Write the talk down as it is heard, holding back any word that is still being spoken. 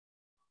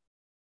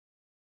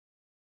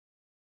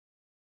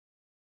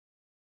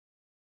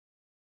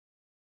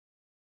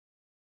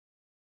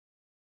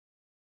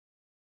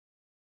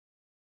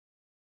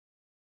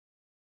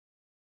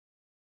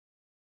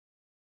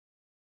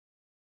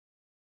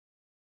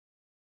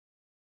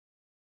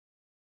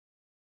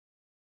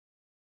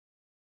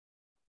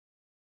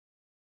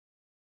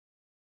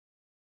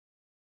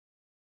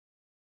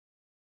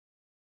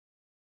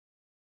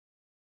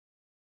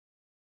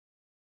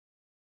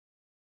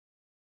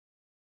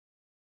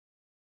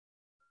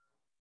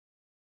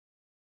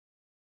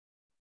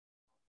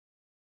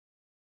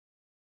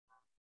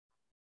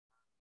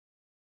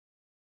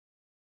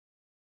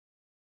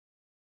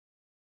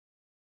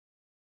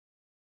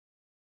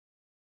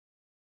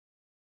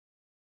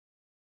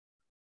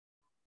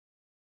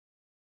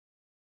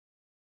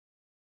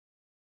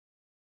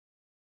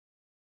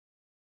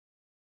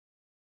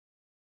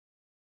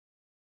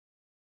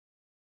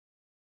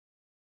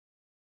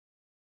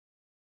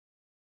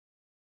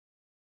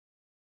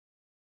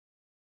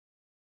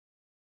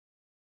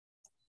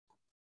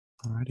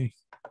Alrighty.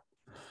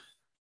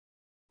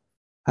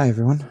 Hi,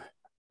 everyone.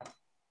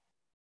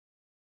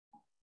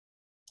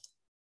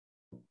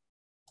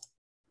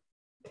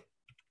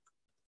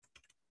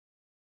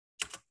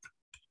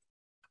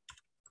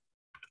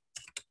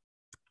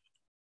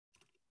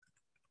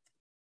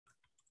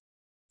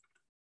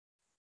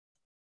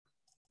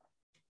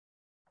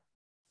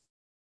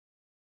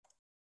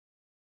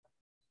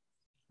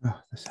 Oh,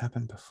 this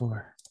happened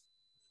before.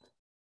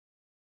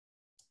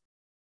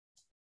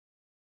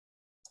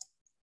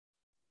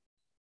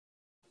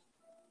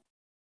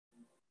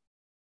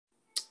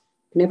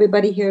 Can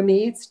everybody hear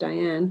me? It's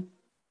Diane.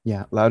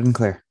 Yeah, loud and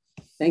clear.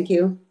 Thank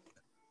you.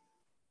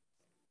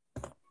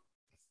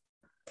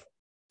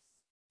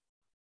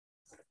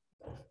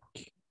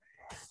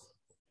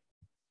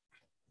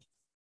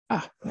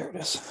 There it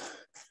is.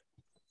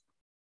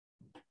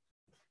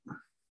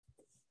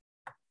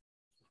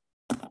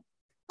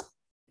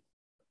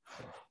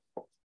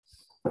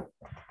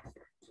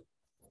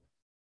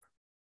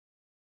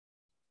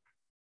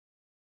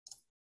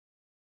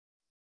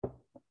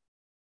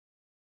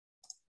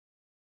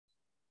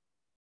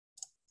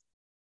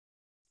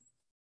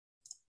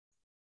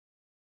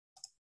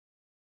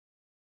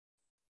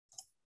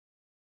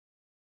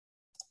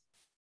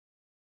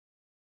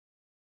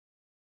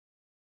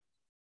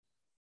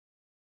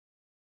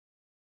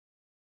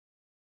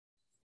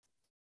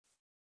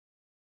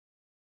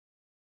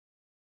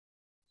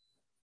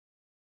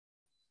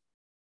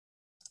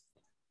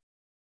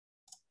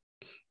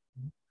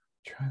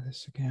 Try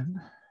this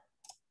again.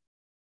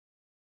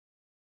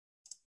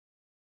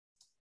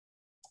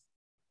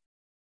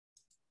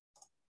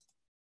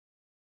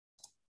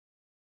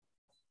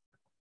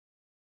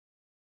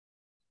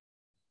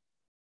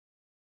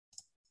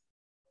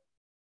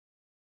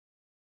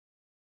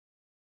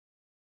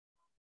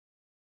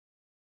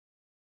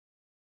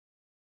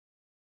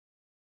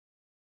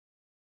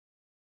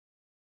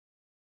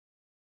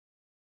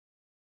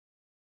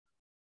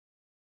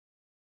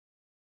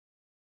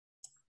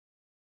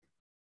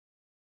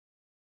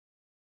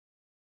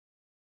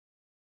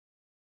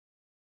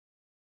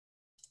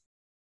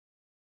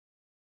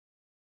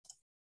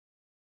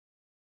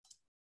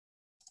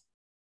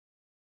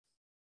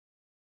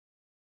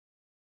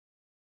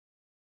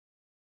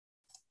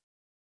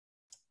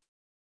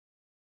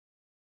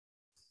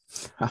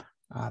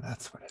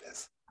 That's what it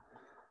is.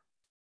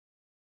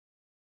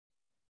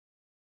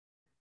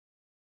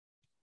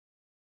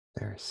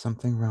 There is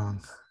something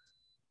wrong.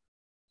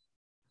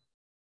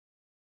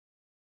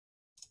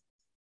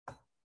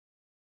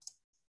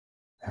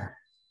 There.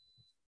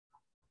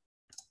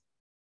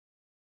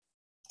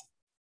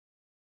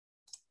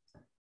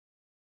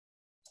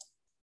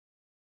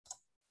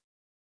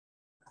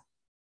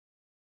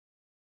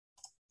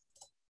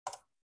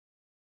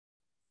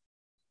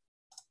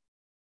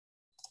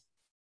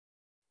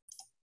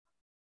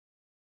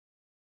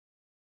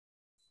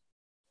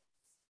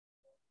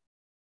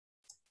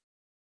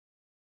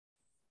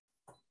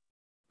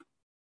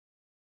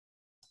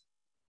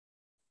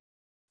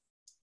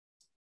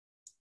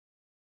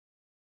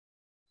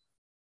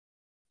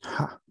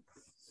 Ha.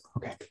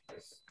 Okay.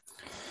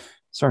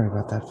 Sorry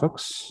about that,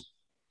 folks.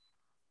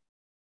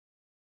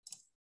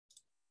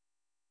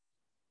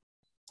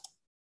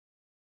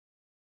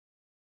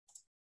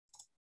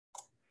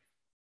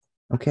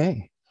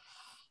 Okay.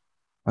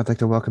 I'd like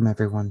to welcome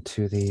everyone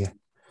to the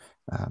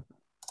uh,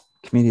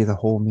 Committee of the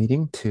Whole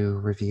meeting to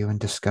review and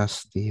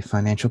discuss the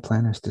financial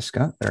plan as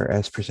discussed or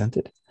as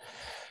presented.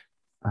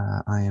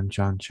 I am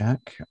John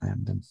Jack. I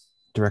am the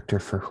Director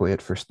for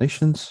Huyat First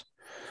Nations,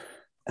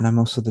 and I'm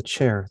also the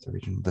Chair of the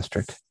Regional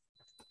District.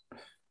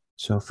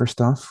 So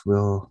first off,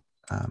 we'll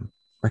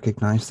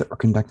recognize that we're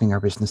conducting our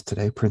business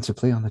today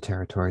principally on the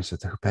territories of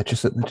the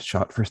Herpetchis and the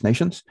Tshot First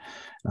Nations.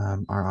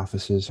 Our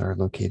offices are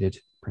located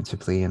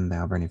principally in the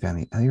Alberni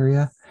Valley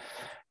area,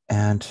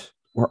 and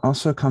we're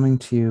also coming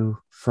to you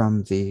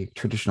from the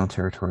traditional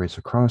territories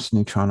across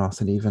New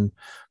Chanoth and even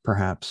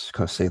perhaps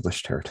Coast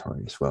Salish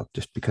territory as well,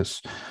 just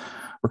because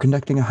we're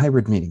conducting a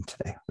hybrid meeting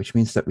today, which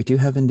means that we do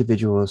have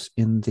individuals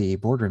in the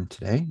boardroom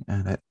today,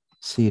 and I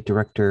see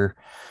Director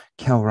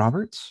Cal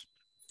Roberts,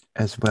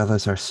 as well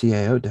as our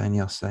CAO,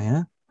 Danielle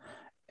Sayan,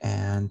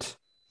 and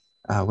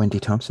Wendy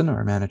Thompson,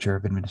 our Manager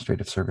of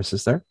Administrative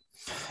Services there.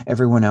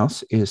 Everyone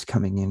else is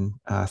coming in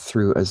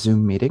through a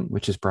Zoom meeting,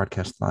 which is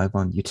broadcast live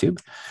on YouTube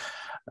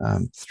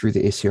through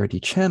the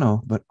ACRD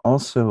channel, but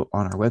also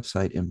on our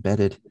website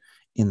embedded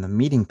in the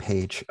meeting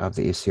page of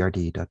the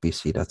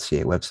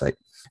acrd.bc.ca website.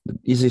 The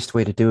easiest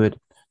way to do it,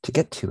 to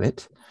get to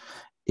it,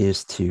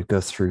 is to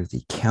go through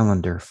the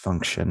calendar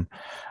function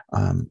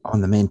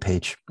on the main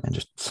page and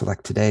just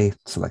select today,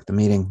 select the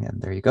meeting,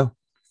 and there you go.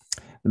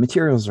 The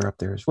materials are up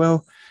there as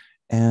well.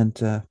 And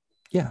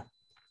yeah,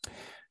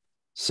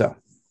 so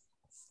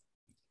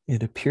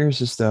it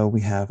appears as though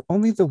we have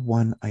only the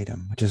one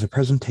item, which is a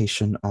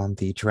presentation on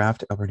the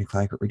draft Alberni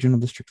Claggett Regional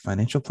District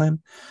Financial Plan.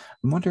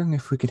 I'm wondering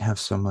if we could have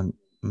someone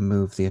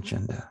move the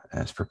agenda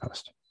as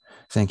proposed.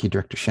 Thank you,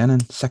 Director Shannon,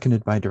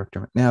 seconded by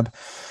Director McNabb.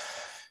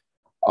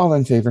 All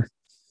in favor?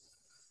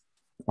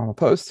 All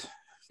opposed?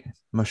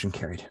 Motion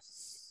carried.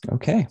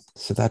 Okay,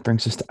 so that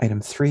brings us to item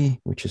 3,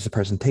 which is the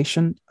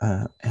presentation.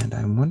 And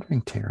I'm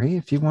wondering, Terry,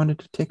 if you wanted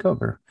to take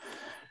over.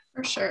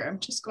 For sure. I'm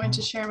just going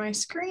to share my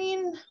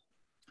screen.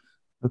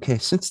 Okay,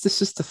 since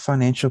this is the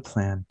financial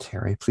plan,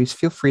 Terry, please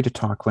feel free to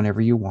talk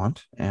whenever you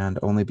want and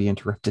only be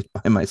interrupted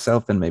by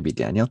myself and maybe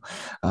Daniel.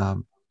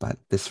 But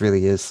this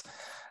really is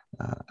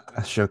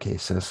a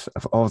showcase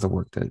of all the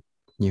work that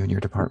you and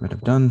your department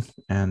have done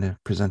and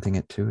presenting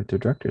it to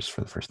directors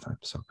for the first time.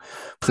 So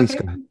please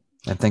go ahead.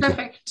 And thank you.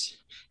 Perfect.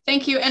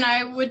 Thank you. And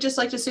I would just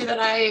like to say that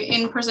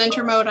in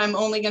presenter mode, I'm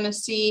only going to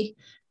see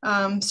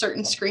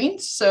certain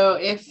screens. So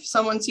if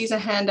someone sees a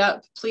hand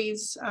up,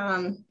 please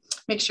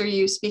make sure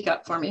you speak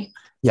up for me.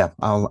 Yeah,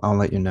 I'll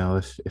let you know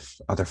if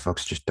other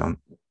folks just don't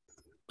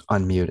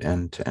unmute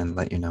and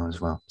let you know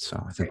as well.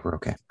 So I think we're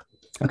okay.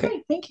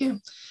 Okay, thank you.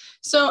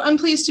 So I'm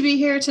pleased to be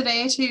here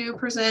today to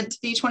present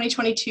the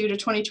 2022 to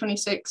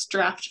 2026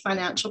 draft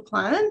financial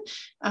plan.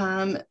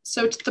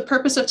 So the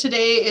purpose of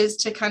today is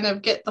to kind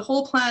of get the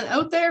whole plan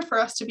out there for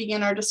us to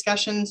begin our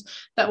discussions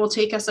that will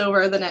take us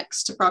over the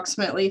next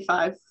approximately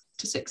 5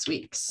 to 6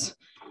 weeks.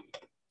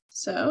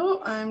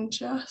 So I'm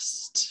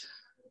just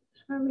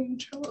having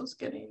troubles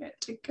getting it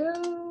to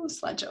go.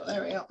 Slideshow,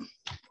 there we go.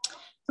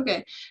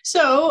 Okay,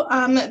 so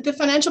the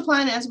financial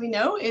plan, as we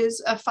know,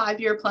 is a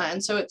 5-year plan.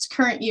 So it's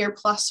current year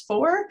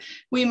 +4.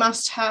 We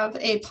must have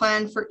a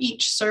plan for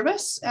each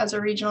service as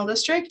a regional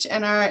district,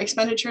 and our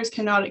expenditures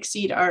cannot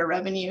exceed our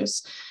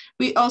revenues.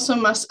 We also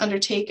must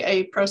undertake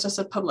a process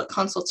of public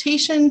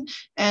consultation,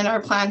 and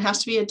our plan has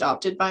to be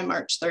adopted by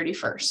March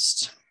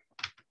 31st.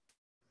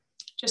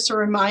 Just a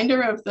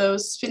reminder of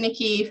those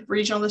finicky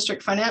regional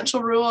district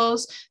financial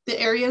rules. The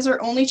areas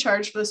are only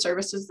charged for the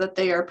services that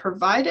they are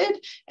provided,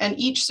 and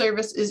each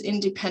service is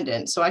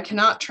independent. So I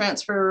cannot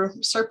transfer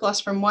surplus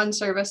from one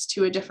service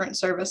to a different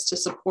service to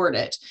support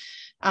it.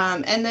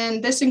 And then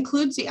this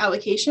includes the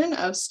allocation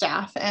of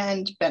staff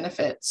and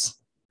benefits.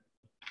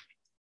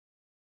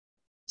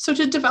 So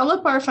to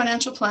develop our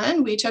financial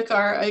plan, we took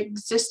our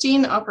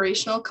existing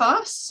operational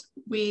costs.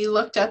 We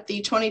looked at the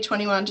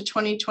 2021 to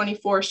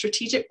 2024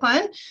 strategic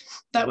plan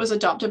that was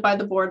adopted by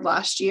the board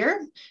last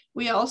year.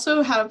 We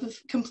also have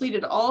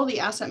completed all the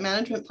asset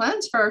management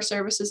plans for our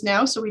services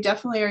now, so we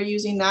definitely are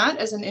using that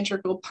as an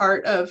integral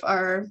part of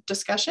our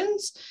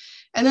discussions.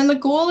 And then the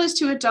goal is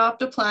to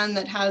adopt a plan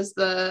that has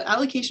the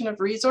allocation of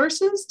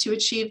resources to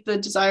achieve the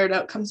desired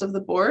outcomes of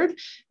the board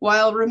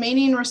while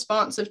remaining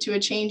responsive to a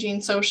changing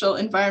social,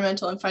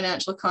 environmental, and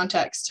financial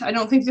context. I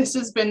don't think this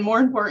has been more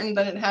important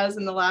than it has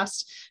in the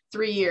last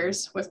 3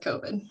 years with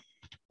COVID.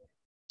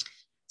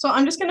 So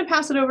I'm just going to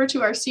pass it over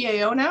to our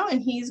CAO now, and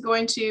he's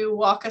going to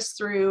walk us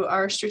through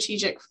our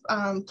strategic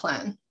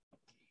plan.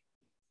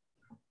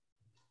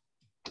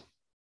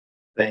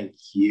 Thank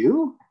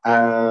you.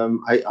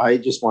 I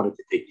just wanted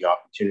to take the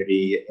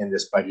opportunity in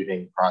this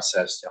budgeting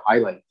process to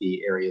highlight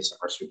the areas of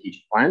our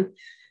strategic plan.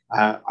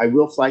 I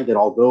will flag that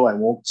although I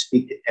won't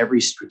speak to every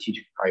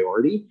strategic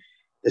priority,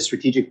 the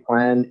strategic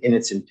plan in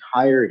its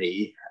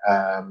entirety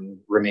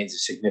remains a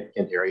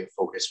significant area of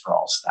focus for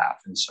all staff.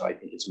 And so I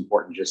think it's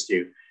important just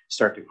to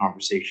start the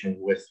conversation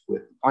with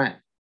the plan.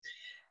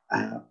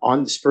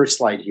 On this first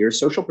slide here,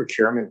 social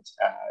procurement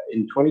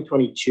in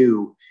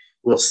 2022,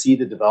 we'll see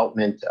the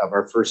development of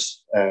our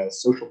first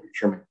social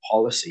procurement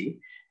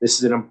policy. This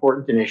is an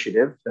important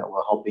initiative that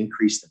will help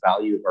increase the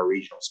value of our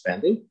regional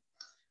spending.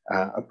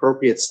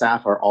 Appropriate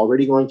staff are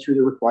already going through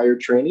the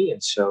required training,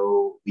 and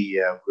so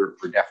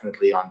we're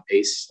definitely on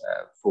pace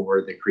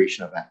for the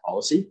creation of that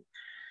policy.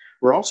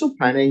 We're also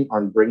planning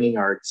on bringing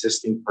our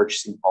existing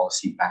purchasing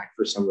policy back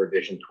for some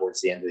revision towards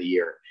the end of the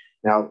year.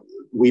 Now,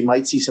 we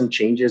might see some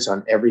changes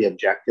on every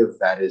objective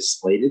that is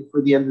slated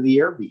for the end of the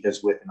year,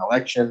 because with an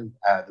election,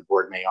 the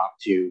board may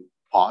opt to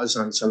pause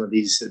on some of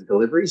these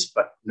deliveries,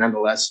 but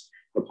nonetheless,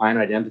 the plan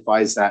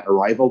identifies that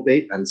arrival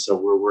date, and so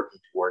we're working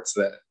towards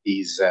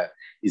these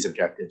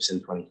objectives in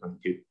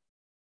 2022.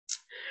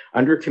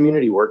 Under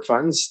community work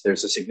funds,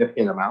 there's a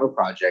significant amount of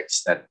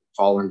projects that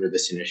fall under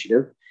this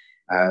initiative.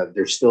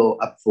 They're still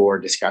up for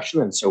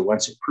discussion, and so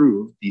once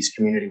approved, these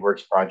community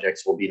works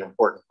projects will be an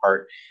important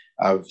part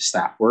of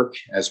staff work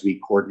as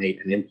we coordinate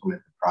and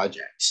implement the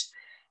projects.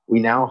 We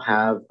now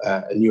have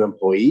a new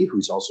employee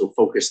who's also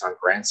focused on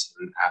grants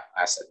and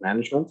asset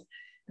management,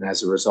 and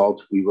as a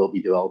result, we will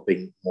be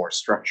developing more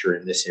structure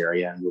in this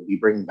area, and we'll be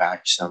bringing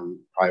back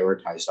some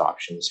prioritized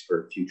options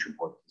for future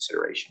board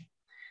consideration.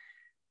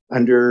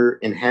 Under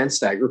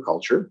enhanced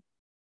agriculture,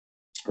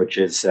 which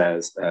is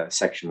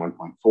section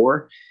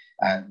 1.4,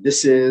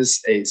 this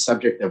is a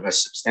subject of a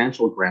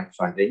substantial grant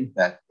funding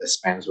that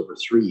spans over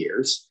 3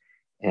 years.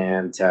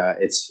 And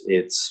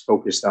it's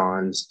focused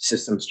on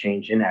systems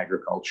change in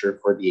agriculture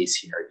for the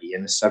ACRD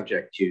and is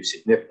subject to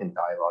significant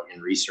dialogue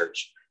and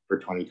research for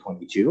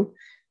 2022.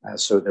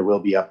 So there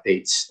will be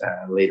updates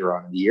later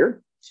on in the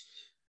year.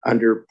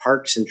 Under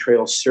parks and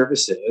trail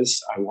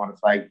services, I want to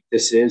flag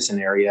this is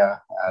an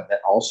area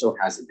that also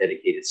has a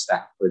dedicated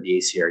staff for the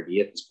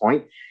ACRD at this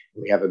point.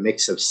 We have a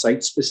mix of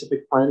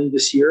site-specific planning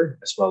this year,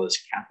 as well as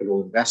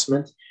capital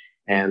investment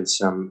and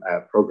some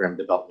program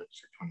development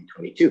for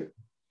 2022.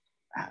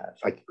 If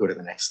I could go to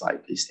the next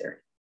slide, please, Terry.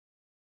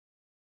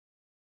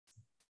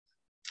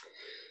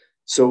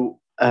 So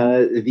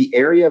the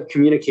area of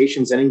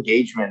communications and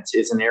engagement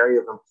is an area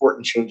of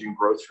important change and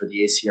growth for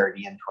the ACRD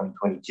in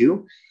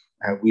 2022.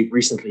 We've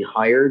recently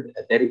hired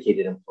a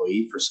dedicated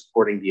employee for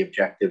supporting the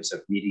objectives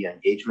of media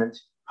engagement,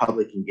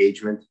 public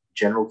engagement,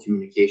 general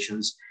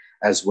communications,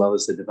 as well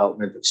as the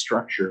development of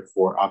structure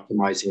for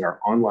optimizing our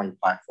online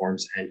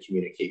platforms and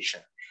communication.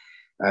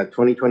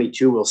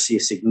 2022 will see a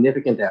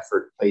significant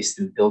effort placed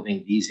in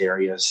building these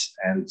areas,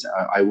 and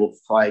I will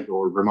flag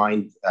or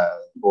remind the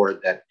board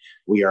that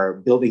we are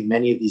building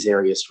many of these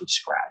areas from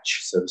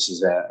scratch. So this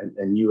is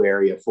a new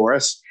area for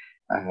us,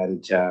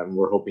 and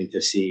we're hoping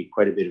to see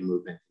quite a bit of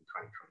movement in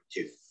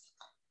 2022.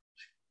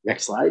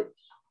 Next slide.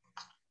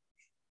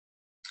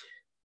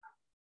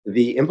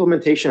 The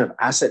implementation of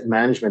asset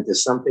management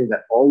is something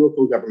that all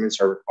local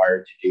governments are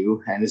required to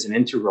do and is an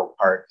integral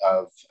part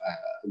of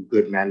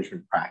good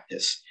management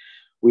practice.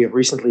 We have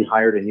recently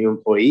hired a new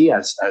employee,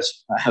 as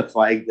I have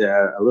flagged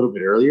a little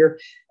bit earlier,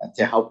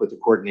 to help with the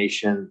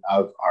coordination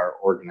of our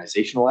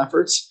organizational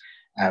efforts.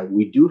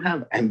 We do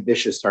have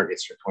ambitious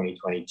targets for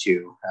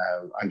 2022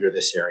 under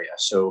this area.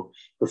 So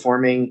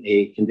performing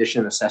a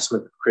condition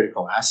assessment of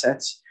critical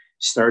assets,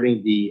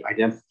 starting the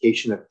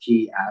identification of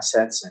key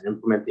assets and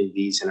implementing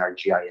these in our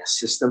GIS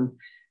system,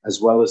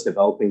 as well as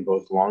developing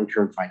both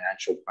long-term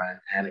financial plan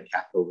and a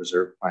capital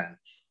reserve plan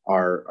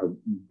are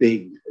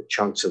big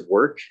chunks of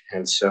work.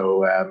 And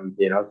so,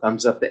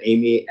 thumbs up to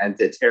Amy and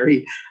to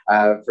Terry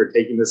for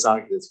taking this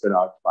on, because it's going to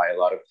occupy a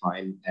lot of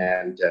time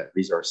and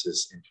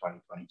resources in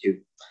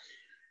 2022.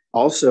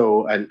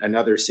 Also,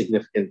 another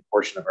significant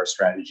portion of our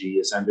strategy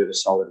is under the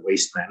solid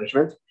waste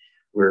management.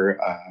 We're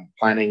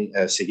planning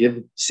a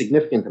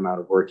significant amount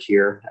of work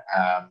here,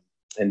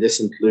 and this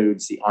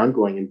includes the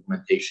ongoing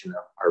implementation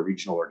of our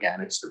regional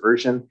organics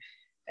diversion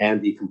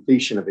and the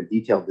completion of a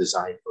detailed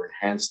design for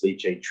enhanced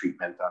leachate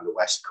treatment on the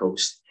West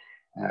Coast.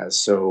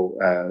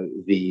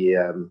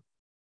 The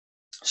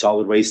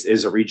solid waste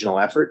is a regional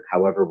effort.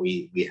 However,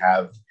 we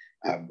have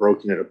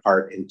broken it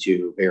apart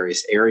into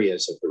various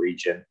areas of the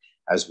region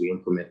as we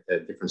implement the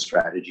different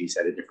strategies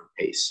at a different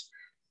pace.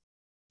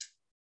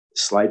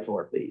 Slide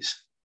 4,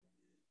 please.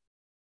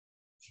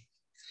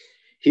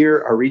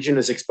 Here, our region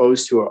is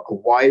exposed to a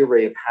wide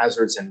array of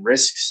hazards and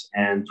risks,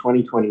 and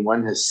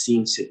 2021 has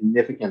seen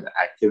significant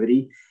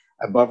activity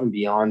above and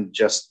beyond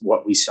just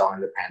what we saw in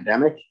the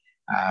pandemic.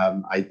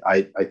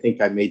 I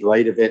think I made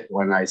light of it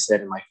when I said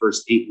in my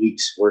first 8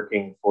 weeks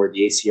working for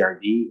the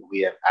ACRD,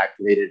 we have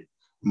activated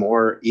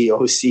more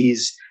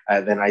EOCs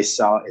than I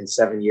saw in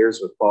 7 years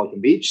with Pelican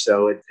Beach.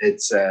 So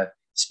it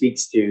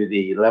speaks to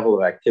the level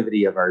of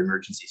activity of our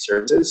emergency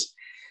services.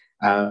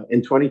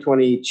 In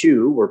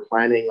 2022, we're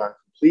planning on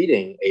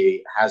completing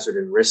a hazard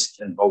and risk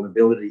and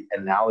vulnerability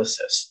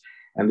analysis.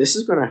 And this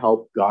is going to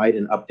help guide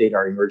and update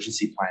our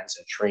emergency plans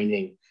and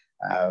training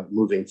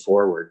moving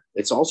forward.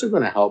 It's also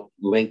going to help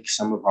link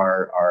some of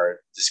our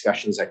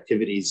discussions,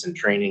 activities, and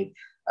training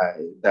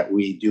that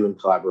we do in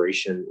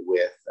collaboration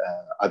with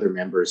other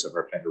members of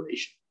our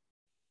federation.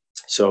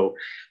 So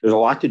there's a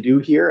lot to do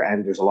here,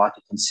 and there's a lot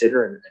to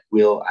consider, and it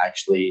will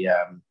actually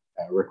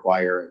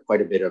require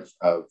quite a bit of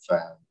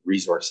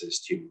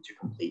resources to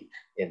complete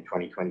in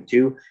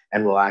 2022,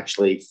 and will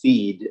actually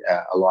feed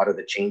a lot of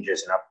the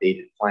changes and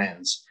updated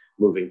plans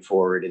moving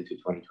forward into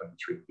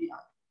 2023 and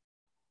beyond.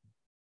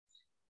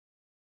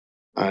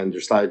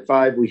 Under slide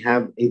 5, we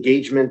have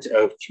engagement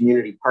of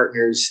community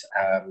partners,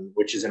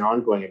 which is an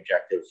ongoing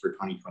objective for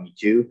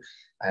 2022.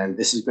 And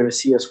this is going to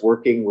see us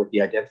working with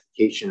the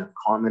identification of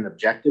common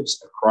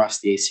objectives across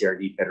the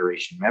ACRD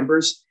Federation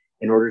members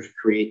in order to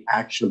create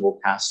actionable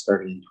tasks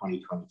starting in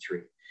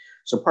 2023.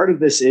 So part of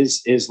this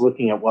is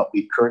looking at what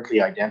we've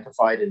currently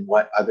identified and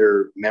what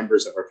other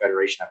members of our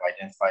federation have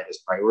identified as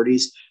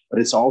priorities, but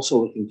it's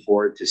also looking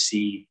forward to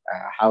see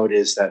how it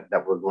is that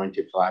we're going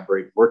to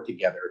collaborate, work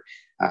together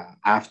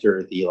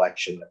after the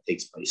election that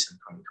takes place in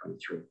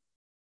 2023.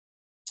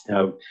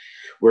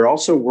 We're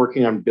also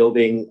working on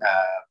building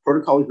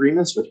protocol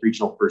agreements with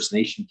regional First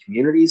Nation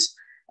communities.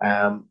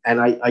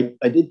 And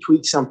I did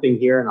tweak something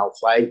here, and I'll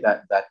flag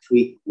that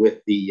tweak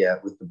with the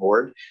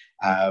board.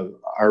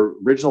 Our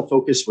original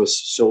focus was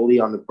solely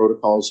on the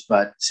protocols,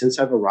 but since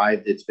I've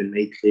arrived, it's been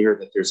made clear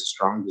that there's a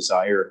strong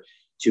desire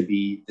to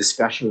be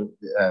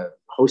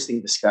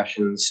hosting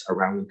discussions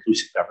around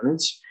inclusive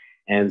governance.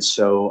 And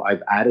so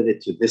I've added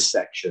it to this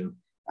section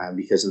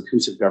because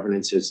inclusive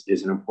governance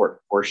is an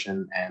important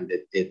portion, and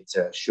it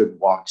should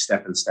walk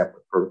step in step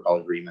with protocol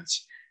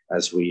agreements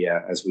as we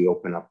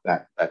open up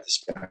that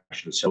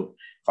discussion. So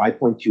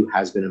 5.2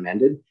 has been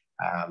amended,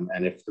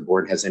 and if the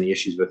board has any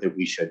issues with it,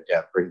 we should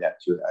bring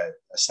that to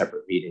a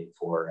separate meeting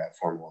for a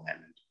formal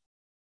amendment.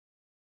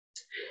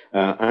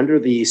 Under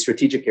the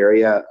strategic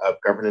area of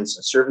governance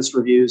and service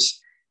reviews,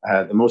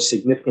 the most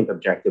significant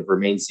objective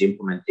remains the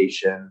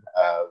implementation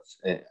of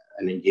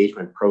an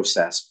engagement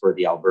process for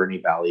the Alberni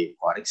Valley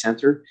Aquatic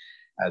Center.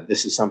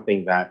 This is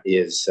something that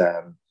is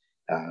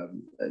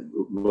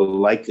will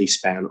likely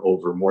span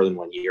over more than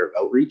 1 year of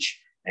outreach,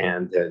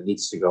 and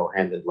needs to go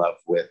hand in glove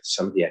with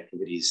some of the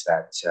activities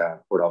that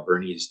Port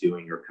Alberni is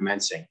doing or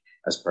commencing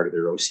as part of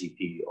their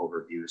OCP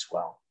overview as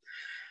well.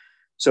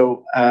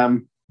 So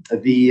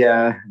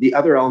the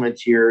other element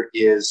here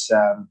is,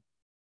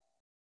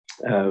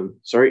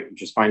 sorry, I'm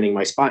just finding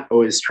my spot.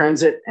 Is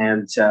transit.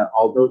 And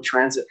although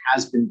transit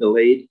has been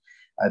delayed,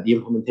 the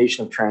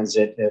implementation of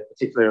transit,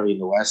 particularly in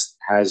the West,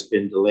 has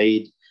been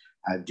delayed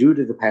due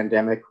to the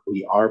pandemic.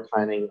 We are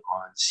planning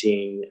on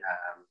seeing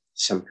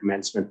some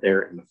commencement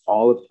there in the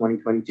fall of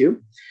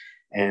 2022.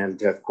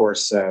 And of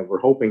course, we're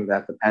hoping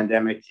that the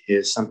pandemic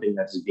is something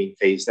that is being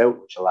phased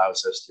out, which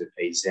allows us to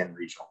phase in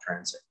regional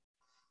transit.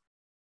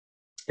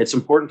 It's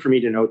important for me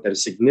to note that a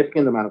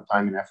significant amount of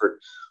time and effort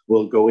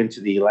will go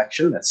into the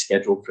election that's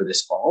scheduled for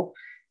this fall.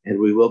 And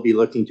we will be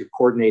looking to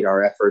coordinate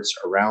our efforts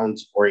around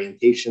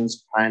orientations,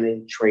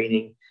 planning,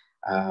 training,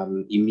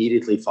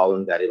 immediately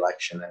following that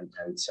election.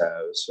 And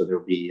so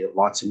there'll be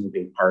lots of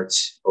moving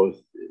parts,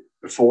 both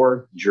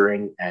before,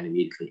 during, and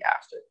immediately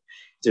after.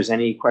 If there's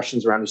any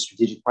questions around the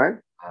strategic plan,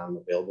 I'm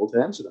available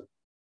to answer them.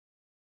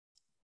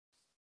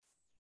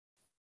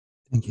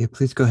 Thank you.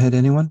 Please go ahead,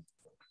 anyone.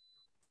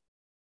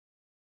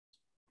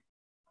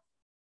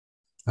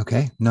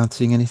 Okay, not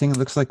seeing anything. It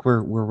looks like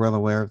we're well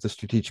aware of the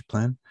strategic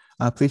plan.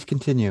 Please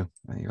continue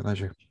at your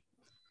leisure.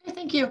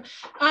 Thank you.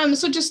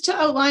 So just to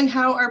outline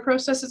how our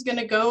process is going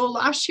to go,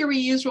 last year we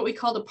used what we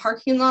called a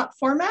parking lot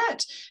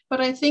format,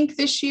 but I think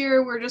this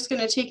year we're just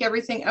going to take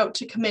everything out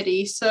to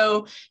committee.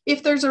 So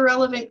if there's a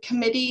relevant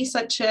committee,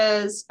 such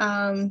as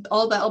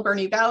all the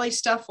Alberni Valley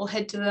stuff, we'll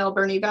head to the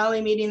Alberni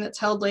Valley meeting that's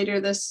held later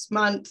this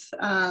month.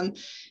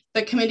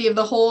 The committee of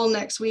the whole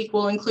next week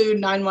will include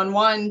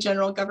 911,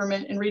 general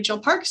government, and regional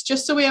parks,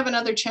 just so we have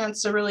another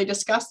chance to really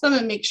discuss them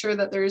and make sure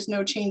that there's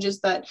no changes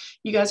that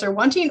you guys are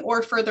wanting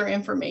or further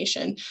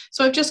information.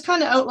 So I've just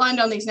kind of outlined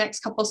on these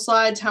next couple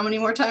slides how many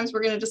more times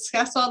we're going to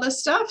discuss all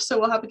this stuff. So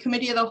we'll have a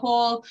committee of the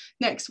whole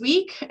next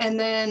week. And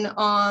then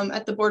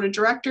at the board of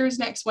directors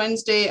next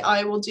Wednesday,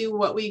 I will do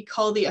what we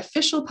call the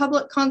official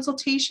public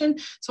consultation.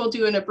 So we'll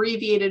do an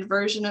abbreviated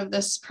version of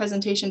this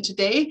presentation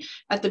today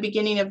at the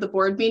beginning of the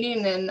board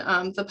meeting, and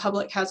the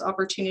public has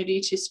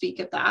opportunity to speak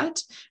at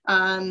that.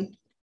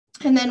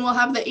 And then we'll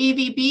have the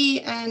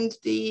AVB and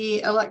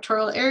the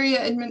electoral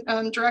area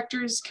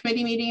directors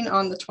committee meeting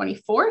on the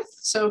 24th.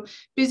 So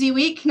busy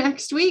week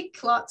next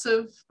week, lots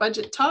of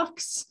budget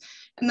talks.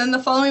 And then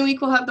the following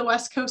week, we'll have the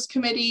West Coast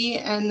committee,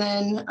 and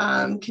then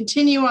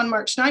continue on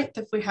March 9th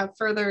if we have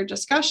further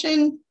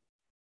discussion,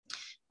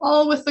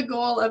 all with the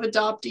goal of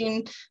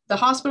adopting the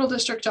hospital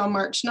district on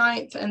March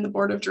 9th and the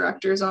board of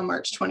directors on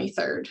March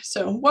 23rd.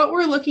 So what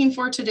we're looking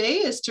for today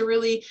is to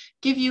really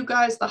give you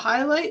guys the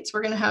highlights.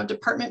 We're going to have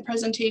department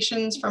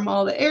presentations from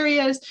all the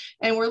areas,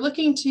 and we're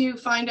looking to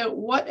find out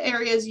what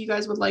areas you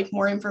guys would like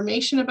more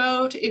information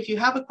about. If you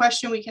have a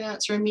question we can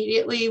answer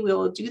immediately,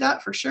 we'll do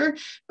that for sure.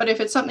 But if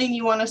it's something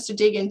you want us to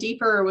dig in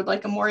deeper or would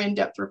like a more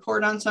in-depth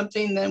report on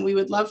something, then we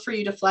would love for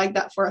you to flag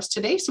that for us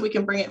today so we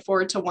can bring it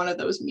forward to one of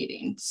those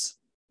meetings.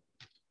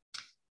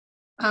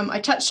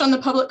 I touched on the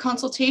public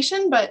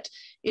consultation, but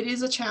it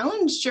is a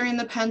challenge during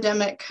the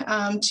pandemic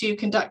to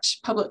conduct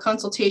public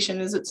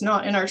consultation, as it's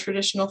not in our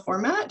traditional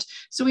format.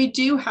 So we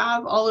do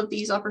have all of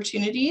these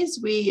opportunities.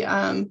 We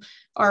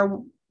are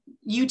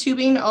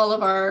YouTubing all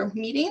of our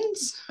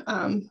meetings.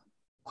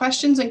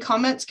 Questions and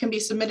comments can be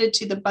submitted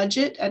to the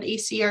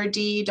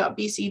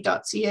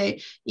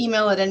budget@acrd.bc.ca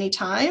email at any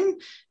time.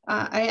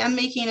 I am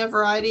making a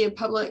variety of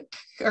public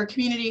or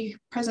community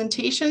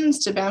presentations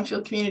to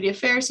Banfield Community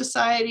Affairs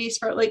Society,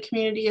 Spark Lake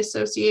Community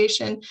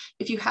Association.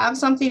 If you have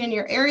something in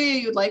your area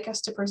you'd like us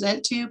to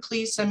present to,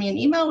 please send me an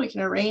email. We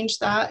can arrange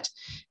that.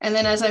 And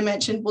then, as I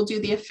mentioned, we'll do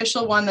the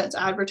official one that's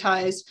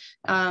advertised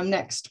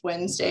next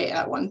Wednesday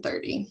at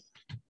 1:30.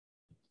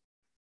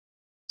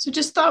 So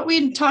just thought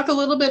we'd talk a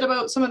little bit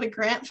about some of the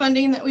grant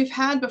funding that we've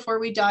had before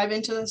we dive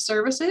into the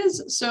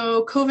services.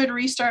 So COVID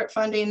restart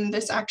funding,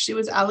 this actually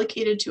was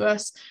allocated to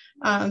us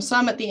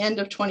some at the end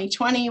of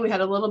 2020. We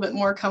had a little bit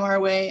more come our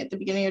way at the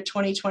beginning of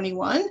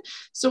 2021.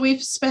 So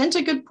we've spent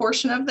a good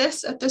portion of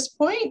this at this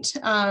point.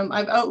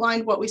 I've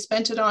outlined what we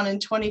spent it on in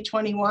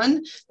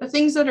 2021. The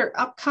things that are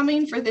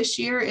upcoming for this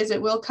year is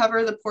it will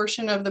cover the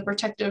portion of the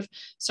protective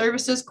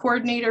services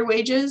coordinator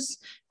wages.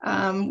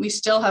 We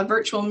still have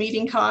virtual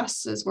meeting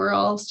costs as we're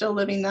all still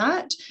living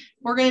that.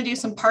 We're going to do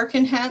some park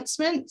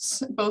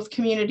enhancements, both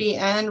community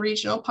and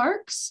regional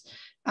parks.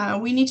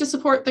 We need to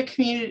support the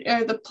community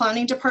or the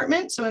planning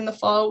department. So in the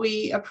fall,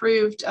 we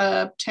approved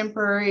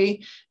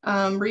temporary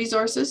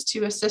resources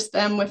to assist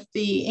them with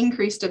the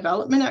increased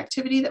development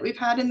activity that we've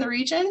had in the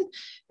region.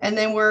 And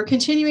then we're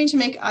continuing to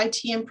make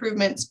IT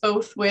improvements,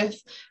 both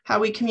with how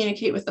we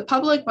communicate with the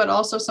public, but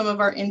also some of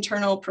our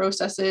internal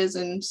processes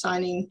and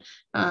signing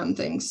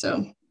things.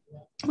 So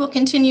we'll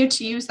continue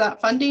to use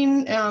that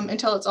funding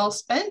until it's all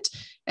spent.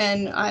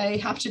 And I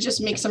have to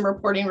just make some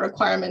reporting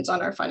requirements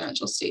on our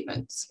financial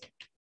statements.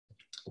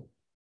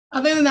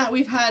 Other than that,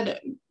 we've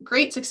had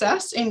great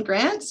success in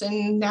grants,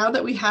 and now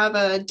that we have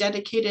a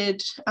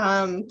dedicated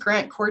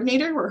grant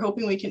coordinator, we're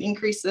hoping we can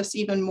increase this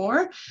even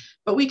more.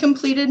 But we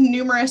completed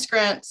numerous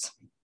grants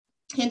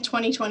in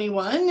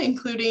 2021,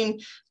 including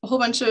a whole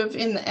bunch of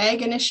in the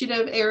ag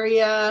initiative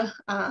area,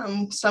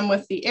 some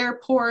with the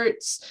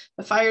airports,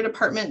 the fire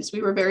departments.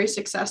 We were very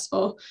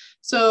successful.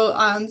 So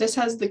this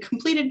has the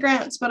completed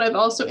grants, but I've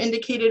also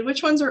indicated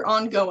which ones are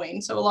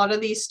ongoing. So a lot of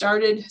these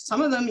started,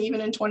 some of them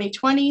even in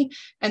 2020,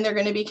 and they're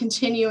going to be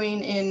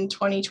continuing in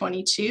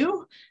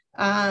 2022.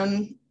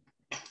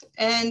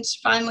 And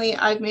finally,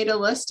 I've made a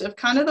list of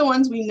kind of the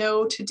ones we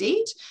know to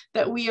date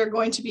that we are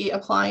going to be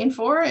applying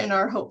for and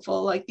are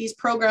hopeful. Like, these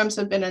programs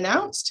have been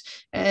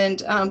announced, and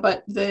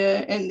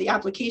the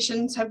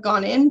applications have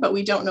gone in, but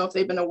we don't know if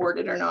they've been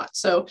awarded or not.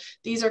 So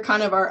these are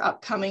kind of our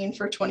upcoming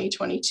for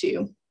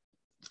 2022.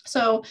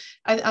 So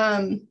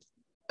a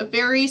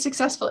very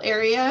successful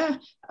area.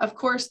 Of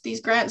course,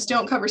 these grants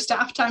don't cover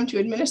staff time to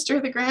administer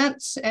the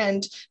grants,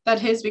 and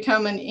that has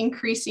become an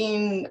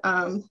increasing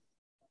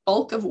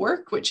bulk of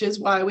work, which is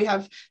why we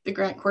have the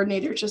grant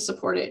coordinator to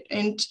support it.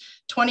 In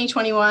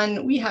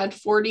 2021, we had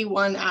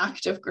 41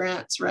 active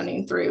grants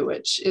running through,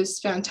 which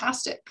is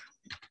fantastic.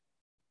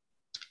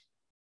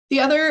 The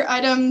other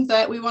item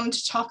that we wanted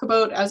to talk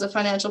about as a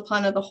financial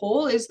plan of the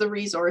whole is the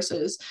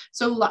resources.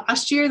 So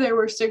last year, there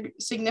were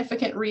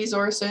significant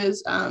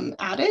resources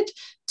added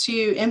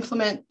to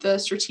implement the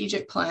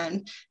strategic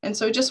plan. And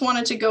so just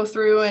wanted to go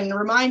through and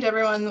remind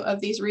everyone of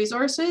these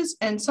resources.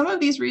 And some of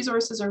these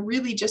resources are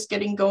really just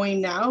getting going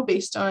now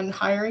based on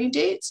hiring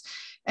dates.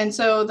 And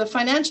so the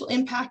financial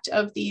impact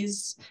of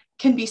these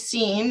can be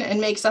seen and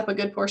makes up a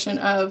good portion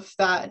of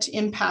that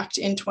impact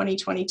in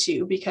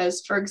 2022,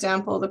 because, for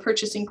example, the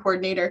purchasing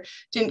coordinator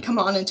didn't come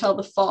on until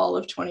the fall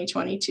of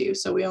 2022.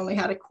 So we only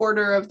had a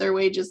quarter of their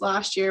wages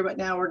last year, but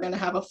now we're going to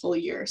have a full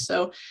year.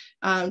 So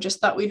just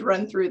thought we'd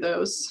run through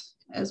those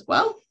as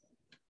well.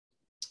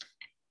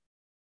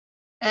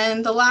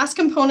 And the last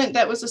component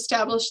that was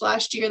established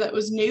last year that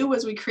was new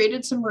was we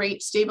created some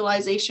rate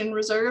stabilization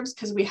reserves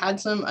because we had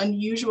some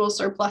unusual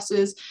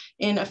surpluses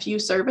in a few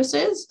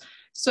services.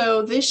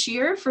 So this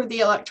year for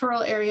the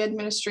electoral area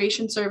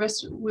administration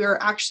service, we're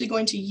actually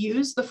going to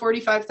use the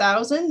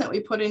 $45,000 that we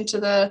put into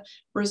the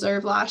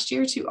reserve last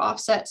year to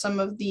offset some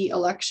of the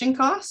election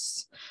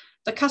costs.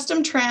 The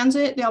custom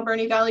transit, the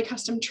Alberni Valley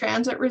Custom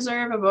Transit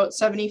Reserve, about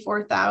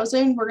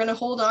 $74,000. We're going to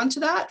hold on to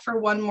that for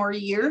one more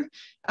year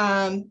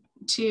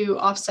to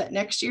offset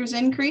next year's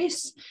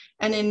increase.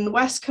 And in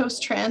West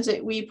Coast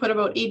Transit, we put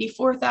about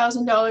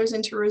 $84,000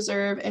 into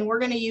reserve, and we're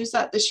going to use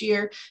that this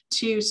year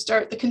to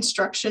start the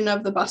construction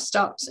of the bus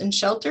stops and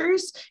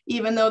shelters,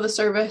 even though the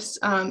service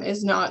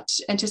is not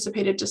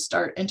anticipated to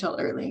start until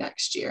early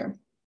next year.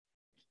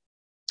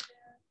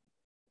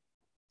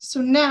 So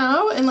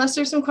now, unless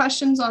there's some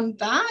questions on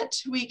that,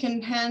 we can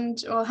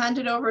we'll hand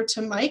it over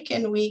to Mike,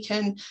 and we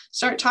can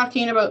start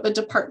talking about the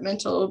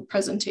departmental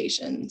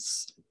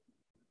presentations.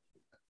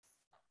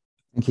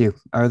 Thank you.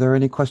 Are there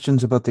any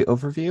questions about the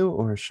overview,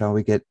 or shall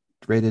we get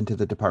right into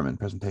the department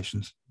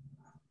presentations?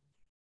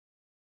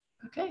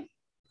 Okay.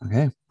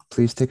 Okay,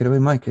 please take it away,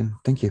 Mike, and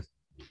thank you.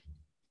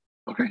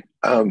 Okay.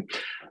 Hi,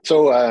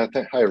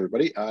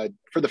 everybody.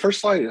 For the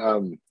first slide,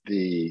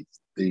 the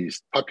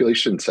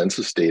population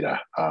census data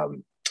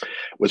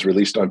was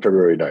released on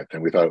February 9th,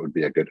 and we thought it would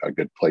be a good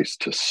place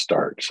to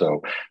start.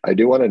 So I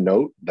do want to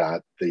note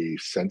that the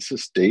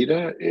census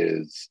data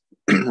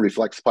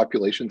reflects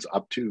populations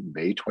up to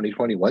May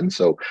 2021.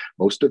 So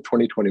most of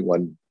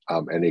 2021,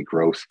 any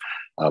growth,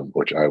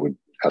 which I would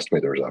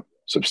estimate there was a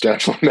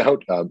substantial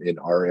amount in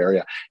our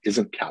area,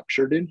 isn't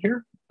captured in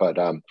here. But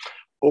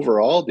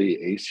overall, the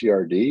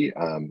ACRD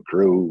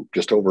grew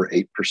just over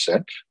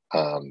 8%.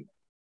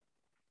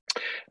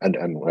 And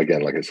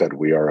again, like I said,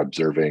 we are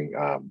observing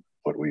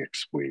what we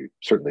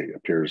certainly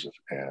appears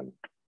and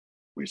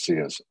we see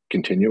as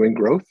continuing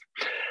growth.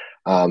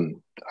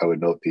 I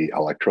would note the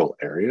electoral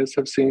areas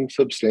have seen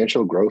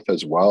substantial growth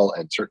as well,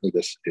 and certainly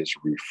this is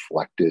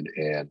reflected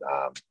in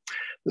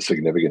the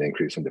significant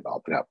increase in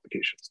development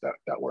applications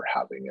that we're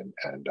having.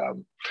 And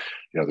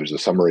there's a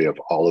summary of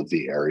all of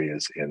the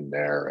areas in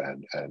there,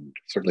 and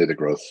certainly the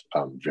growth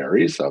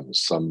varies.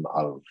 Some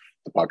of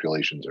the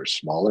populations are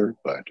smaller,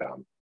 but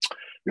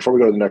before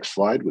we go to the next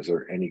slide, was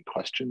there any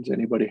questions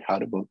anybody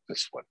had about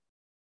this one?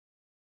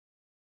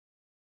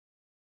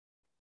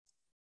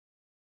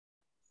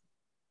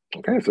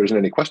 Okay, if there isn't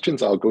any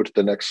questions, I'll go to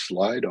the next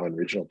slide on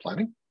regional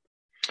planning.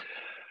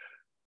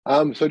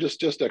 So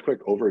just a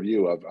quick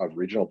overview of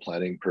regional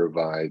planning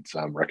provides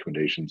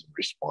recommendations in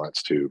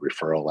response to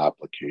referral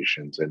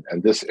applications.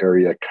 And this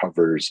area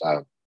covers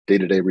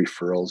day-to-day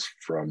referrals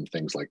from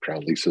things like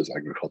ground leases,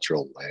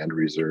 agricultural land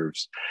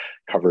reserves,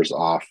 covers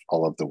off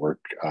all of the work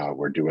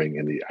we're doing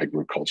in the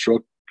agricultural,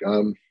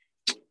 on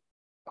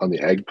the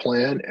ag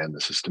plan and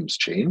the systems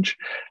change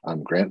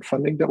grant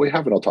funding that we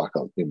have. And I'll talk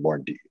more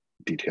in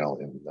detail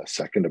in a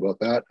second about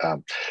that.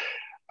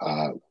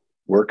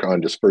 work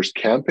on dispersed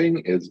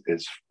camping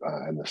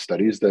and the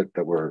studies that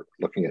we're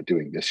looking at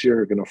doing this year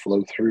are going to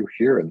flow through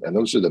here, and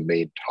those are the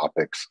main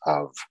topics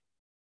of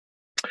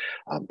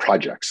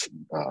projects,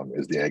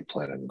 is the ag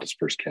plan and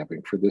dispersed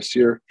camping for this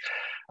year.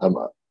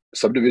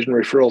 Subdivision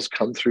referrals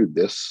come through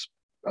this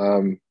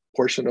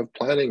portion of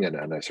planning,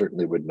 and I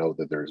certainly would know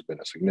that there's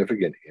been a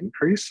significant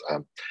increase.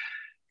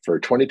 For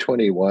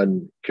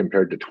 2021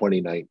 compared to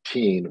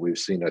 2019, we've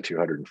seen a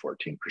 214%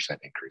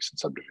 increase in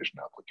subdivision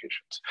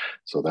applications.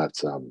 So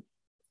that's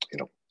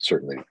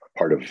certainly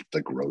part of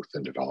the growth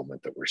and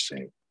development that we're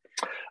seeing.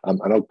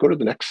 And I'll go to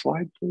the next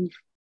slide, please.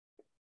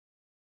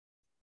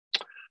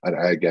 And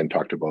I again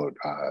talked about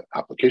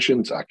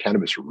applications.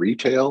 Cannabis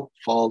retail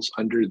falls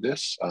under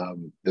this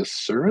this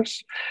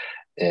service,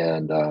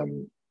 and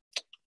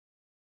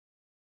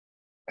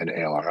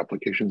ALR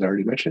applications I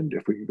already mentioned.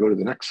 If we could go to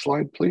the next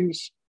slide,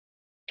 please.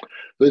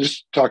 So it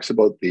just talks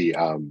about the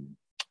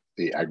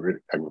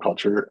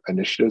agriculture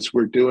initiatives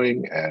we're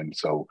doing, and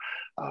so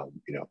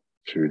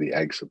through the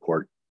ag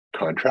support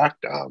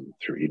contract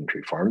through Eden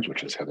Tree Farms,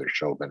 which is Heather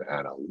Shobe and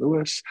Anna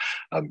Lewis,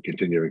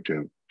 continuing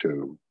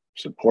to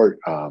support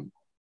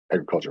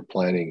agriculture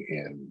planning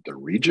in the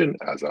region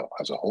as a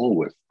whole,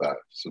 with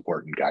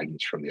support and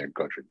guidance from the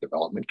Agriculture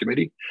Development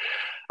Committee.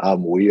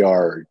 We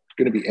are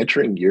going to be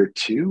entering year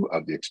 2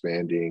 of the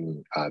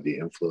expanding the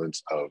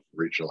influence of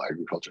regional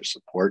agriculture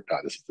support.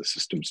 This is the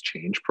Systems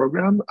Change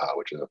Program,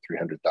 which is a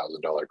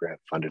 $300,000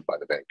 grant funded by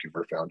the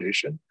Vancouver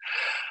Foundation.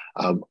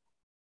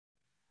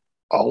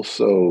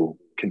 Also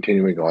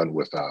continuing on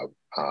with the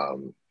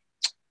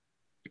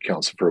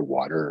Council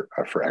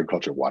for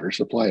Agriculture Water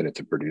Supply, and it's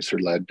a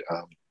producer-led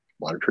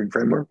monitoring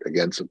framework,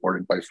 again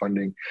supported by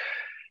funding.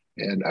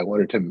 And I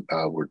wanted to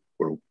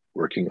we're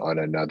working on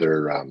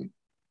another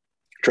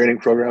training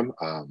program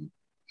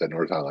that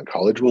North Island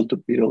College will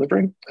be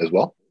delivering as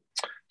well.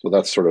 So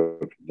that's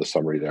sort of the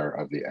summary there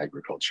of the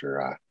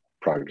agriculture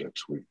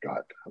projects we've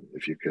got.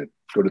 If you could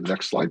go to the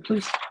next slide,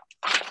 please.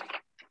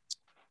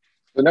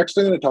 The next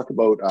thing I'm going to talk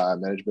about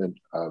management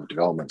of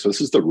development. So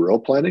this is the rural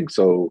planning.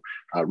 So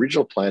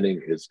regional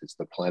planning is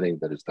the planning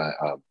that is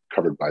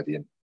covered by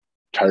the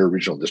entire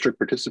regional district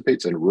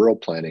participates, in rural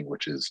planning,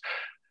 which is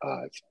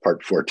it's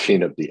part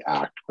 14 of the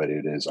act, but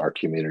it is our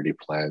community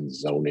plans,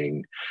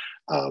 zoning,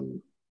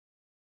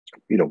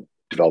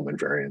 development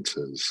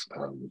variances,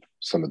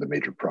 some of the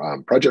major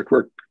project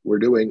work we're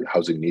doing,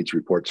 housing needs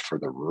reports for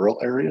the rural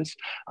areas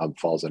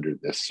falls under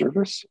this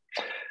service.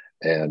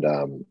 And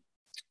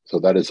so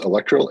that is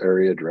electoral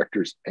area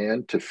directors,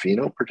 and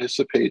Tofino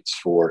participates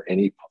for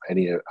any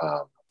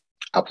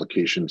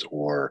applications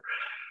or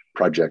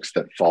projects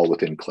that fall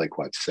within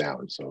Clayoquot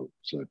Sound. So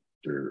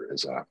there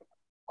is a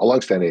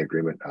longstanding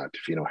agreement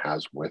Tofino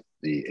has with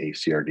the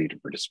ACRD to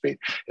participate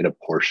in a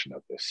portion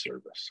of this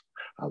service.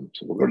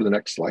 So we'll go to the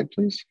next slide,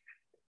 please.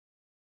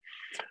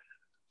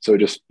 So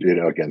just,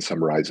 again,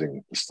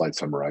 summarizing, the slide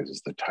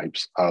summarizes the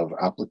types of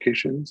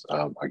applications.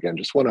 Again,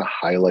 just want to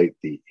highlight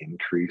the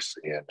increase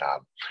in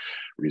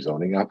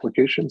rezoning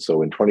applications.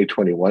 So in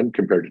 2021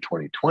 compared to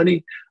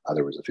 2020,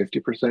 there was a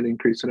 50%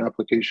 increase in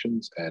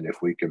applications. And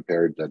if we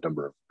compared the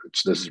number of,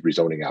 this is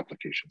rezoning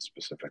applications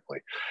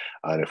specifically,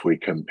 and if we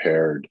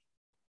compared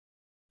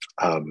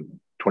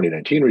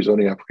 2019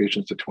 rezoning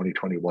applications to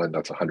 2021,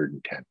 that's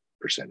 110%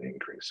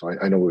 increase. So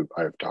I know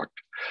I've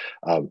talked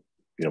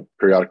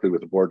periodically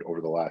with the board over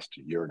the last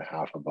year and a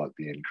half about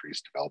the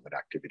increased development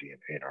activity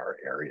in our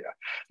area.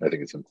 And I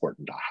think it's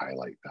important to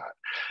highlight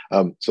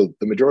that. So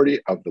the majority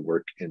of the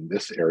work in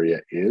this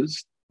area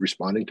is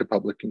responding to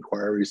public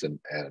inquiries and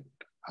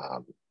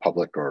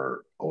public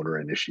or owner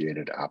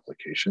initiated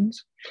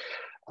applications.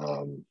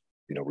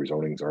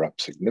 Rezonings are up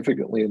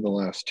significantly in the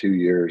last 2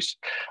 years.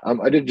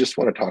 I did just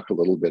want to talk a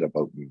little bit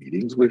about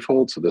meetings we've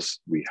held. So this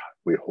we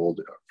hold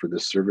for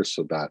this service,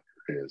 so that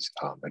is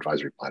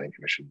Advisory Planning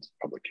Commission's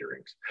public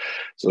hearings.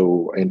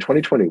 So in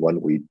 2021,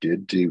 we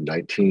did do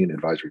 19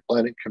 Advisory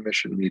Planning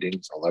Commission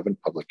meetings, 11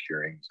 public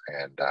hearings,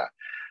 and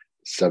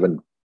 7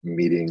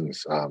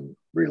 meetings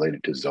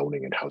related to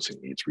zoning and housing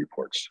needs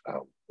reports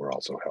were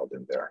also held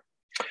in there.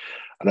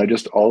 And I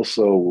just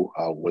also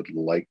would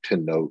like to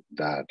note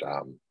that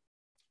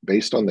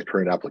based on the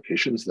current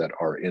applications that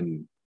are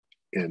in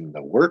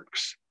the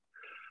works,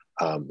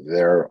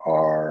 there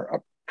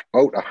are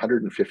about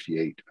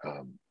 158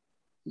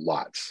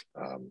 lots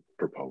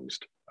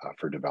proposed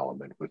for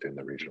development within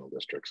the regional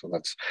district. So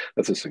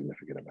that's a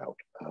significant amount.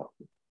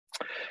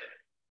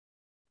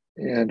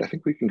 And I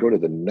think we can go to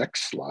the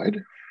next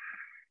slide.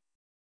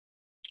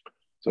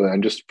 So,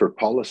 and just for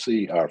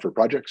policy, for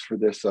projects for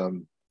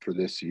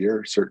this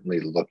year, certainly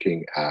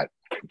looking at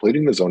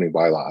completing the zoning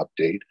bylaw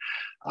update,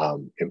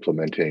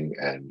 implementing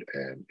and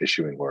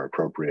issuing where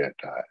appropriate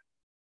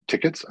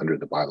tickets under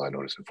the bylaw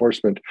notice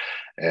enforcement.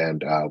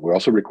 And we're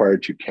also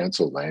required to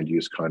cancel land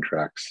use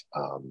contracts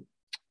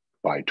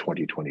by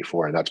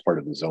 2024, and that's part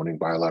of the zoning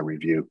bylaw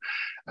review.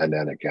 And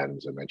then again,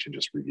 as I mentioned,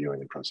 just reviewing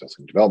and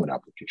processing development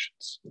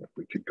applications. If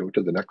we could go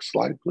to the next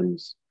slide,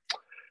 please.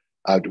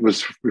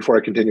 Before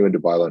I continue into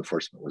bylaw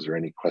enforcement, was there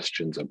any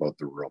questions about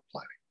the rural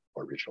planning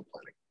or regional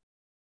planning?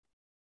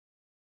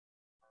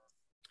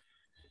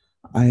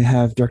 I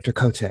have Director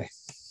Cote.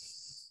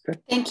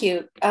 Thank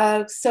you.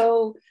 With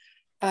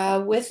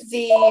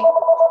the,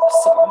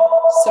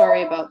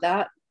 sorry about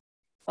that.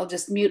 I'll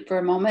just mute for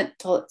a moment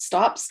till it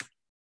stops.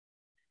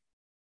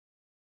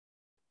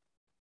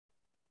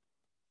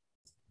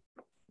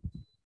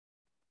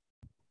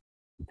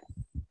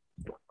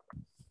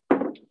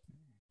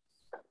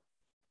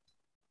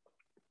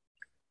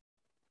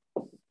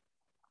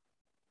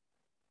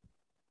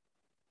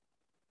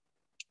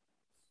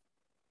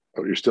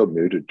 Oh, you're still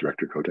muted,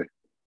 Director Cote.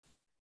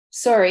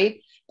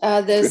 Sorry.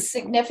 The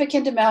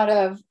significant amount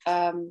of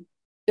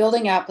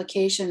building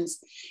applications.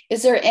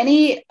 Is there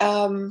any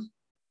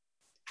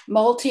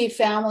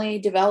multi-family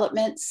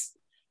developments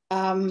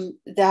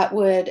that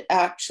would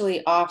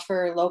actually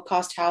offer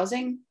low-cost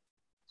housing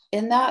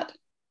in that?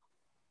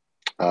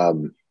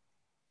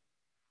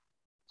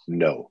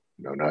 No,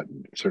 not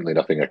certainly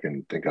nothing I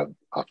can think of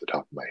off the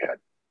top of my head.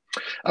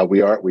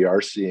 We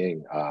are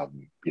seeing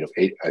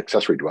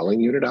accessory dwelling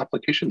unit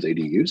applications,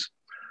 ADUs.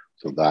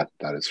 So that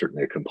is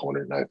certainly a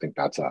component, and I think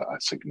that's a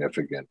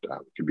significant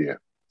could be a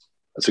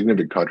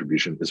significant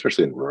contribution,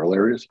 especially in rural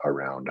areas,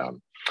 around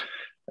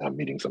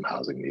meeting some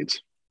housing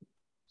needs.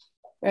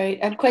 Right,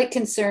 I'm quite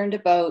concerned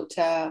about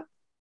the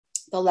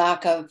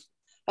lack of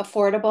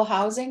affordable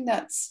housing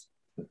that's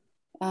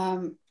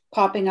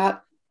popping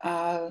up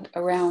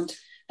around.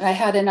 And I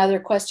had another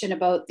question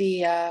about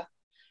the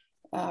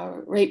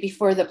right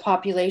before the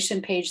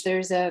population page.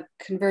 There's a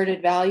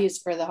converted values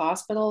for the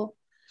hospital.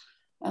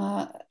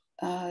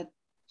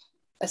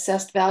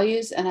 Assessed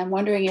values, and I'm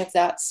wondering if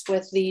that's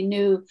with the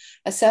new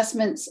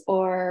assessments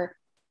or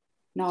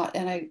not.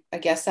 And I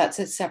guess that's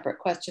a separate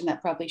question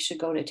that probably should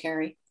go to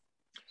Terry.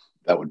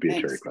 That would be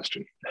Thanks. a Terry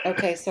question.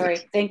 Okay, sorry.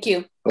 Yes. Thank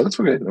you. Oh, that's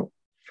okay. No.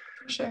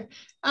 For sure.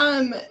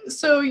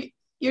 So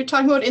you're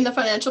talking about in the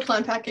financial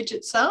plan package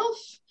itself,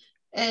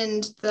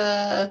 and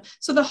the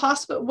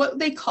hospital, what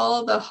they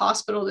call the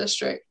hospital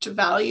district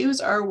values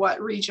are what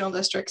regional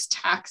districts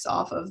tax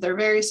off of. They're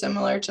very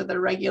similar to the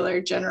regular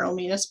general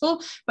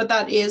municipal, but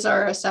that is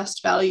our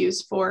assessed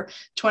values for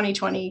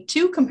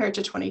 2022 compared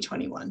to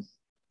 2021.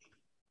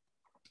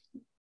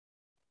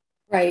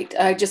 Right.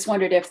 I just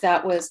wondered if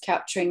that was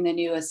capturing the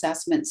new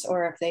assessments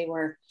or if they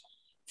were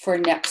for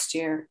next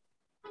year.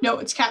 No,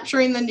 it's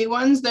capturing the new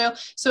ones.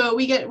 So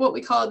we get what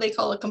they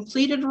call a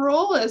completed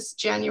roll as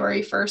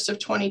January 1st of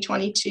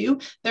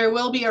 2022. There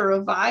will be a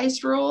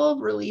revised roll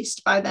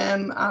released by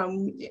them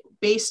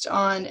based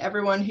on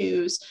everyone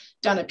who's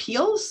done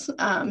appeals.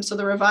 So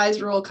the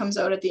revised roll comes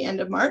out at the end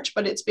of March,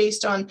 but it's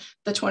based on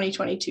the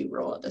 2022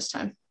 roll at this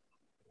time.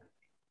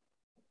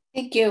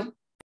 Thank you.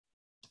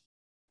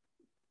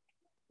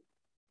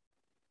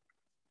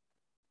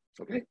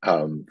 Okay,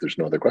 there's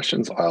no other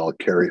questions. I'll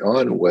carry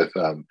on with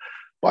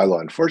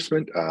bylaw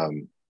enforcement.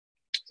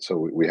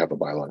 So we have a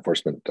bylaw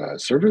enforcement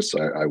service.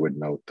 I would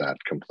note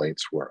that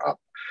complaints were up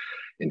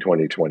in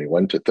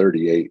 2021 to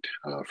 38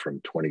 from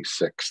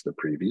 26 the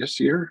previous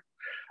year.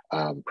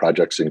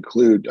 Projects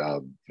include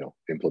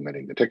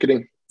implementing the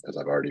ticketing, as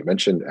I've already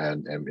mentioned,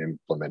 and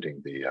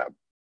implementing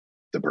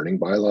the burning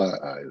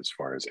bylaw as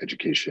far as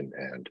education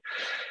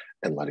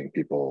and letting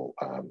people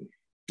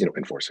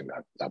enforcing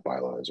that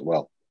bylaw as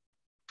well.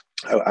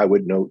 I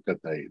would note that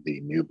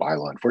the new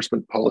bylaw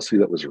enforcement policy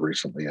that was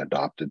recently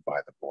adopted by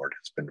the board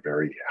has been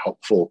very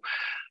helpful,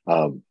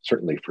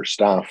 certainly for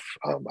staff,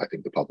 I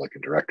think the public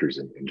and directors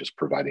in just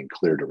providing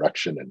clear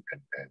direction and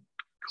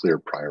clear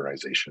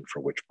prioritization for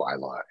which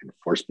bylaw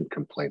enforcement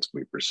complaints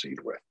we proceed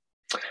with.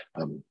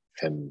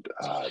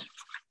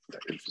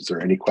 Is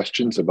there any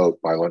questions about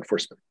bylaw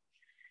enforcement?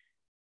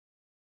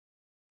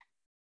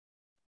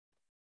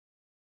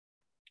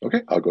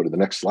 Okay, I'll go to the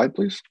next slide,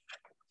 please.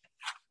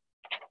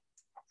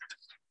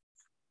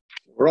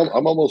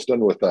 I'm almost done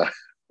with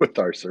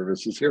our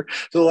services here.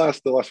 So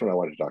the last one I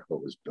wanted to talk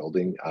about was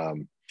building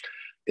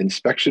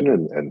inspection,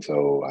 and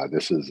so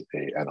this is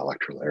an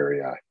electoral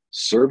area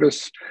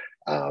service,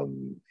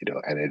 and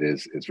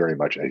it's very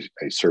much a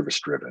service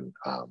driven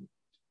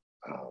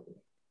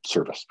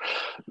service.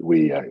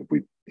 We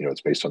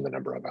it's based on the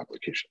number of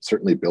applications.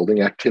 Certainly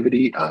building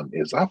activity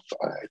is up.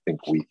 I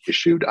think we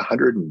issued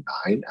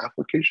 109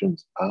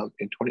 applications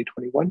in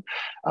 2021.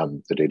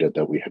 The data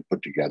that we had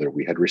put together,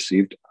 we had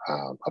received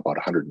about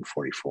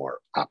 144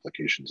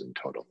 applications in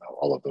total. Now,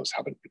 all of those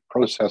haven't been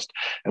processed,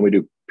 and we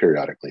do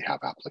periodically have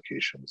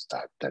applications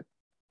that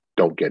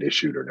don't get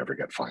issued or never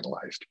get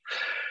finalized.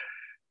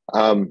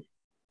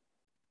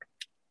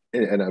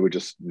 And I would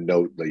just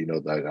note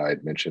that, that I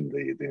had mentioned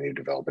the new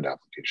development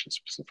applications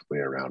specifically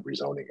around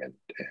rezoning and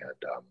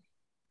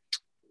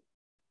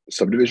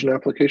subdivision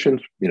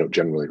applications,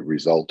 generally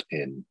result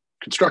in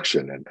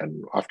construction.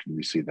 And often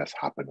we see this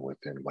happen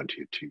within 1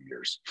 to 2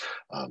 years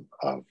of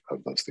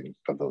those things,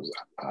 of those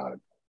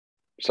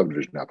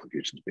subdivision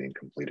applications being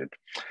completed.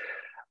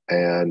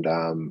 And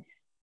I'm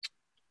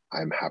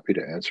happy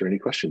to answer any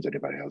questions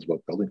anybody has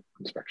about building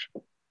inspection.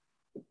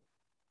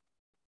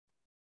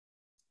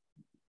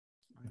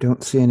 I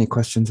don't see any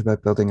questions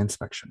about building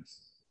inspection.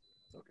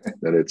 Okay,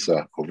 then it's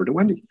over to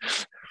Wendy.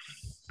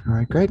 All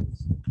right, great.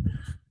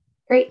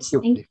 Great,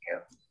 thank you.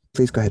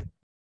 Please go ahead.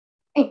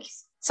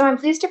 Thanks. So I'm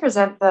pleased to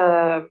present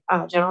the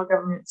General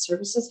Government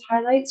Services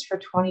highlights for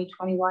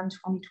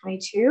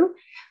 2021-2022.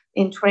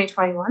 In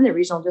 2021, the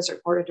Regional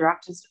District Board of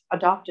Directors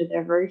adopted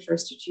their very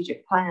first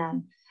strategic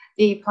plan.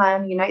 The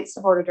plan unites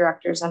the Board of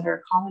Directors under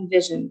a common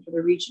vision for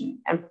the region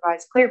and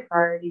provides clear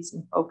priorities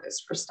and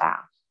focus for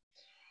staff.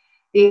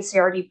 The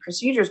ACRD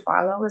procedures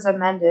bylaw was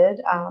amended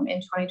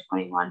in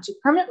 2021 to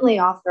permanently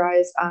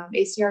authorize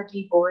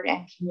ACRD board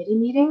and committee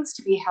meetings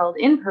to be held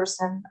in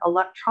person,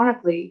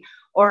 electronically,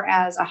 or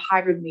as a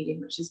hybrid meeting,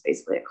 which is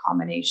basically a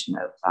combination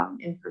of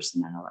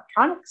in-person and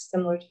electronics,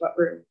 similar to what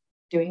we're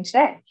doing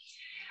today.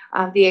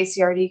 The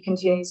ACRD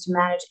continues to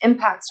manage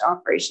impacts to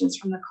operations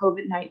from the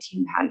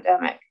COVID-19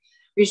 pandemic.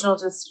 Regional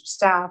district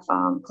staff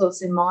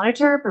closely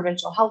monitor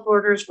provincial health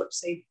orders,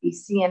 WorkSafe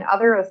BC, and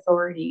other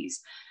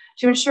authorities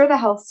to ensure the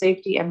health,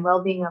 safety, and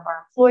well-being of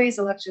our employees,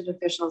 elected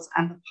officials,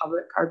 and the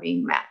public are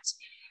being met.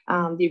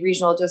 The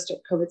Regional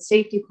District COVID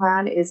Safety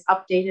Plan is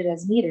updated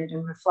as needed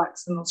and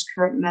reflects the most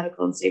current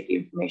medical and safety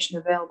information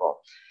available.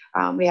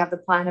 We have the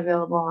plan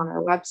available on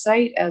our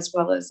website as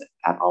well as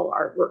at all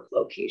our work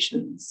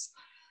locations.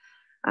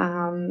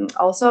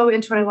 Also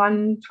in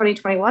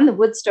 2021, the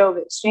Wood Stove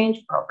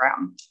Exchange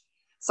Program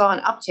saw an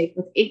uptake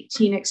with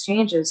 18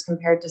 exchanges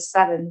compared to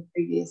 7 the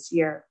previous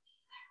year.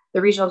 The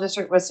Regional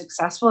District was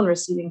successful in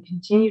receiving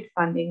continued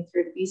funding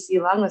through the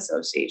BC Lung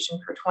Association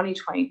for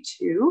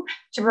 2022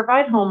 to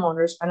provide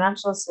homeowners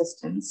financial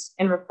assistance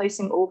in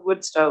replacing old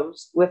wood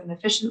stoves with an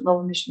efficient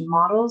low-emission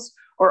models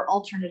or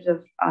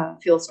alternative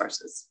fuel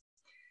sources.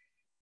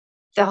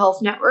 The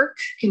Health Network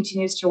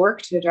continues to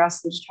work to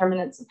address the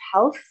determinants of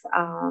health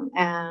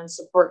and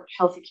support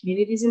healthy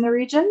communities in the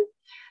region.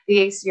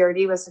 The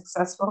ACRD was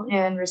successful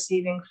in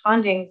receiving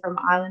funding from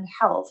Island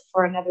Health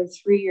for another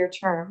 3-year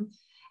term.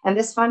 And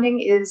this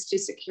funding is to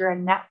secure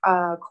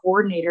a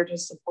coordinator to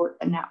support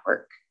the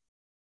network.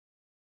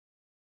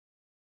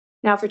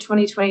 Now for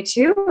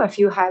 2022, a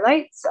few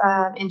highlights.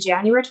 In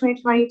January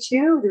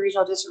 2022, the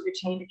Regional District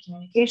retained a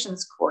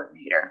communications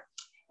coordinator.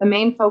 The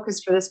main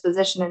focus for this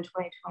position in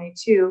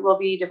 2022 will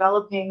be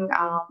developing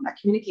a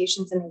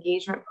communications and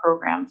engagement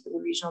program for the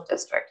Regional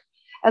District,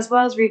 as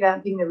well as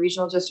revamping the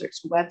Regional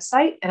District's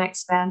website and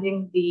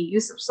expanding the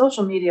use of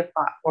social media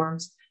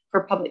platforms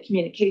for public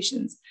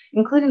communications,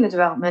 including the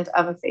development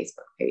of a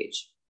Facebook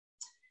page.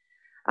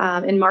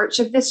 In March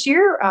of this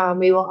year,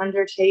 we will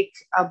undertake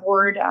a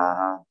board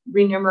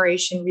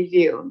remuneration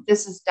review.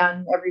 This is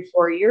done every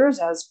 4 years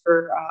as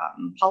per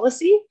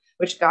policy,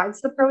 which guides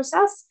the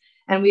process.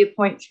 And we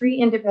appoint 3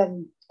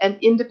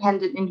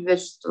 independent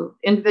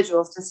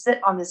individuals to sit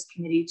on this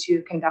committee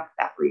to conduct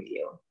that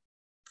review.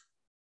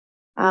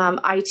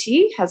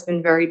 IT has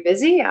been very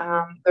busy.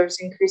 There's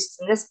increases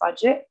in this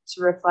budget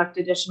to reflect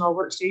additional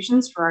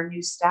workstations for our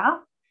new staff.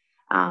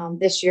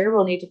 This year,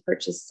 we'll need to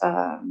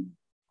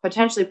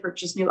potentially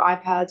purchase new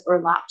iPads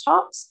or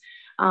laptops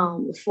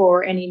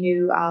for any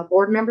new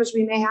board members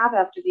we may have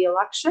after the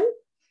election.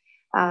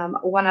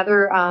 One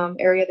other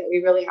area that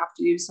we really have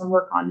to do some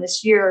work on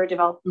this year,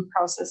 developing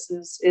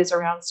processes, is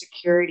around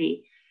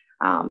security.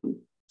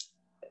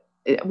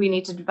 We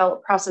need to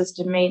develop process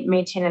to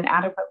maintain an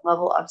adequate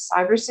level of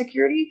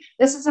cybersecurity.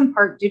 This is in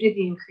part due to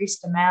the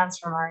increased demands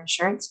from our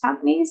insurance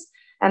companies,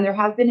 and there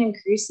have been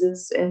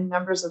increases in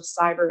numbers of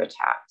cyber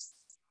attacks.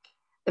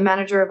 The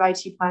manager of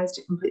IT plans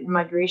to complete the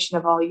migration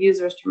of all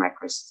users to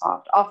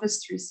Microsoft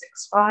Office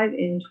 365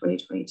 in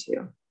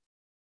 2022.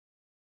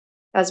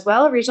 As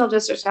well, regional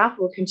district staff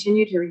will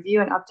continue to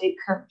review and update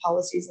current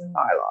policies and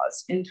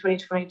bylaws. In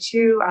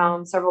 2022,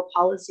 several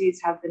policies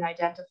have been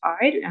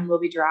identified and will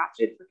be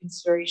drafted for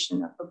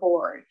consideration of the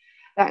board.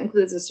 That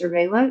includes a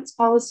surveillance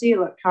policy,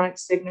 electronic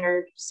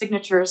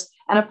signatures,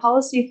 and a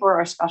policy for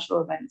our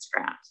special events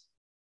grant.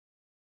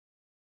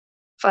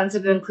 Funds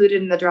have been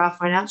included in the draft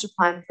financial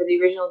plan for the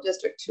regional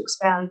district to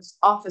expand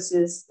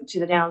offices to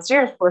the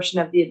downstairs portion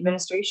of the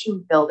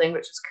administration building,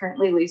 which is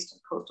currently leased to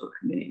Coastal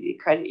Community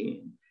Credit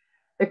Union.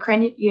 The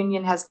credit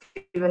union has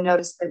given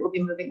notice that it will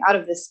be moving out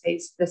of this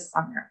space this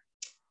summer.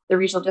 The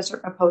regional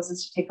district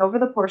proposes to take over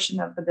the portion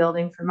of the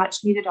building for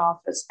much needed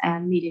office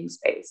and meeting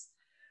space.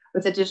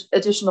 With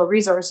additional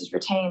resources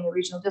retained, the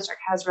regional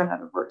district has run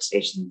out of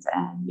workstations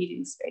and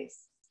meeting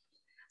space.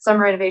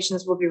 Some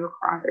renovations will be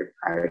required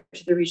prior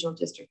to the regional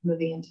district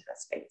moving into that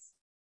space.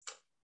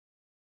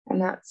 And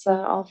that's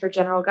all for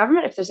general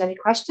government. If there's any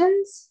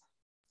questions.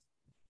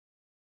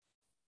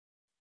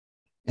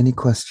 Any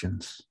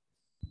questions?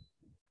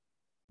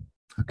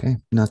 Okay,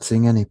 not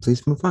seeing any.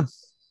 Please move on.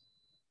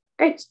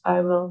 Great. I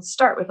will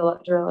start with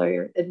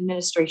electoral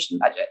administration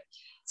budget.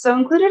 So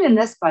included in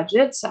this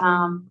budget,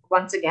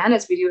 once again,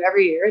 as we do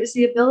every year, is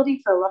the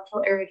ability for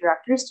electoral area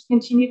directors to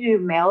continue to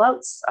do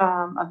mail-outs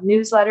of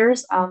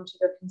newsletters to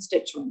their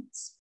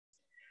constituents.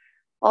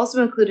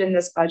 Also included in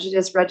this budget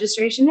is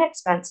registration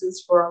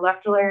expenses for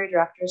electoral area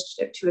directors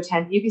to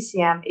attend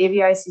UBCM,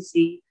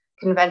 AVICC,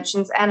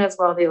 conventions, and as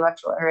well the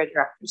electoral area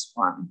directors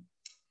forum.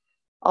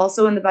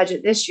 Also in the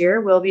budget this year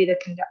will be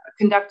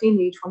conducting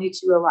the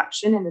 22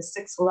 election in the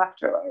 6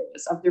 electoral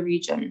areas of the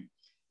region.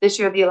 This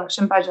year, the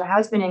election budget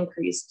has been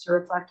increased to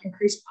reflect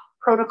increased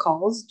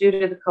protocols due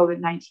to the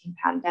COVID-19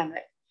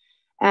 pandemic,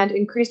 and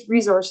increased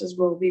resources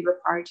will be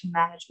required to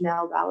manage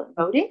mail ballot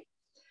voting.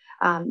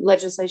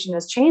 Legislation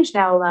has changed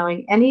now,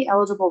 allowing any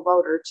eligible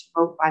voter to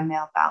vote by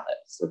mail ballot.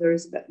 So there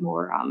is a bit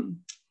more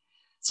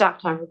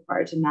staff time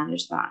required to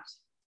manage that.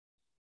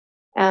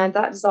 And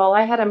that is all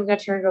I had. I'm going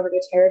to turn it over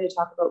to Terry to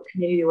talk about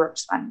community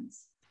works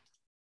funds.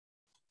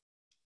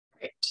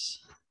 Great.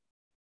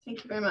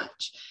 Thank you very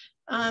much.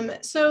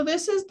 So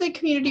this is the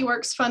Community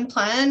Works Fund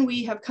plan.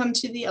 We have come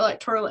to the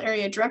Electoral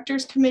Area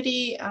Directors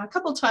Committee a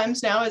couple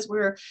times now as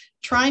we're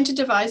trying to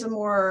devise a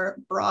more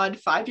broad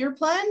 5-year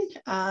plan.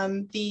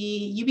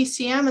 The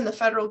UBCM and the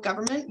federal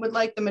government would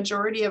like the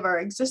majority of our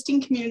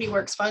existing community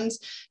works funds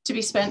to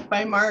be spent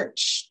by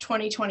March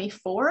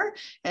 2024.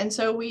 And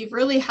so we've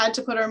really had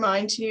to put our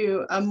mind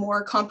to a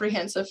more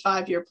comprehensive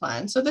 5-year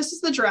plan. So this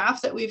is the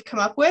draft that we've come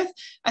up with.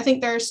 I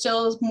think there are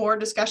still more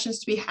discussions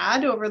to be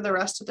had over the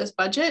rest of this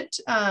budget,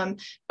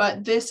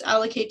 but this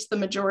allocates the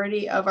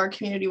majority of our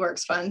community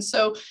works funds.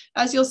 So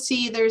as you'll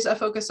see, there's a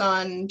focus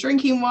on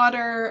drinking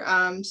water,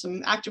 some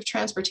active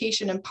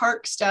transportation and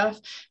park stuff,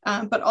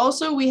 but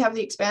also we have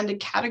the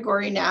expanded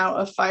category now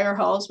of fire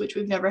halls, which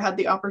we've never had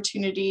the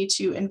opportunity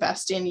to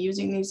invest in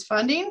using these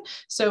funding.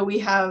 So we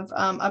have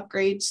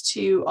upgrades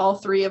to all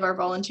 3 of our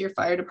volunteer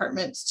fire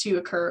departments to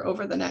occur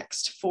over the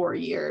next 4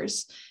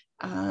 years.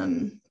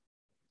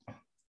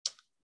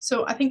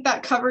 So I think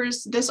that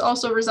covers, this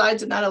also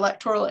resides in that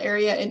electoral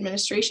area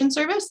administration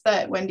service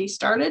that Wendy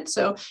started.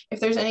 So if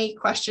there's any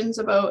questions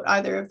about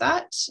either of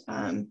that,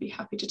 be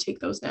happy to take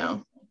those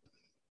now.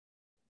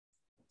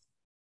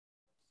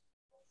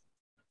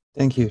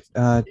 Thank you.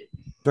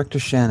 Director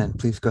Shannon,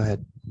 please go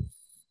ahead.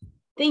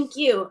 Thank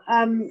you.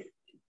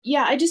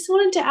 Yeah, I just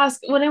wanted to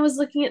ask, when I was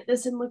looking at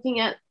this and looking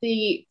at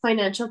the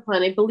financial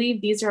plan, I believe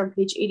these are on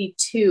page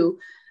 82.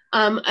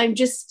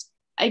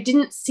 I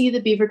didn't see the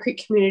Beaver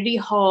Creek Community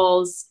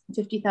Hall's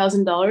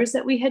 $50,000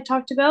 that we had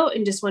talked about,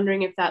 and just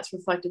wondering if that's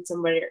reflected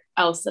somewhere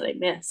else that I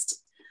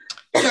missed.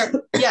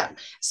 Sure. Yeah.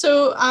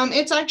 So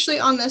it's actually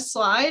on this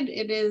slide.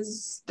 It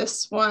is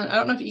this one. I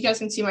don't know if you guys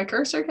can see my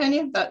cursor, can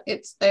you? But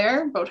it's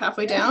there about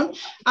halfway down.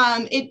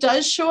 It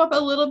does show up a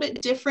little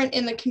bit different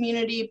in the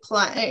community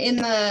plan, in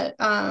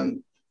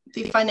the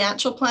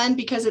financial plan,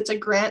 because it's a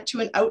grant to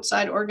an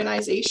outside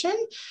organization.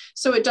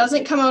 So it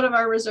doesn't come out of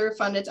our reserve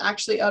fund. It's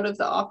actually out of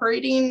the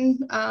operating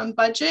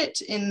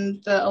budget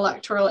in the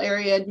electoral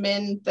area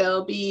admin.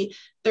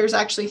 There's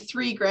actually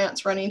 3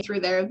 grants running through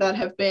there that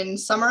have been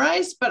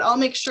summarized, but I'll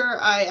make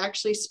sure I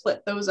actually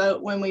split those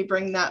out when we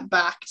bring that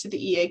back to the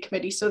EA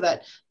committee, so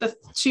that the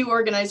 2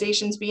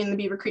 organizations, being the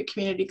Beaver Creek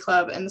Community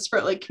Club and the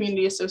Spirit Lake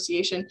Community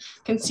Association,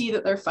 can see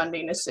that their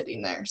funding is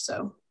sitting there.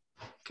 So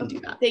can do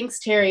that. Thanks,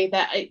 Terry.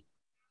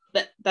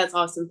 That's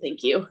awesome.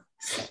 Thank you.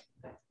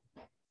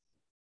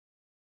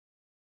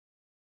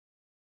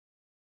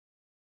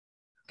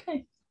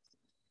 Okay.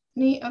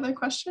 Any other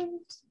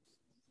questions?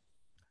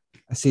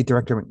 I see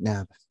Director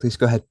McNabb. Please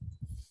go ahead.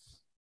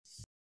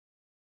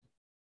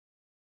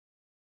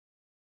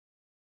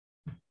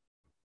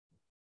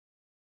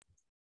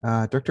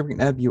 Director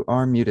McNabb, you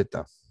are muted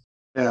though.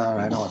 Yeah,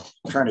 I know.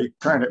 I'm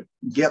trying to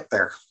get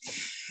there.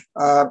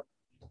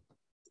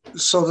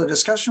 So the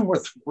discussion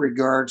with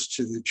regards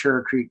to the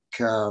Cherry Creek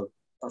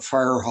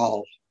Fire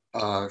Hall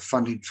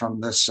funding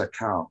from this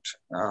account,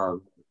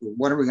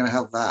 when are we going to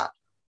have that?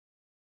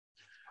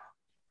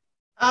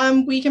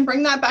 We can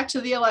bring that back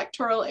to the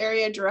Electoral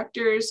Area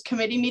Directors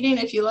Committee meeting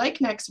if you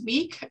like next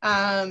week.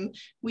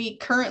 We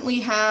currently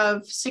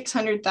have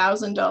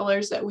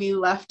 $600,000 that we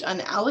left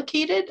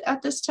unallocated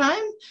at this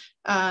time.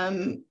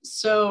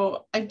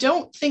 So I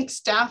don't think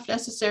staff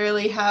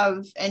necessarily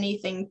have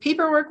anything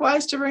paperwork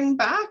wise to bring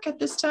back at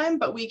this time,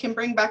 but we can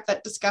bring back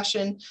that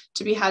discussion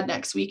to be had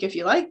next week if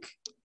you like.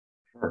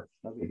 Sure,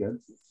 that'd be good.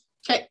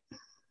 Okay.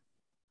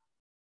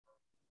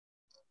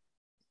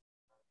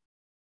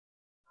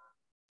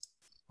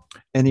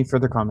 Any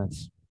further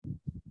comments?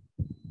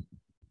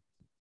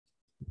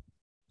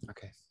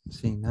 Okay,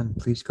 seeing none,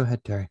 please go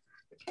ahead, Terry.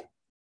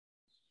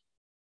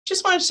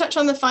 Just wanted to touch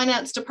on the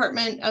finance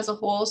department as a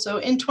whole. So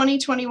in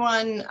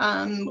 2021,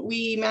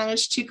 we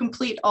managed to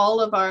complete all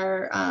of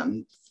our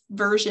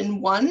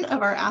version 1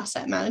 of our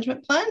asset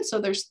management plan. So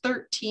there's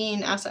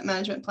 13 asset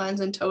management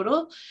plans in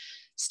total.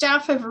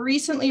 Staff have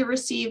recently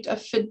received a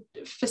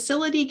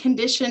facility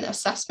condition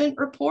assessment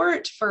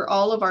report for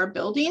all of our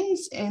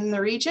buildings in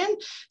the region.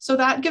 So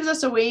that gives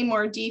us a way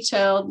more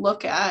detailed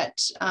look at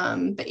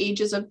the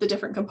ages of the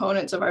different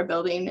components of our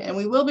building. And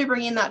we will be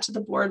bringing that to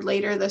the board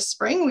later this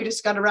spring. We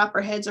just got to wrap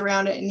our heads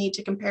around it and need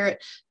to compare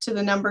it to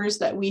the numbers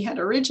that we had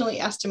originally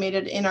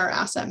estimated in our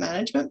asset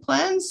management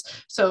plans.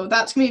 So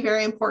that's going to be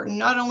very important,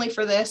 not only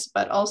for this,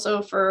 but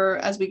also for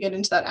as we get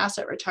into that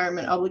asset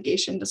retirement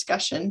obligation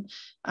discussion,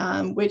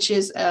 which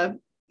is a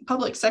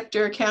public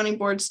sector accounting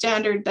board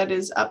standard that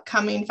is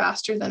upcoming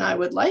faster than I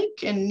would like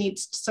and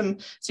needs some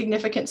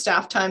significant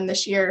staff time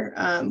this year.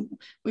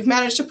 We've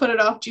managed to put it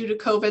off due to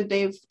COVID.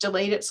 They've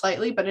delayed it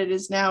slightly, but it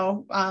is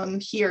now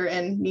here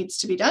and needs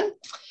to be done.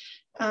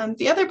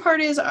 The other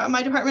part is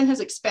my department has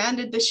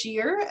expanded this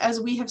year as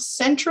we have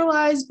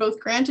centralized both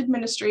grant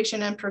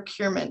administration and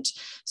procurement.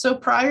 So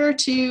prior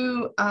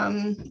to,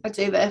 I'd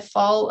say the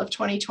fall of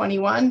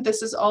 2021,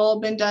 this has all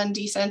been done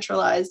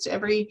decentralized.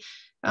 Every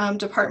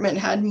department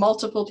had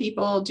multiple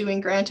people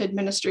doing grant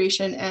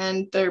administration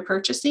and their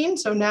purchasing.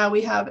 So now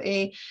we have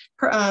a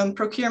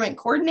procurement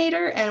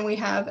coordinator and we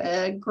have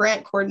a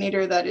grant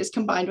coordinator that is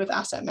combined with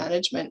asset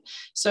management.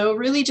 So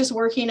really just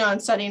working on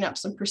setting up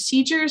some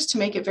procedures to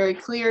make it very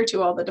clear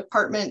to all the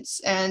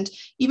departments and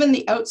even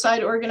the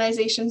outside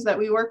organizations that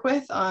we work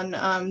with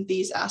on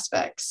these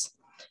aspects.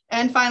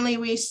 And finally,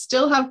 we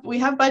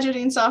have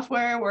budgeting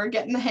software. We're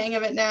getting the hang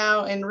of it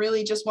now and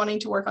really just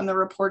wanting to work on the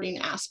reporting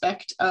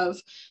aspect of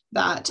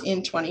that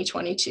in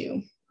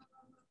 2022.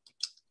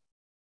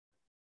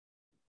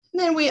 And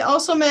then we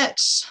also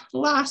met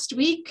last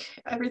week,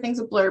 everything's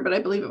a blur, but I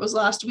believe it was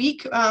last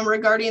week,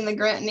 regarding the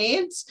grant and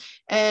aids.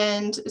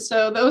 And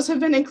so those have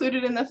been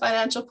included in the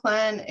financial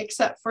plan,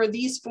 except for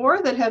these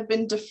 4 that have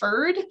been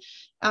deferred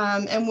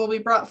and will be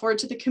brought forward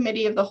to the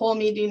committee of the whole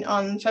meeting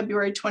on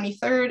February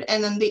 23rd.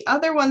 And then the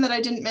other one that I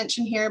didn't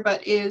mention here,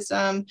 but is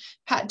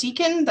Pat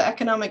Deacon, the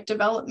economic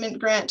development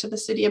grant to the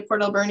city of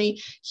Port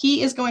Alberni.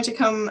 He is going to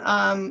come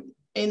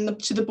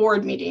to the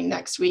board meeting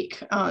next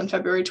week on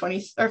February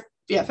 23rd,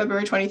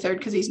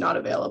 because he's not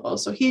available.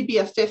 So he'd be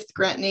a 5th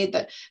grant and aid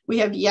that we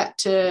have yet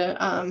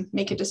to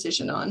make a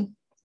decision on.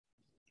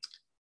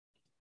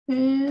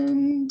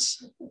 And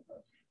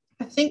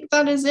I think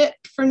that is it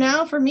for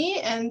now for me.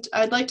 And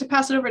I'd like to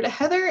pass it over to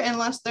Heather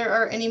unless there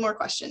are any more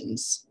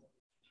questions.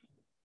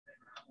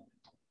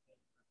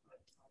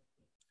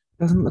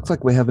 Doesn't look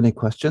like we have any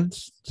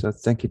questions. So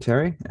thank you,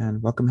 Terry,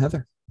 and welcome,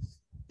 Heather.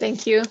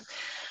 Thank you.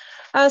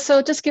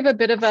 So just give a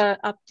bit of an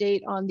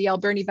update on the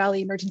Alberni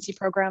Valley Emergency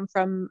Program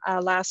from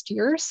last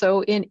year.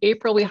 So in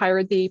April, we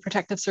hired the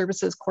Protective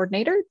Services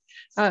Coordinator.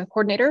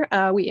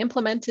 We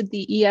implemented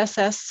the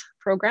ESS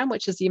program,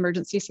 which is the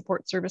Emergency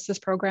Support Services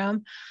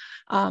Program,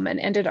 and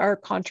ended our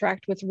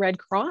contract with Red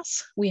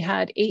Cross. We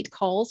had 8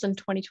 calls in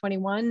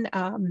 2021,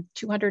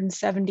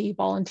 270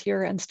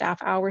 volunteer and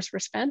staff hours were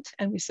spent,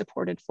 and we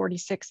supported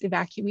 46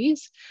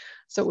 evacuees.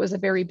 So it was a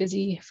very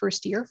busy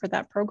first year for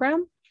that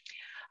program.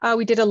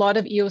 We did a lot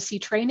of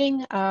EOC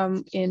training.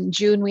 In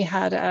June, we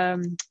had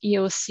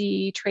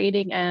EOC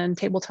training and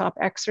tabletop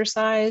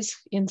exercise.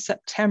 In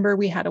September,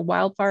 we had a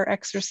wildfire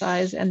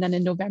exercise. And then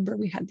in November,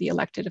 we had the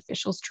elected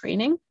officials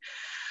training.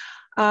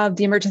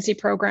 The emergency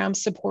program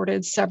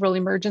supported several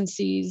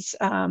emergencies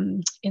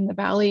in the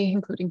valley,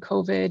 including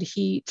COVID,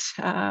 heat,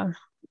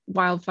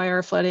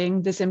 wildfire,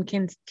 flooding, the Zim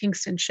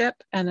Kingston ship,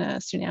 and a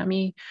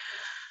tsunami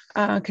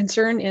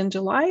concern in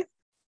July.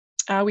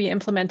 We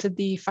implemented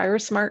the Fire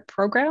Smart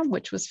program,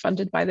 which was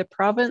funded by the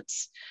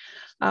province.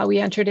 We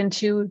entered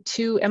into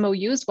 2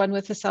 MOUs, one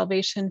with the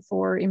Salvation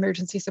for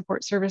Emergency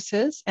Support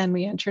Services, and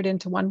we entered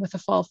into one with the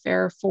Fall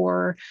Fair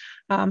for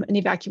an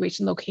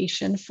evacuation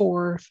location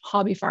for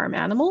hobby farm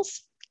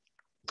animals.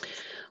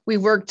 We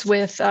worked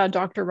with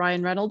Dr.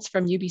 Ryan Reynolds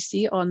from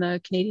UBC on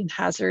the Canadian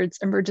Hazards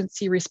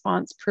Emergency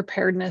Response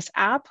Preparedness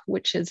app,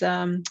 which is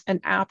an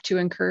app to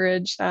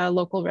encourage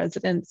local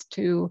residents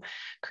to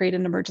create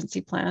an emergency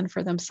plan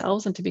for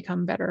themselves and to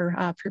become better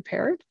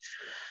prepared.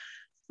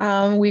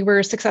 We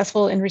were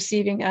successful in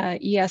receiving an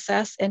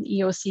ESS and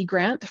EOC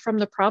grant from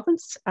the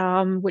province,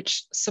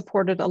 which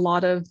supported a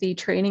lot of the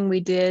training we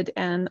did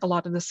and a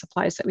lot of the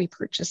supplies that we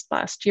purchased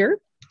last year.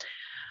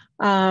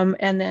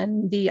 And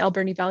then the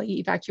Alberni Valley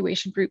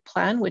Evacuation Route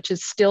Plan, which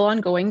is still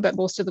ongoing, but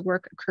most of the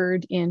work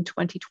occurred in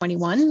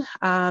 2021.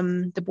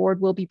 The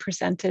board will be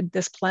presented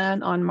this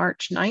plan on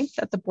March 9th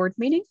at the board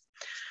meeting.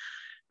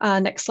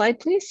 Next slide,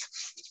 please.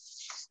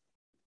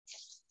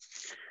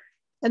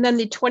 And then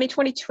the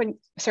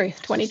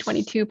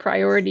 2022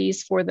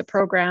 priorities for the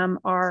program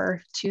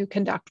are to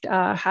conduct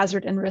a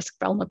hazard and risk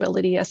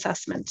vulnerability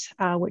assessment,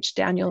 which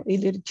Daniel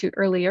alluded to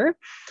earlier.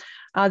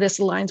 This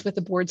aligns with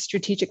the board's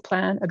strategic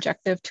plan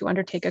objective to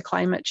undertake a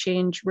climate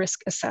change risk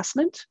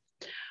assessment.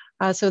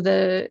 So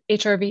the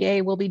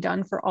HRVA will be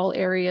done for all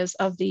areas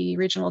of the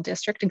regional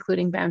district,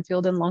 including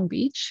Banfield and Long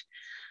Beach.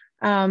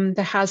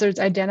 The hazards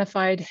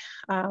identified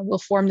will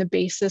form the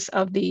basis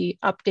of the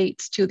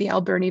updates to the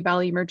Alberni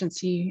Valley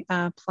Emergency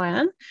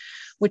Plan,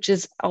 which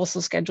is also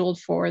scheduled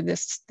for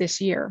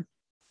this year.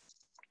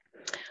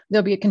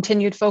 There'll be a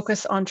continued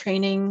focus on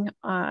training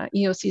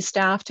EOC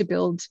staff to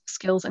build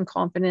skills and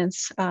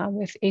confidence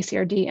with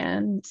ACRD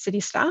and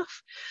city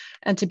staff,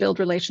 and to build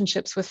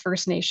relationships with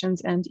First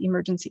Nations and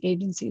emergency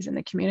agencies in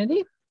the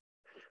community.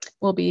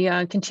 We'll be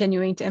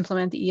continuing to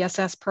implement the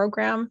ESS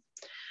program.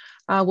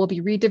 We'll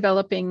be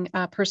redeveloping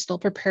a personal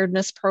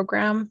preparedness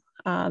program.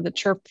 The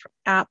CHIRP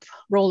app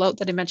rollout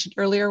that I mentioned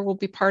earlier will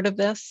be part of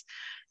this,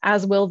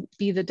 as will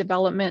be the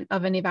development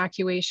of an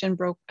evacuation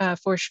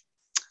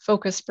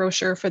focus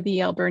brochure for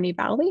the Alberni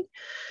Valley.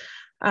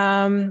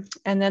 And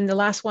then the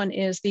last one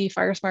is the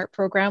Fire Smart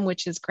program,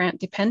 which is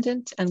grant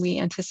dependent, and we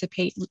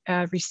anticipate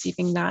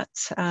receiving that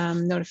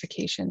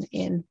notification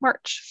in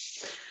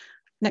March.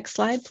 Next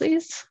slide,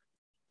 please.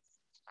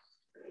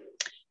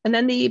 And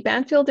then the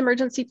Banfield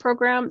Emergency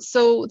Program.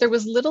 So there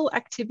was little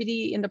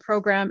activity in the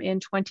program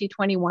in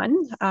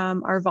 2021.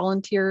 Our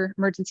volunteer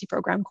emergency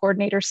program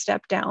coordinator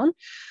stepped down.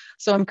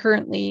 So I'm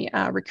currently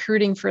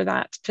recruiting for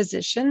that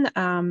position.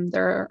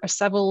 There are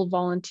several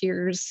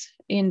volunteers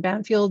in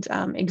Banfield,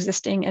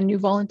 existing and new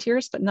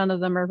volunteers, but none of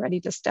them are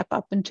ready to step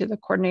up into the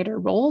coordinator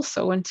role.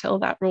 So until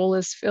that role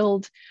is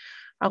filled,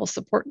 I will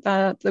support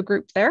the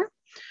group there.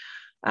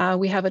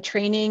 We have a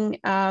training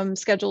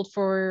scheduled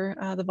for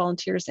the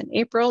volunteers in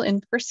April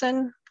in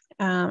person.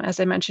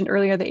 As I mentioned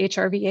earlier, the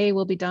HRVA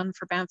will be done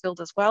for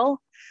Banfield as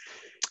well.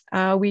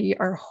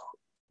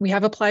 We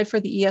have applied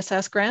for the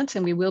ESS grant,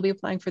 and we will be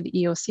applying for the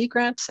EOC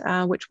grant,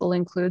 which will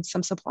include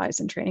some supplies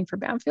and training for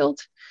Banfield.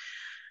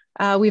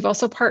 We've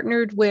also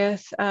partnered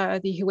with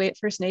the Huu-ay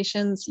First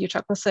Nations,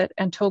 Uchuckwacit,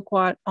 and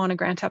Tokwat on a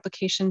grant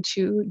application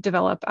to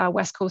develop a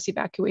West Coast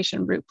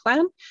evacuation route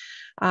plan.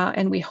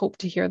 And we hope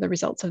to hear the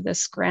results of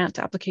this grant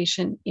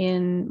application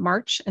in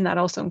March, and that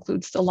also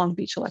includes the Long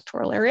Beach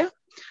electoral area.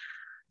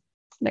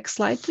 Next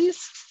slide,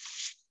 please.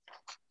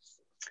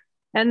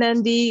 And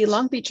then the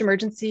Long Beach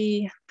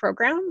Emergency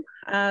Program.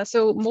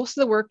 So most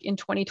of the work in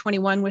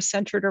 2021 was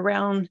centered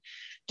around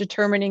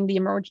determining the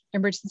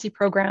emergency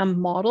program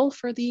model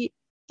for the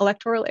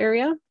electoral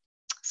area.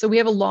 So we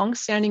have a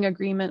long-standing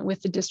agreement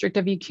with the District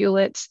of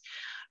Ucluelet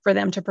for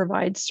them to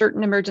provide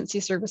certain emergency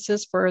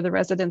services for the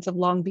residents of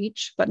Long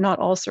Beach, but not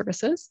all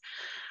services.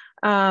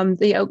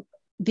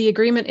 The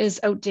agreement is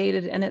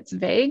outdated and it's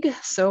vague.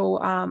 So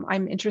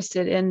I'm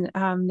interested in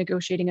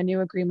negotiating a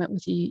new agreement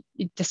with the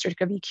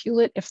District of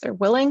Ucluelet if they're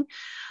willing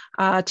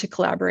to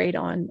collaborate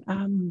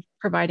on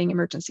providing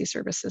emergency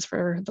services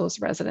for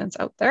those residents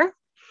out there.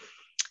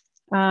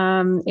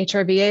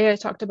 HRVA I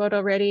talked about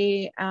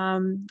already,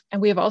 and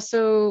we're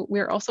also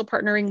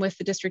partnering with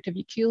the District of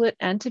Ucluelet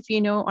and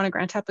Tofino on a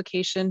grant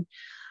application.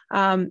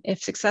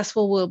 If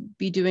successful, we'll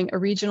be doing a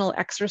regional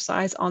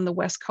exercise on the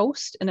West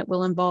Coast, and it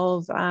will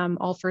involve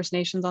all First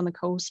Nations on the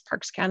coast,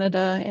 Parks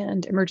Canada,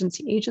 and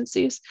emergency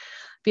agencies.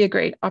 Be a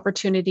great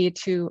opportunity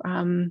to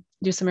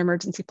do some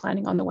emergency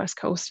planning on the West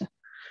Coast.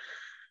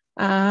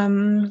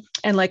 And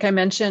like I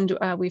mentioned,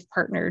 we've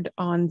partnered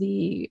on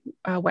the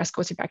West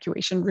Coast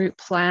evacuation route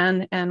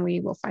plan, and we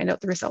will find out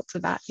the results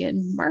of that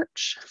in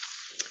March.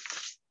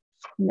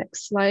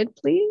 Next slide,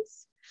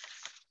 please.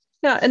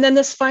 Yeah, and then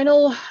this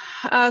final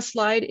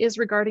slide is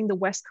regarding the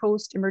West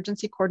Coast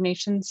Emergency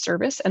Coordination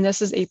Service, and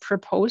this is a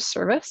proposed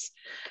service.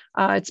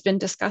 It's been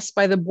discussed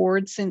by the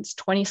board since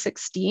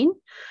 2016.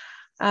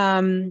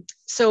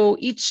 So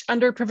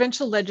under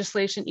provincial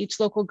legislation, each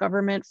local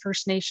government,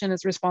 First Nation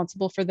is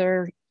responsible for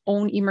their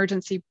own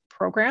emergency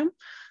program.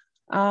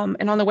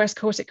 And on the West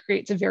Coast, it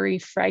creates a very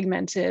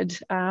fragmented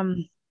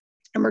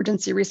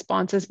emergency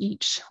responses.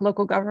 Each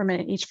local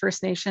government, each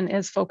First Nation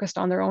is focused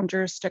on their own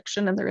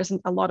jurisdiction, and there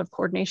isn't a lot of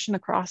coordination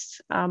across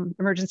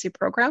emergency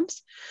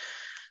programs.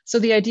 So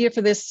the idea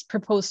for this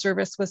proposed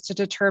service was to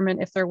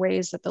determine if there are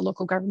ways that the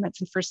local governments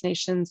and First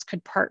Nations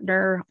could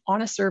partner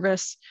on a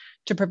service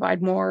to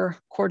provide more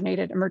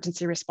coordinated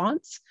emergency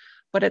response,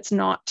 but it's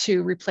not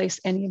to replace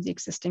any of the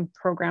existing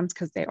programs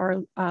because they are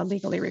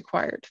legally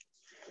required.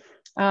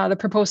 The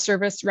proposed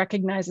service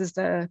recognizes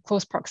the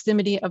close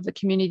proximity of the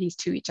communities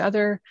to each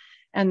other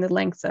and the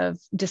length of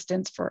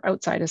distance for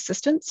outside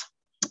assistance.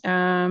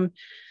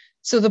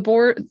 So the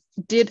board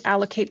did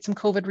allocate some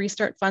COVID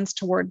restart funds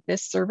toward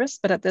this service,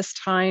 but at this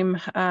time,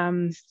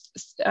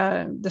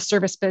 the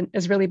service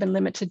has really been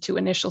limited to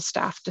initial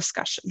staff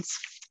discussions.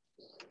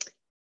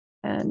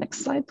 And next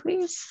slide,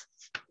 please.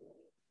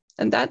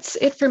 And that's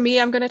it for me.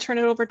 I'm going to turn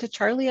it over to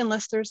Charlie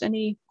unless there's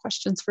any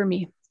questions for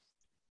me.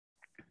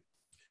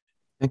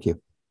 Thank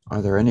you.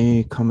 Are there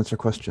any comments or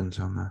questions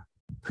on the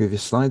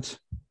previous slides?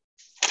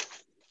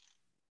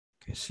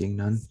 Okay, seeing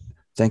none.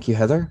 Thank you,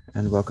 Heather,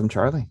 and welcome,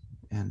 Charlie.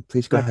 And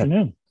please go ahead. Good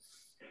afternoon.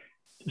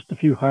 Just a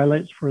few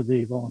highlights for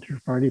the volunteer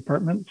fire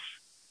departments.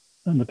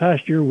 In the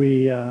past year,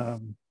 we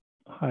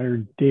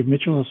hired Dave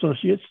Mitchell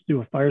Associates to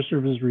do a fire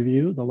service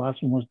review. The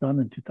last one was done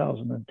in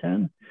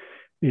 2010.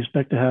 We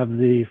expect to have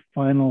the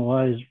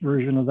finalized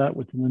version of that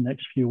within the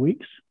next few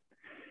weeks.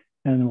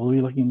 And we'll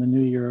be looking in the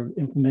new year of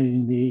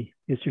implementing the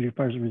Institute of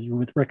Fire Service Review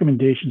with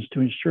recommendations to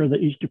ensure that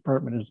each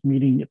department is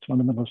meeting its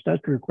fundamental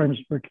statutory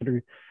requirements,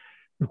 regulatory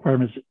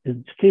requirements,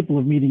 it's capable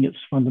of meeting its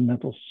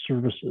fundamental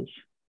services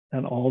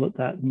and all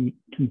that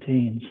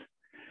contains.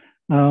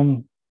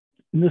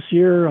 This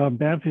year,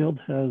 Banfield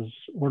has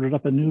ordered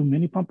up a new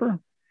mini pumper,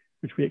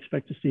 which we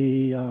expect to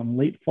see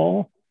late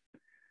fall.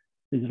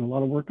 They did a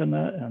lot of work on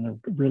that, and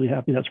they're really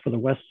happy. That's for the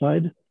west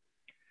side.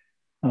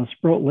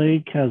 Sprout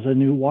Lake has a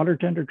new water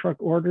tender truck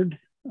ordered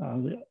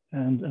and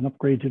an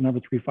upgrade to number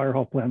 3 fire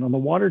hall plant. On the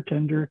water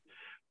tender,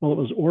 well, it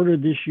was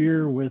ordered this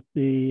year with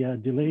the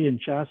delay in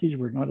chassis.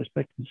 We're not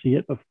expecting to see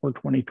it before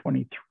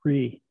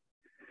 2023.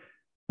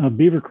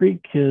 Beaver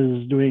Creek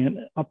is doing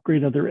an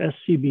upgrade of their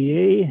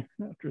SCBA.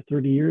 After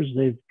 30 years,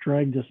 they've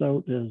dragged this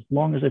out as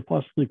long as they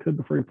possibly could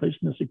before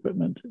replacing this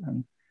equipment,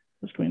 and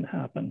that's going to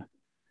happen.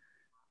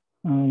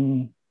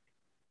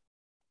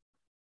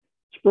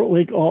 Sprout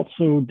Lake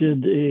also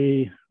did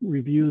a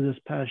review this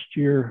past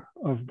year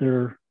of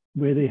their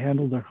way they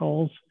handled their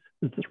halls,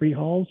 with the 3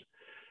 halls,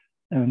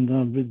 and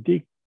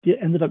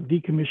ended up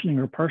decommissioning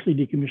or partially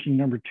decommissioning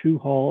number 2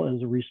 hall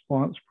as a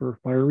response for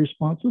fire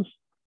responses.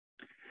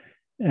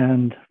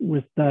 And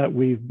with that,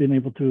 we've been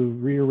able to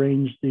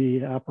rearrange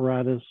the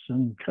apparatus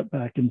and cut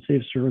back and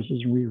save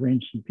services and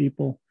rearrange some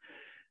people.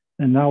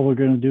 And now we're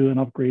going to do an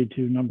upgrade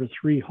to number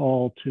 3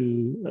 hall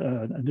to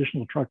an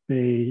additional truck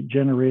bay,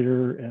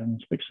 generator,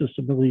 and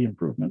accessibility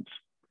improvements.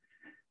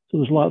 So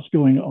there's lots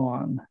going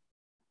on.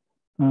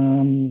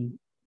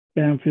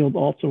 Bamfield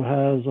also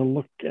has a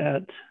look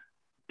at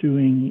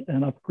doing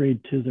an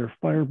upgrade to their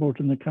fireboat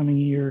in the coming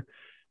year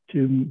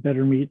to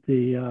better meet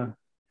the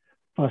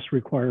FUS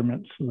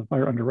requirements, the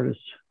fire underwriters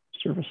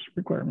service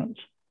requirements.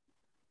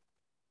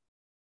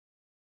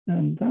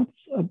 And that's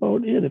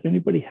about it. If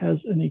anybody has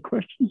any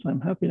questions,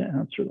 I'm happy to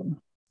answer them.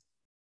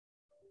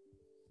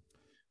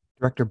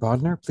 Director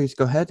Bodner, please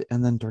go ahead,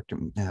 and then Director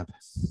McNabb.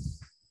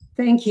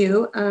 Thank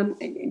you.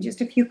 Just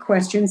a few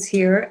questions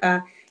here.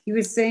 You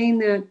were saying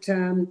that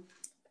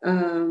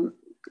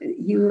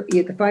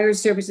the fire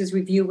services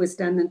review was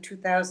done in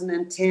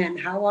 2010.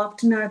 How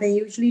often are they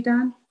usually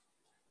done?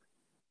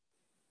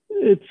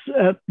 It's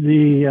at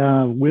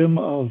the whim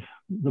of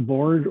the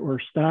board or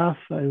staff,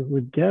 I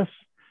would guess.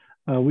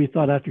 We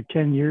thought after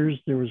 10 years,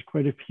 there was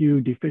quite a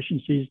few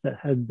deficiencies that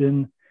had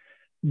been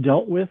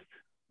dealt with,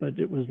 but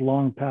it was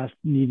long past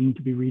needing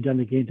to be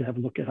redone again to have a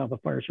look at how the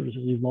fire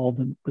services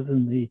evolved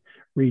within the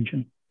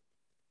region.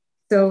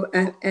 So,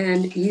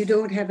 and you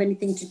don't have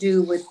anything to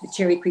do with the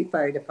Cherry Creek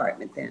Fire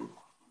Department then?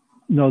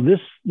 No,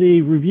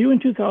 the review in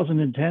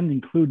 2010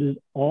 included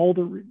all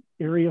the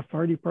area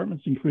fire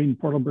departments, including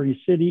Port Alberni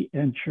City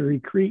and Cherry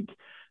Creek.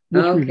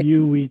 This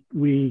review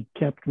we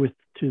kept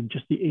to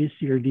just the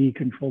ACRD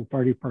controlled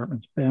fire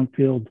departments,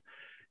 Bamfield,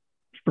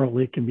 Sprout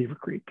Lake, and Beaver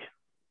Creek.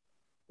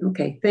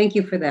 Okay, thank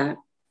you for that.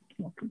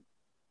 You're welcome.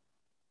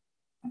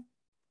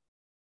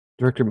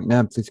 Director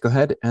McNabb, please go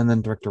ahead, and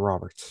then Director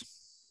Roberts.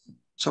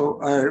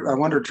 So I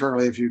wonder,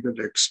 Charlie, if you could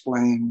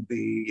explain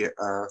the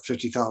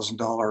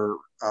 $50,000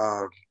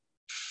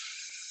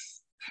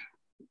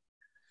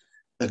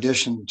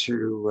 addition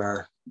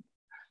to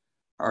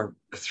our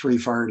 3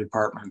 fire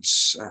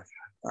departments.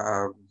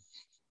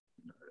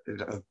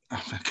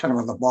 Kind of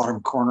in the bottom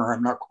corner.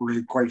 I'm not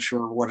really quite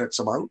sure what it's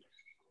about.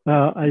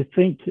 I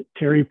think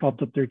Terry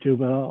popped up there too,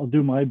 but I'll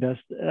do my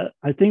best.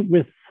 I think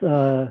with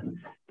the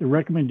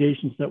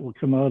recommendations that will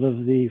come out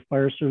of the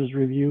fire service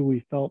review,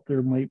 we felt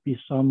there might be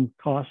some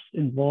costs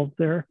involved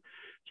there.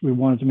 So we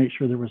wanted to make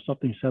sure there was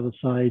something set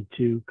aside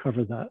to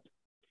cover that.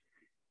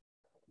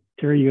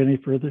 Terry, you got any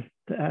further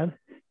to add?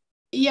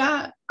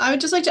 Yeah, I would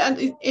just like to add,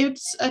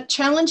 it's a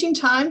challenging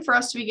time for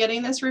us to be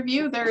getting this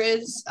review. There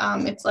is,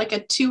 it's like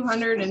a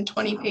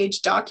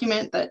 220-page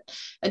document that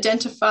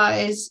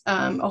identifies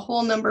a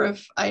whole number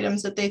of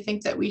items that they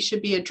think that we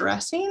should be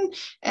addressing.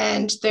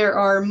 And there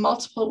are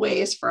multiple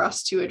ways for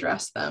us to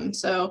address them.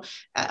 So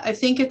I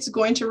think it's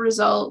going to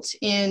result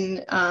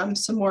in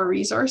some more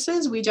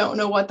resources. We don't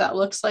know what that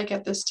looks like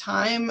at this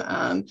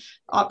time.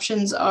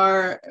 Options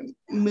are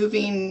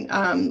moving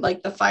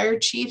like the fire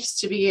chiefs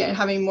to be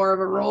having more of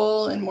a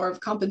role and more of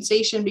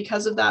compensation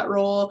because of that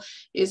role.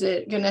 Is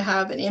it going to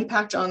have an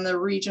impact on the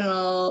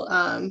regional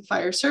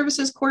fire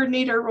services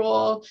coordinator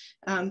role?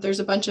 There's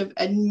a bunch of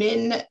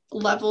admin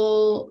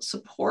level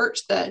support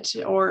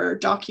or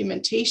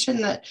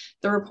documentation that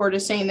the report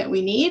is saying that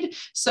we need.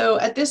 So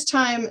at this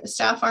time,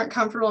 staff aren't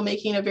comfortable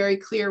making a very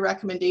clear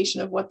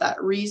recommendation of what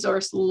that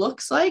resource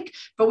looks like,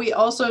 but we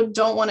also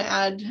don't want to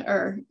add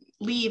or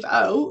leave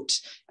out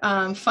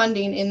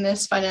funding in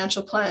this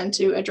financial plan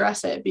to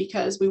address it,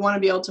 because we want to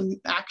be able to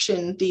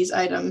action these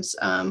items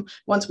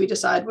once we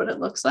decide what it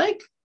looks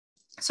like.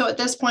 So at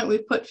this point,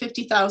 we've put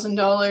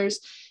 $50,000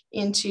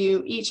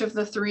 into each of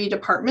the 3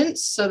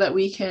 departments so that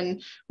we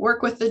can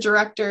work with the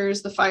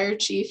directors, the fire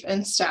chief,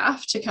 and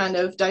staff to kind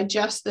of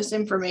digest this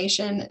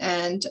information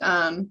and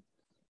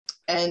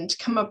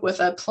come up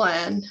with a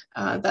plan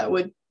that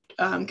would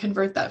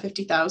convert that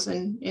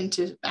 50,000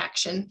 into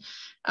action.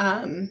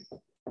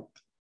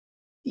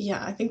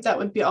 Yeah, I think that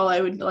would be all I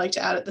would like to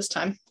add at this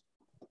time.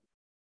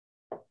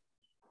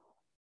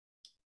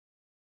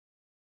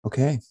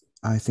 Okay,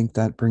 I think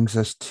that brings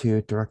us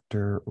to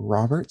Director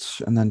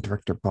Roberts and then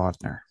Director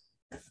Bodner.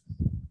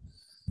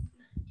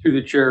 To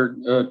the chair,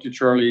 to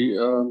Charlie,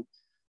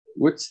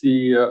 what's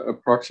the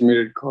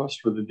approximated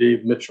cost for the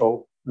Dave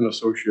Mitchell and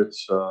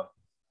Associates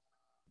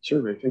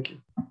survey? Thank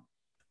you.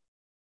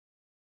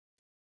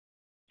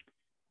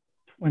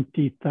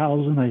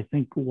 20,000, I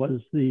think, was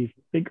the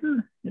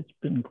figure. It's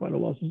been quite a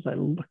while since I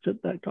looked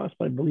at that cost,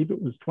 but I believe it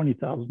was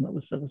 20,000 that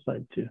was set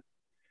aside to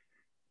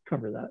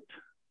cover that.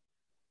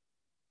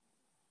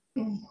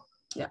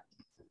 Yeah.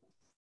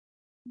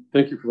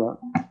 Thank you for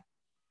that.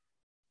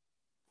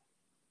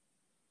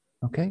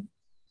 Okay.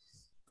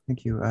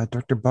 Thank you.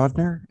 Dr.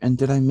 Bodner, and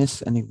did I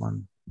miss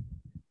anyone?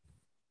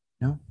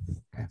 No?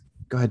 Okay.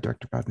 Go ahead,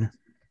 Dr. Bodner.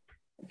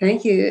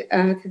 Thank you.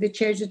 For the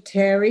Chair to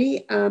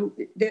Terry,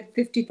 the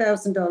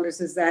 $50,000,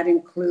 does that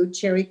include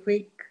Cherry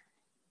Creek?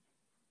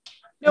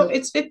 No,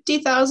 it's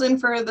 50,000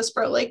 for the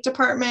Sprout Lake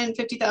Department,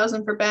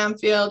 50,000 for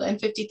Bamfield,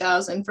 and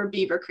 50,000 for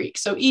Beaver Creek.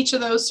 So each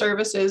of those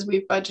services,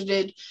 we've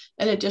budgeted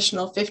an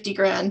additional 50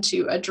 grand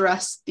to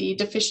address the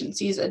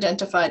deficiencies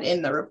identified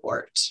in the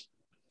report.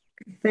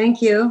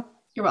 Thank you.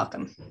 You're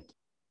welcome.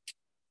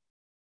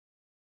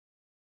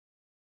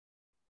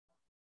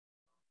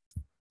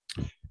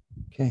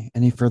 Okay,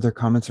 any further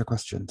comments or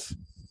questions?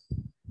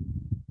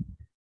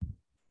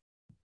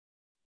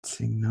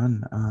 Seeing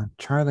none.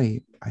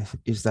 Charlie,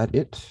 is that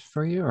it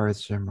for you, or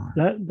is there more?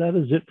 That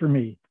is it for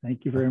me.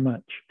 Thank you very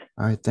much.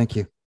 All right, thank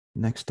you.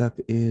 Next up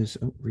is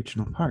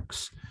Regional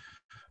Parks.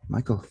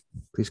 Michael,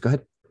 please go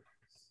ahead.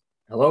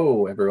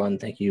 Hello, everyone.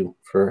 Thank you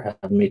for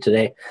having me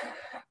today.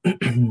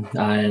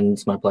 And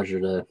it's my pleasure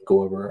to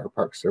go over our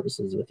park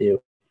services with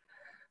you.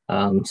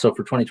 So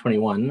for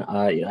 2021,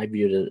 I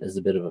viewed it as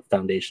a bit of a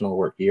foundational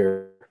work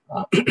year.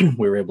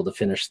 We were able to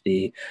finish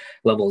the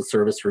level of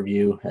service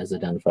review as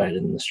identified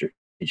in the strategic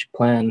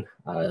plan,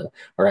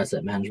 our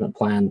asset management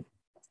plan.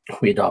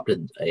 We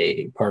adopted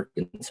a park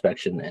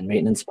inspection and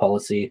maintenance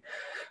policy,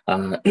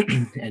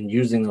 and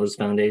using those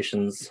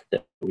foundations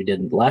that we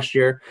did last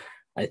year,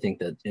 I think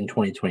that in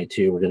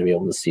 2022, we're going to be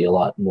able to see a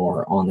lot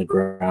more on the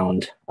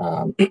ground,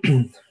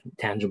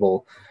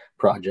 tangible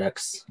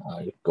projects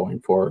going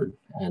forward,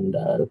 and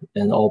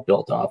all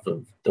built off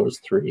of those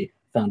three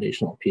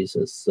foundational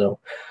pieces. So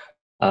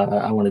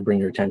I want to bring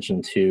your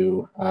attention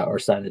to our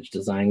signage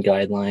design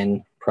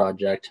guideline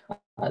project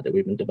that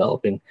we've been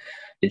developing.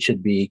 It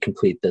should be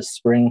complete this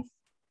spring,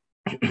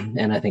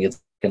 and I think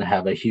it's going to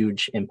have a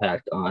huge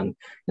impact on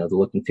the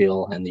look and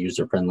feel and the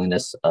user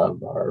friendliness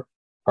of our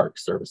park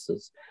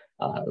services.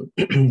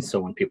 So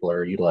when people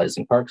are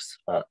utilizing parks,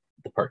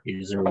 the park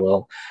user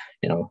will,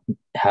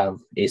 have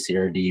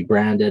ACRD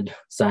branded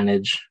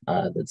signage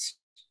that's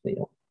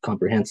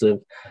comprehensive,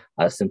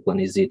 simple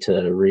and easy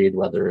to read,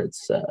 whether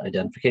it's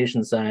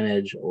identification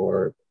signage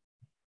or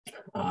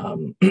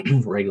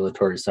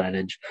regulatory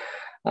signage.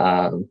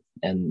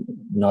 And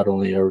not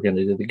only are we going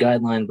to do the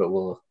guideline, but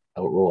we'll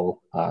outroll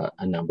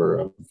a number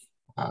of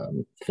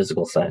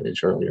physical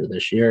signage earlier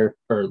this year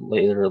or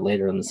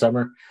later in the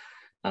summer.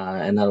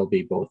 And that'll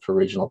be both for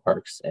regional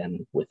parks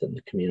and within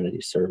the community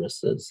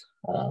services.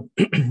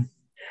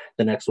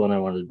 The next one I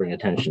wanted to bring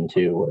attention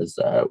to was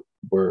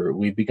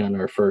we've begun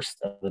our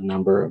first of a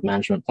number of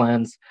management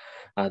plans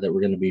that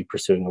we're going to be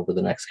pursuing over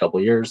the next couple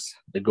of years.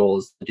 The goal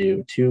is to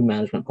do 2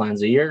 management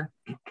plans a year.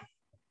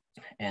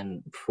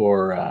 And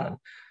for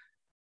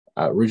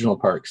regional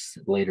parks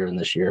later in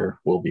this year,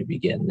 we'll be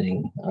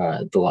beginning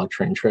the Log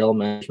Train Trail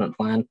management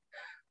plan.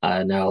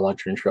 Now, Log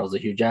Train Trail is a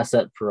huge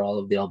asset for all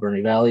of the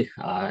Alberni Valley,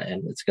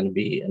 and it's going to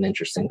be an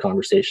interesting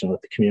conversation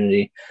with the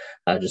community,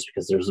 just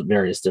because there's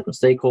various different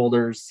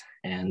stakeholders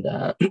and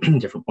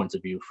different points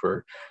of view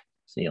for,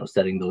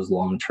 setting those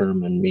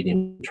long-term and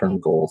medium-term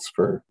goals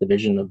for the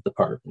vision of the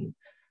park and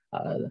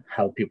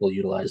how people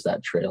utilize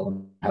that trail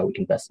and how we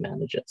can best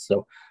manage it.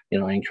 So,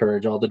 I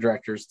encourage all the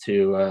directors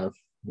to,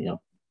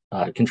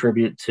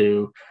 contribute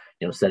to,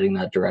 setting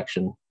that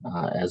direction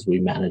as we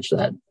manage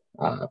that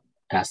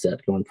asset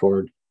going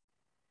forward.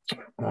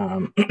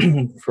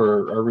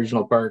 For our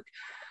regional park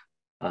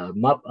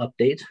MUP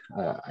update,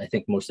 I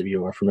think most of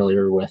you are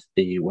familiar with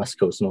the West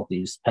Coast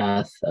Multi-Use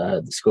Path,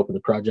 the scope of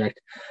the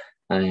project.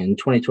 In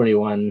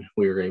 2021,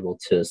 we were able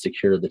to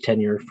secure the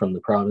tenure from the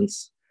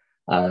province.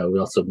 We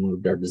also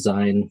moved our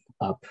design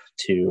up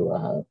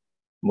to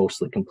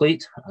mostly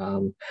complete,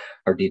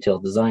 our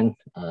detailed design.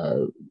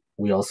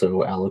 We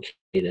also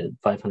allocated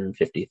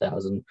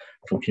 $550,000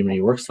 from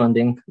Community Works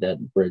funding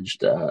that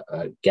bridged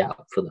a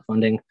gap for the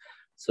funding.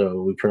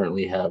 So we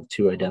currently have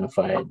 2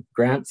 identified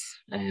grants,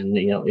 and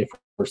if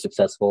we're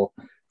successful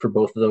for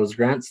both of those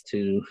grants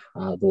to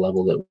the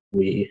level that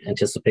we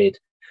anticipate,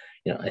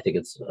 I think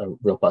it's a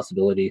real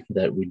possibility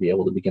that we'd be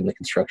able to begin the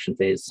construction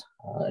phase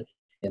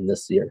in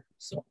this year.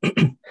 So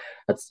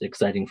that's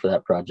exciting for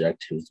that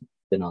project, who's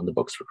been on the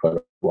books for quite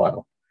a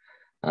while.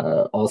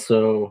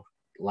 Also,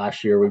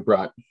 last year we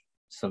brought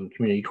some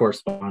community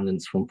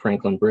correspondence from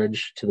Franklin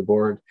Bridge to the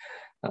board.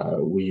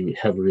 We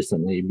have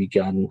recently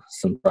begun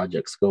some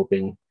project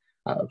scoping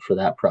for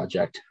that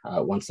project.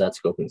 Once that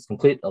scoping is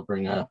complete, I'll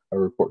bring a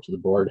report to the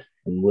board,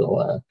 and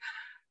we'll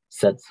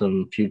set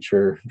some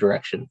future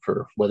direction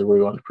for whether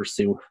we want to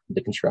pursue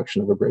the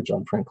construction of a bridge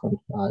on Franklin.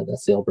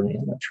 That's the Alberni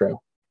Inlet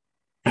Trail.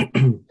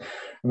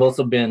 I've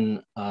also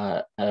been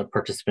a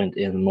participant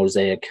in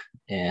Mosaic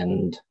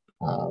and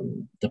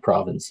the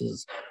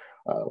province's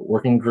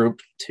working group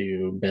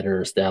to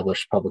better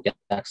establish public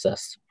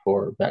access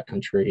for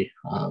backcountry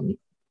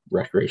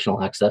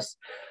recreational access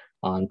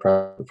on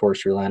private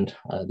forestry land.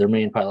 Their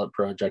main pilot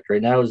project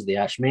right now is the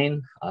Ash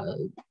Main.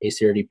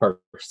 ACRD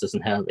Parks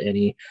doesn't have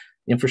any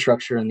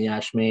infrastructure in the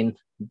Ash Main,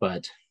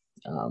 but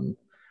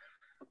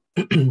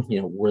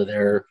we're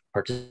there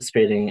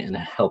participating and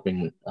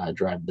helping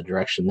drive the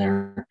direction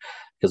there,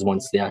 because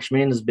once the Ash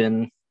Main has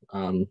been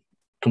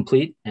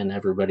complete and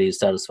everybody is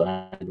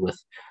satisfied with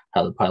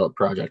how the pilot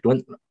project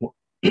went.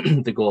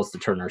 The goal is to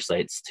turn our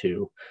sites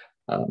to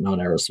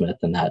Mount Arrowsmith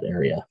in that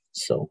area.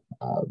 So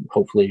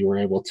hopefully we're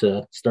able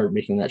to start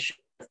making that shift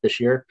this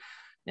year,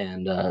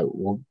 and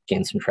we'll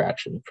gain some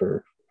traction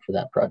for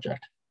that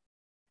project.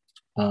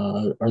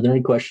 Are there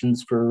any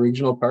questions for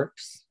regional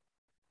parks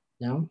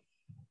now?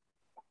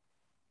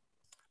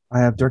 I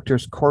have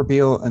Directors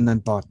Corbeil and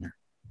then Bodner.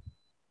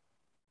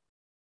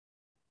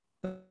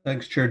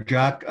 Thanks, Chair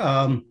Jack.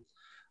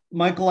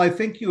 Michael, I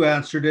think you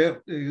answered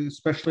it,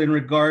 especially in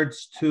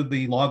regards to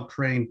the log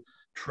train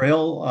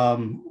trail.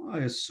 I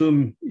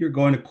assume you're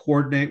going to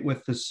coordinate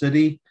with the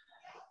city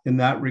in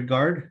that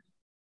regard?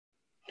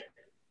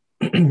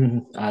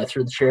 Through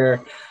the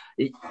chair,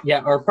 yeah,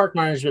 our park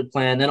management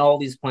plan and all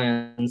these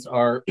plans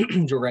are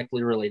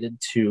directly related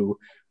to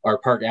our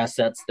park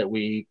assets that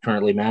we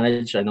currently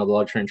manage. I know the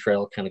log train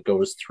trail kind of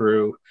goes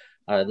through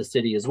the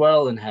city as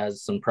well and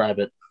has some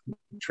private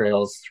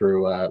trails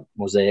through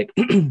Mosaic,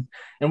 and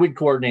we'd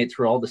coordinate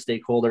through all the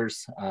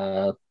stakeholders,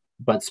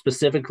 but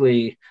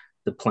specifically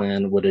the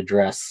plan would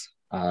address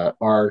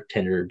our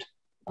tenured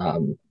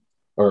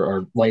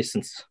or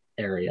licensed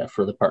area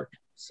for the park.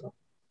 So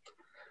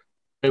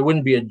it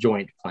wouldn't be a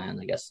joint plan,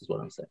 I guess is what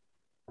I'm saying.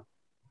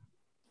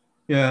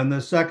 Yeah, and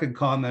the second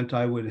comment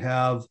I would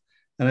have,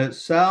 and it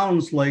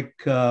sounds like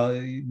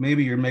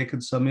maybe you're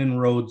making some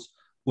inroads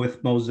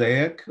with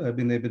Mosaic. I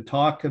mean, they've been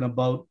talking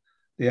about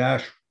the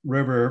Ash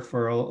River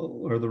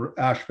or the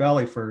Ash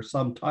Valley for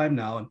some time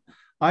now. And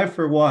I,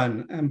 for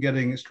one, am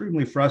getting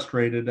extremely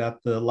frustrated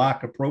at the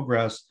lack of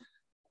progress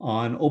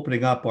on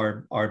opening up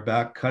our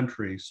back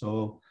country.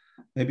 So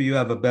maybe you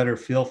have a better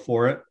feel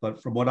for it,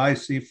 but from what I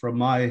see from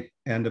my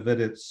end of it,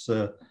 it's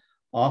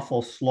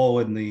awful slow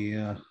in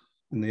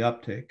the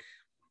uptake.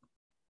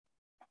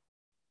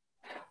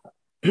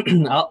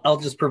 I'll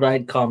just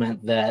provide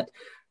comment that,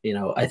 you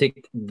know, I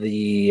think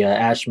the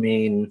Ash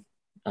Main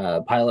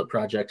pilot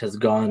project has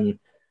gone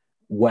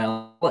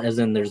well, as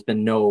in there's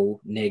been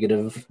no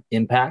negative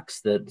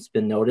impacts that's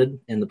been noted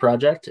in the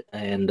project.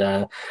 And,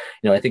 you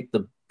know, I think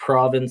the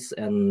province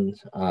and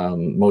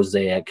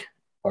Mosaic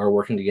are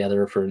working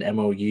together for an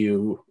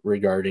MOU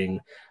regarding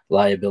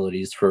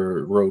liabilities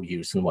for road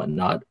use and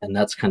whatnot. And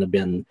that's kind of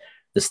been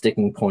the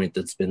sticking point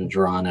that's been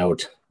drawn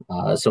out.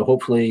 So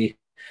hopefully,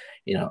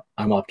 you know,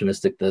 I'm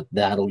optimistic that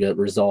that'll get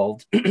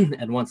resolved.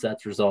 And once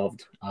that's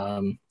resolved,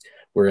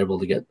 we're able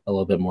to get a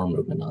little bit more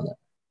movement on it.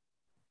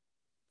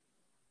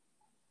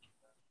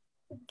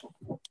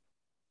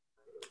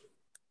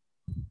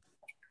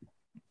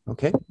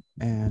 Okay,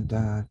 and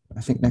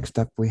I think next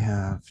up we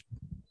have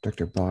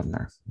Director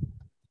Bodner.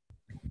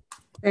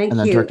 Thank and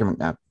then you. Director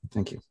McNabb.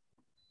 Thank you.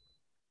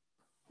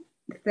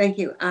 Thank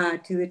you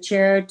to the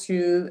chair,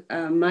 to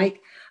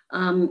Mike.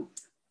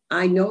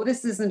 I know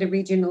this isn't a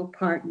regional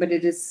park, but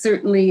it is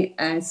certainly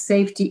a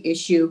safety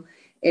issue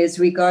is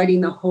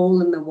regarding the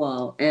hole in the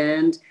wall.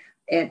 And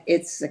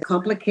it's a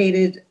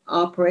complicated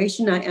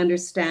operation, I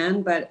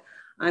understand, but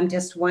I'm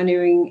just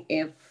wondering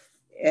if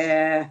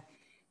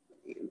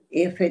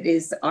it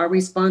is our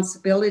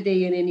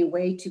responsibility in any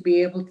way to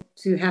be able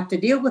to have to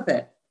deal with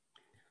it.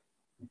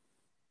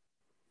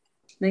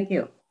 Thank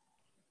you.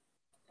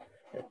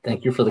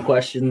 Thank you for the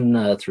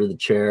question through the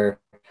chair.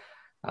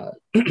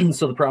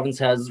 So the province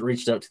has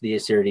reached out to the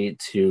ACRD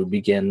to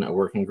begin a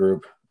working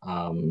group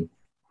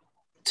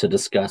to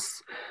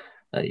discuss,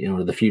 you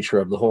know, the future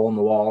of the hole in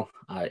the wall.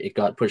 It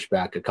got pushed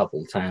back a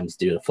couple of times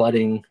due to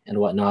flooding and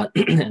whatnot,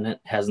 and it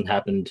hasn't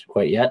happened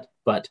quite yet.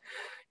 But,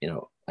 you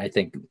know, I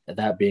think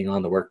that being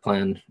on the work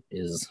plan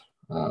is,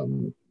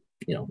 you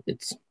know,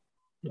 it's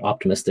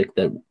optimistic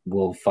that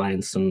we'll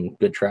find some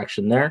good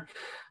traction there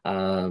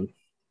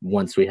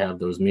once we have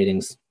those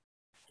meetings.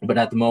 But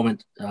at the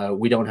moment,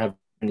 we don't have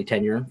any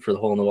tenure for the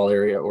hole in the wall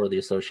area or the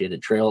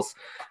associated trails.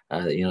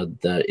 You know,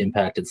 the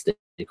impacted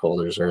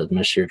stakeholders are the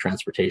Ministry of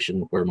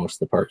Transportation, where most of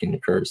the parking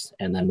occurs,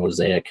 and then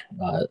Mosaic,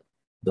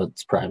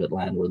 that's private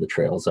land where the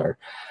trails are.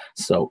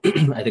 So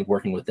I think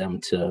working with them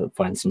to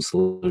find some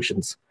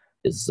solutions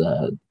is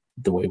the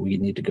way we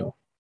need to go.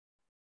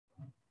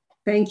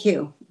 Thank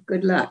you.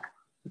 Good luck.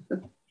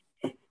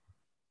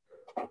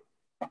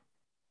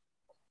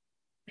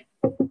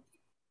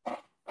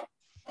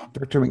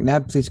 Director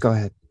McNabb, please go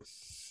ahead.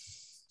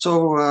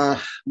 So,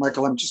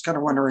 Michael, I'm just kind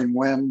of wondering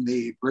when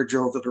the bridge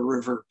over the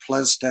river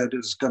Plested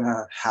is going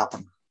to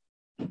happen.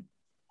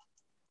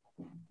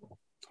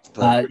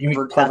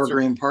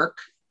 Evergreen Park?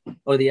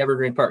 Oh, the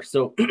Evergreen Park.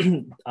 So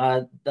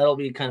that'll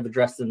be kind of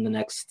addressed in the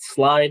next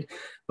slide,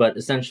 but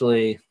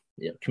essentially,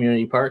 yeah,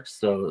 community parks.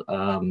 So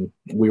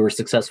we were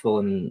successful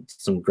in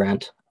some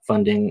grant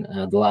funding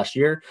the last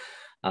year.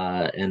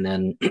 And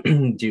then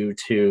due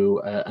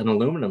to an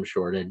aluminum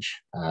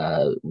shortage,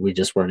 we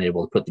just weren't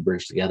able to put the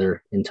bridge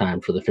together in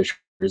time for the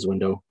fisheries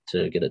window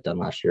to get it done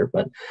last year.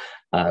 But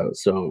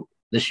so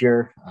this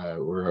year,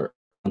 we're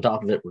on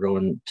top of it. We're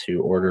going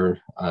to order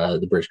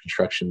the bridge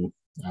construction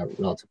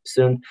relatively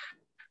soon,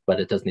 but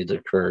it does need to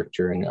occur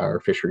during our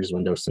fisheries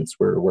window since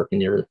we're working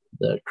near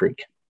the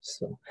creek.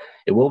 So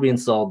it will be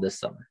installed this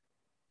summer.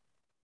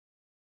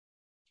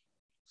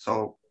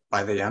 So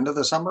by the end of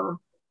the summer,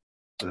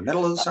 the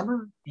middle of the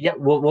summer? Yeah,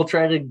 we'll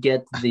try to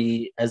get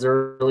the as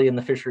early in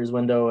the fisheries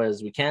window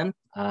as we can,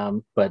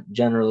 but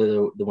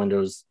generally the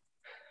window's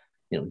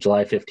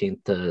July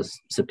 15th to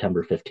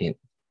September 15th.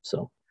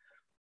 So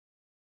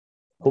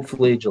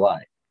hopefully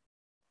July.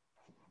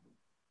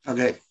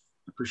 Okay,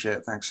 appreciate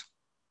it. Thanks.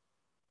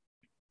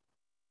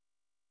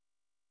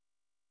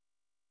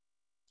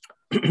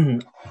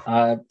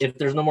 If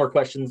there's no more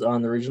questions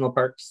on the regional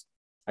parks,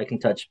 I can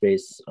touch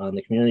base on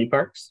the community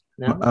parks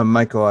now.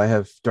 Michael, I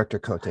have Director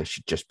Cote.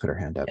 She just put her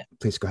hand up.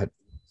 Please go ahead.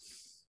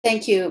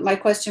 Thank you. My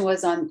question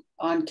was on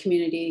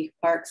community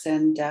parks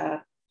and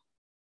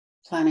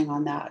planning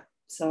on that.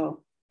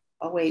 So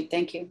I'll wait.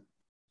 Thank you.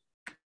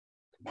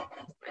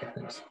 Okay,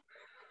 thanks.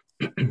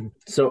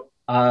 So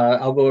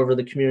I'll go over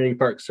the community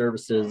park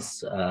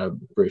services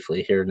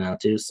briefly here now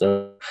too.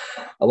 So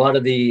a lot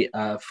of the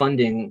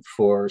funding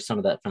for some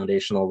of that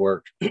foundational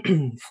work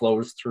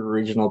flows through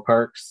regional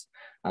parks,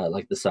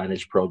 like the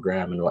signage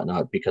program and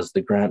whatnot, because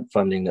the grant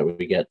funding that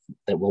we get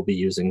that we'll be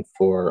using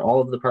for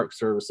all of the park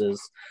services,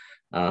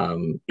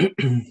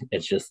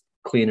 it's just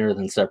cleaner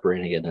than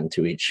separating it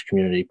into each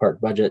community park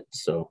budget.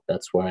 So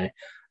that's why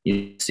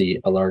you see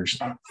a large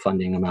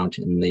funding amount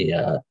in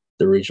the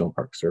regional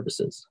park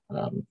services.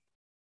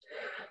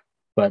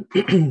 But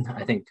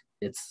I think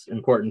it's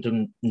important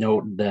to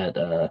note that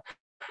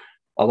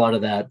a lot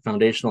of that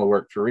foundational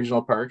work for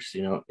regional parks,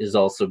 is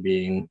also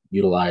being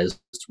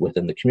utilized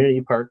within the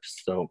community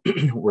parks. So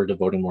we're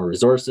devoting more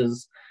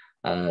resources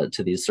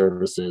to these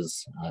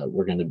services.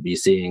 We're going to be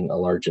seeing a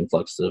large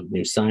influx of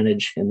new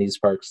signage in these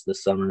parks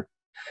this summer.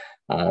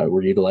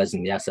 We're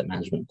utilizing the asset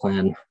management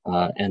plan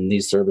and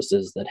these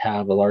services that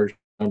have a large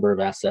number of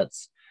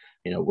assets.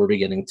 We're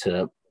beginning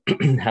to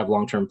have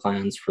long-term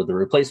plans for the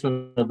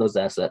replacement of those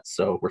assets.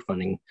 So we're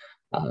funding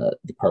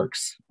the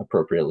parks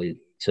appropriately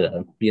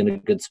to be in a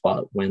good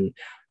spot when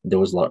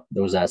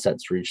those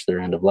assets reach their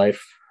end of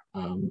life.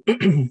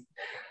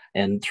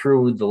 And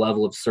through the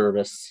level of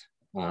service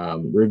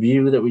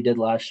review that we did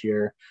last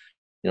year,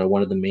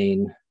 one of the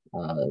main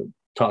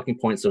talking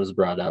points that was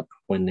brought up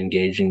when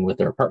engaging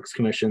with our parks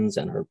commissions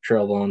and our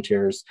trail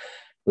volunteers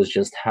was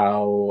just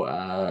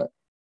how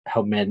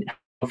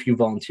few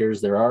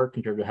volunteers there are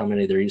compared to how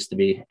many there used to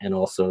be, and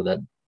also that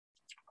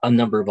a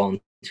number of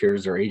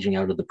volunteers are aging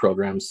out of the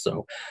programs.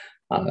 So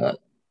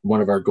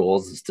one of our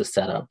goals is to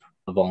set up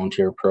a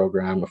volunteer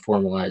program, a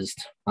formalized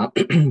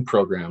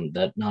program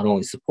that not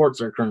only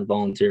supports our current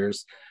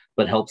volunteers,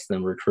 but helps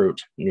them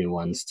recruit new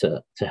ones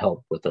to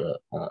help with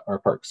our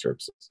park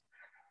services.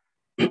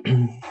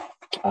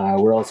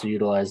 We're also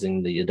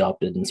utilizing the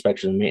adopted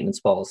inspection and maintenance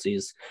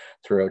policies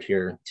throughout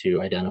here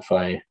to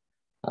identify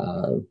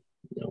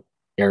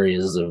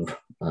areas of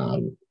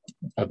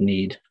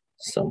need.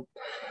 So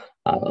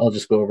I'll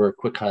just go over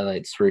quick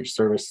highlights for each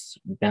service.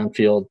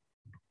 Banfield,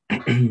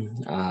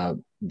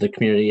 the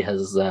community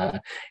has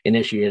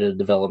initiated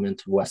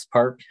development of West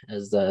Park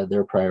as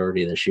their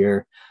priority this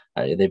year.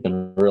 They've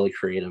been really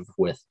creative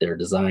with their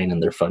design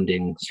and their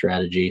funding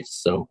strategy.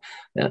 So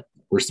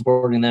we're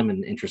supporting them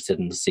and interested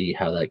in to see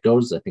how that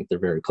goes. I think they're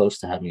very close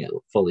to having it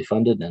fully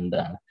funded, and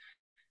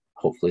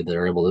hopefully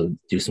they're able to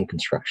do some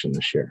construction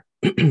this year.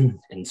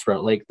 In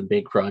Sprout Lake, the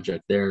big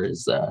project there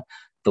is the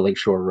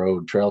Lakeshore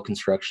Road trail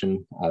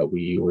construction.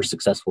 We were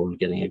successful in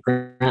getting a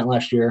grant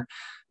last year.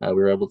 We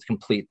were able to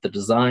complete the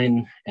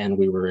design, and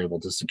we were able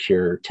to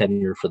secure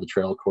tenure for the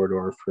trail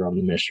corridor from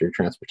the Ministry of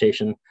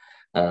Transportation.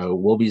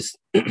 We'll be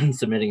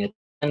submitting a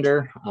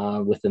tender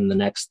within the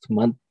next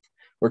month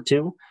or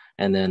two,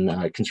 and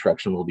then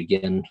construction will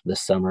begin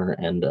this summer,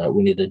 and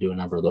we need to do a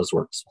number of those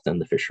works within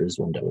the fisheries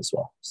window as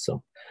well.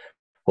 So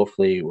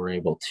hopefully we're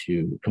able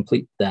to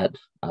complete that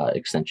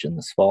extension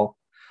this fall.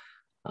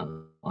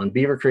 On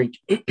Beaver Creek,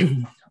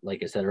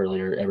 like I said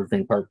earlier,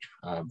 Evergreen Park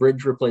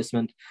bridge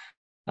replacement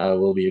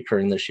will be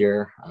occurring this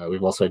year.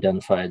 We've also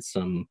identified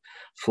some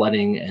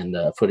flooding and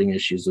footing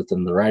issues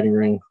within the riding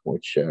ring,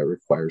 which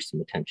requires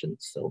some attention.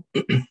 So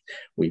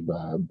we've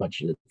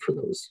budgeted for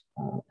those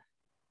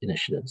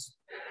initiatives.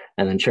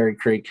 And then Cherry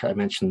Creek, I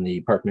mentioned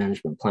the park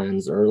management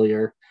plans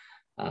earlier.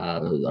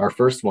 Our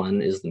first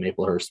one is the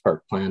Maplehurst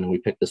Park Plan, and we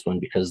picked this one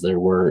because there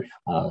were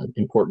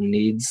important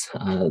needs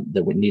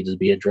that would need to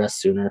be addressed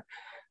sooner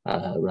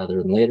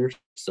rather than later.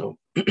 So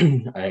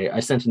I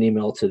sent an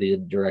email to the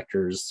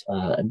directors,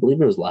 I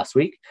believe it was last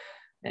week,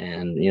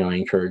 and I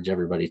encourage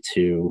everybody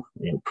to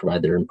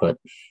provide their input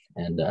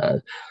and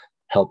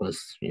help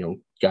us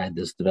guide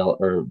this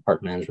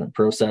park management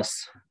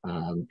process,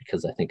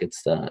 because I think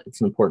it's an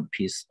important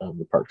piece of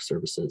the park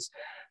services,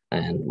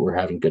 and we're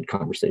having good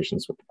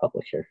conversations with the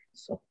public here.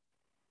 So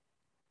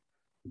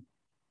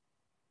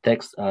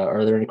Tex,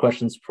 are there any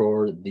questions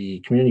for the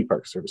community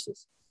park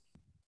services?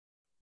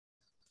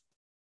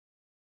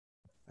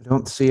 I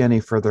don't see any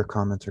further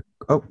comments.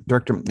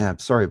 Director,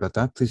 sorry about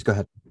that. Please go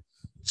ahead.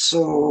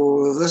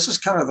 So this is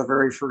kind of the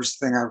very first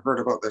thing I've heard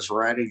about this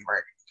riding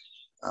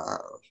ring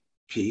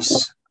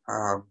piece.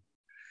 I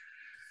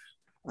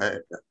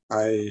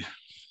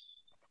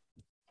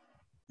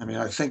mean,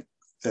 I think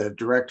the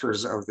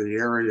directors of the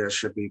area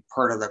should be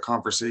part of the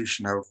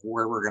conversation of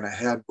where we're going to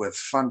head with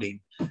funding.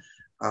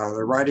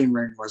 The riding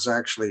ring was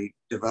actually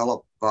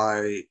developed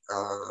by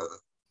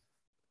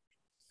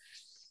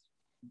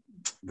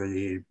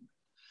the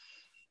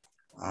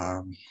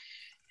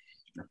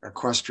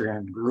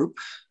equestrian group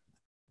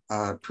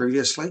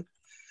previously,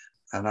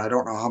 and I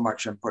don't know how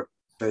much input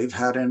they've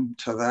had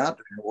into that.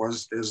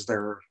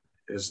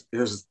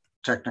 Is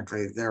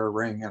technically their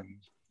ring and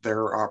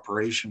their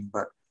operation,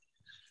 but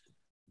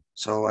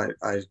so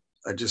I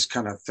just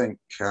kind of think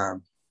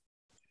the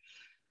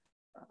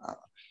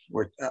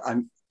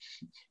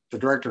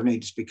director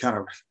needs to be kind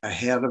of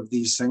ahead of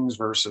these things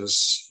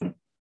versus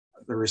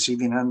the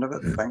receiving end of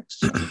it.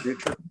 Thanks. In the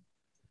future.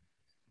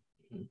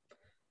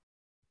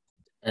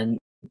 And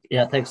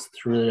yeah, thanks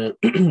through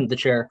the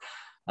chair.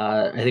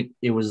 I think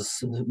it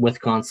was with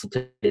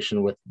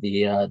consultation with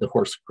the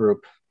horse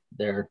group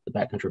there, the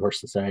Backcountry Horse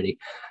Society.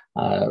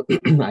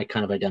 I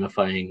kind of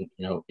identifying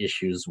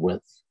issues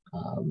with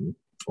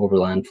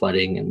overland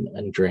flooding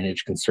and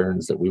drainage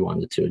concerns that we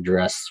wanted to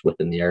address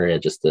within the area,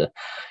 just to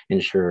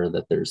ensure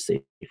that there's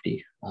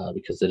safety,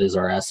 because it is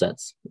our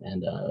assets,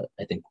 and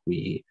I think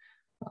we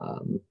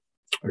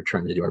are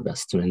trying to do our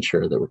best to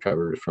ensure that we're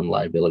covered from a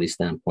liability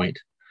standpoint.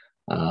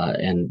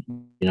 And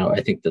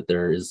I think that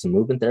there is some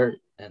movement there,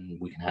 and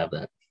we can have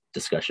that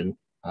discussion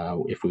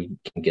if we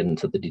can get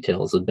into the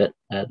details a bit.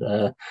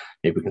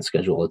 Maybe we can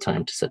schedule a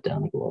time to sit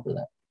down and go over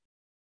that.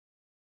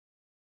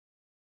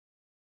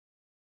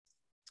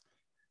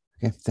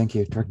 Okay, thank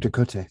you. Director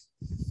Cote.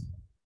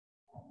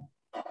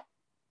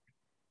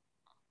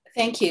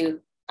 Thank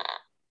you.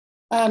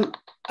 I'm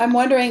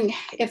wondering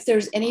if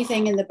there's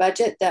anything in the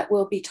budget that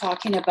we'll be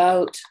talking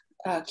about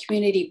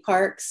community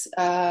parks,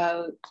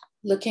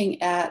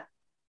 looking at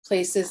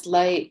places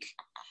like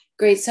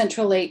Great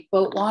Central Lake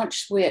Boat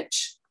Launch,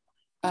 which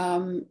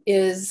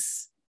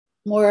is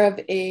more of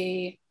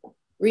a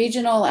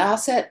regional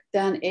asset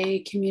than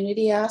a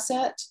community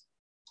asset.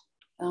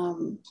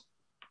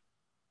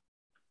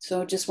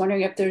 So just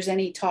wondering if there's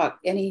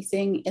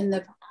anything in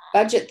the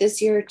budget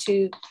this year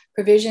to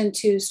provision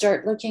to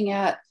start looking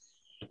at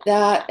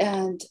that,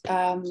 and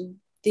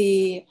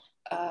the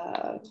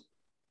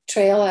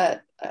trail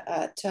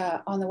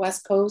on the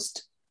West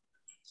Coast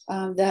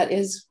that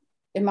is,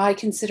 in my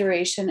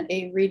consideration,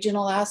 a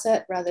regional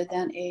asset rather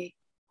than a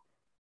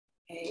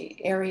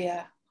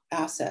area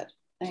asset.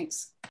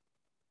 Thanks.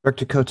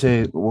 Director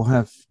Cote, we'll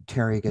have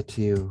Terry get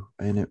to you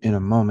in a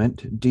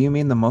moment. Do you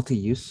mean the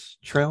multi-use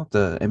trail,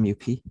 the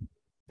MUP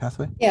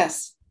pathway?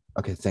 Yes.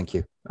 Okay, thank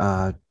you.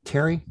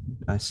 Terry,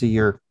 I see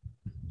you're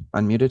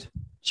unmuted.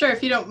 Sure,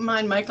 if you don't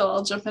mind, Michael,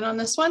 I'll jump in on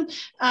this one.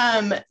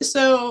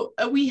 So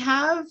we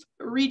have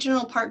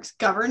regional parks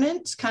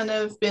governance kind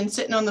of been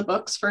sitting on the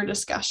books for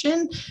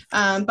discussion,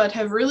 but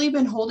have really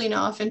been holding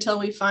off until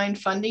we find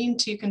funding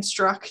to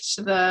construct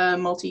the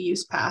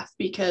multi-use path,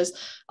 because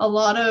a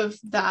lot of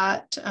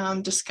that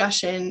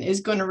discussion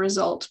is going to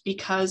result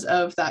because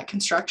of that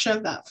construction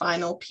of that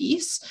final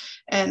piece.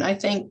 And I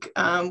think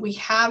we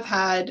have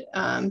had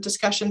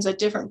discussions at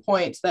different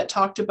points that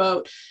talked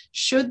about,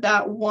 should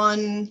that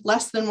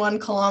less than 1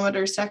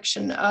 kilometer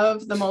section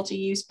of the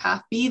multi-use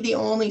path be the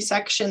only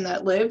section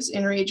that lives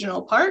in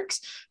regional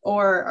parks,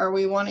 or are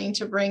we wanting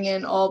to bring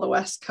in all the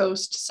West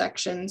Coast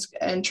sections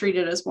and treat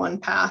it as one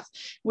path,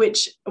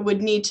 which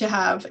would need to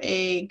have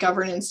a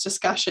governance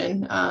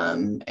discussion,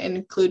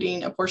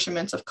 including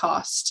apportionments of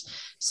cost.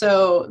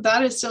 So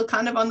that is still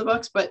kind of on the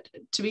books, but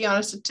to be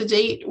honest, to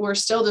date, we're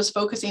still just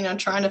focusing on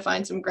trying to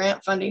find some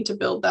grant funding to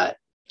build that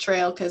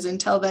trail, because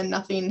until then,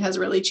 nothing has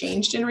really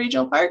changed in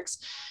regional parks.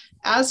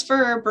 As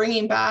for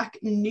bringing back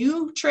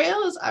new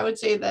trails, I would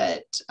say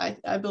that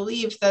I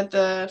believe that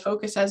the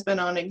focus has been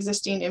on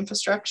existing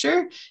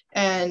infrastructure,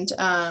 and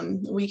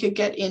we could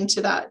get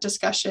into that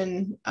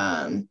discussion,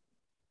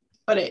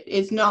 but it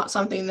is not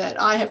something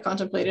that I have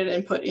contemplated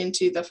and put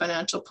into the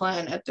financial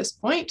plan at this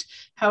point.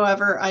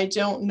 However, I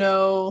don't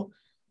know,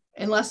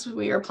 unless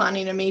we are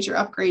planning a major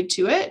upgrade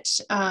to it,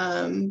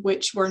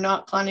 which we're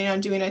not planning on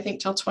doing, I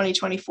think, till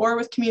 2024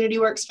 with Community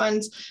Works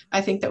funds.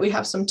 I think that we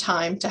have some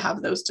time to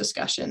have those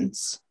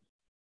discussions.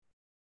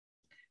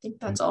 I think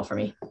that's all for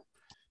me.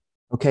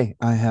 Okay,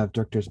 I have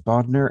Directors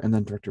Bodner and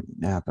then Director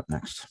Knapp up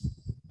next.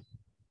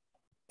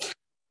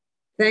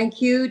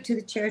 Thank you to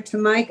the chair, to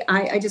Mike.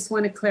 I just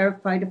want to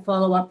clarify, to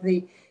follow up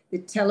the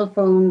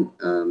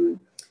telephone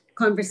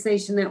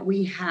conversation that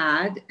we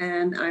had,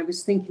 and I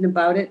was thinking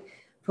about it.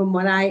 From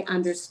what I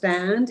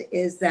understand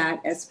is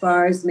that as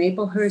far as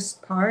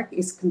Maplehurst Park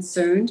is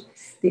concerned,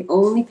 the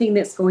only thing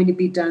that's going to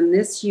be done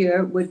this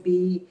year would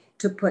be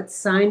to put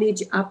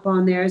signage up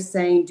on there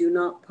saying do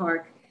not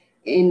park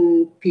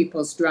in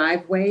people's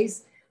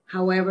driveways.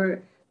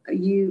 However,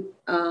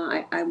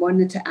 I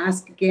wanted to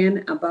ask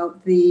again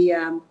about the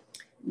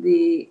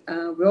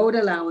road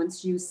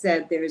allowance. You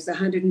said there's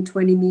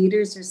 120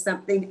 meters or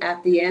something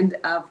at the end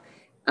of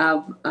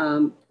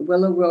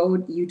Willow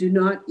Road. You do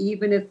not,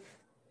 even if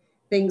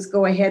things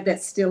go ahead,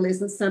 that still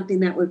isn't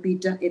something that would be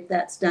done. If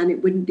that's done,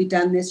 it wouldn't be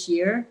done this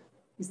year.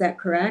 Is that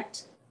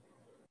correct?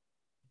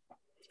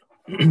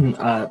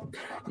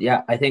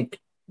 Yeah, I think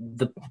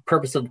the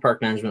purpose of the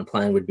park management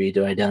plan would be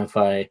to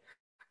identify,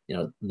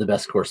 the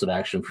best course of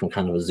action from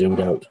kind of a zoomed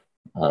out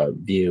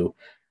view.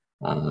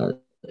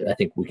 I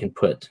think we can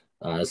put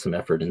some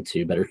effort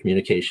into better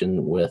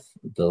communication with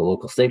the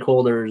local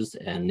stakeholders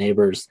and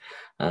neighbors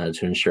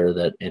to ensure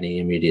that any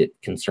immediate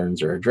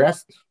concerns are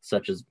addressed,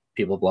 such as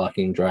people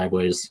blocking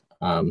driveways,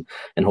 and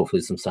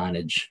hopefully some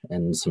signage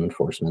and some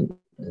enforcement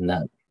in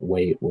that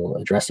way will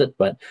address it.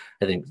 But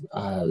I think,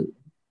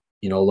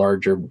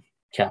 larger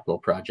capital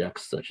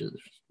projects such as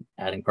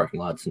adding parking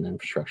lots and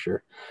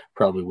infrastructure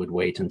probably would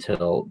wait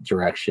until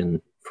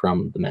direction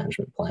from the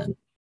management plan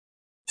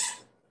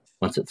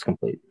once it's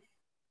complete.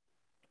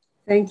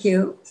 Thank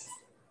you.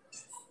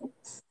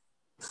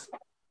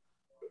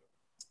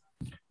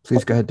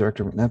 Please go ahead,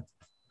 Director McNabb.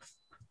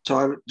 So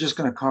I'm just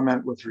going to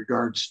comment with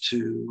regards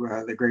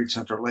to the Great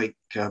Central Lake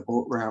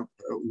boat ramp.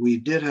 We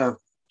did have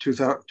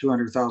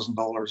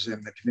 $200,000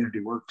 in the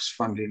community works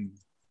funding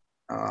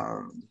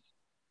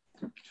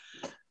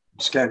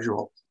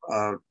schedule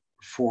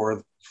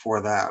for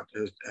that.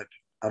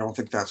 I don't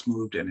think that's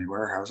moved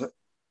anywhere, has it?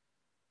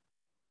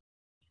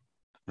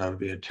 That would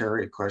be a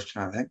Terry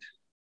question, I think.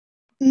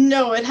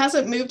 No, it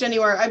hasn't moved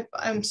anywhere.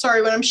 I'm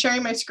sorry, when I'm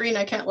sharing my screen,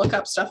 I can't look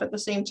up stuff at the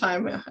same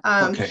time.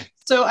 Okay.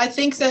 So I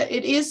think that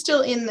it is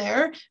still in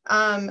there,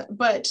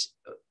 but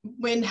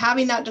when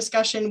having that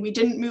discussion, we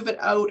didn't move it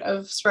out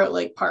of Sprout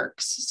Lake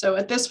Parks. So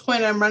at this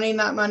point, I'm running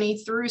that money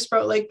through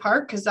Sprout Lake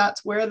Park because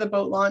that's where the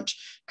boat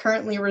launch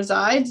currently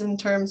resides in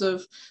terms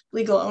of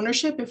legal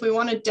ownership. If we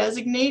want to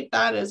designate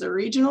that as a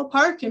regional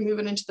park and move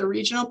it into the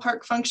regional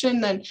park function,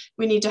 then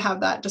we need to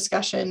have that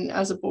discussion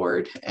as a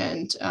board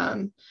and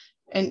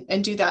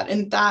do that.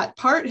 And that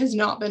part has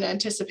not been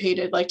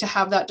anticipated. Like, to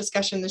have that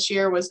discussion this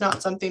year was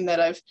not something that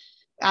I've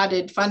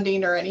added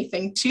funding or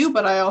anything to,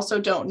 but I also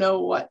don't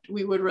know what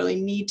we would really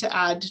need to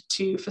add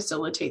to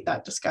facilitate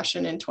that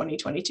discussion in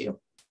 2022.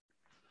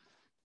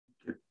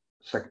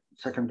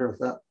 Second with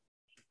that.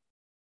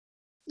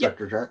 Yep.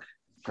 Dr. Jack.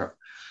 Okay.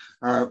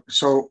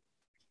 So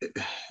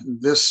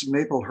this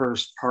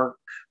Maplehurst Park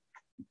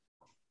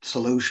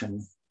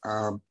solution,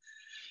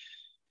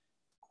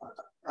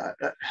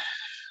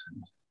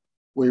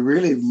 we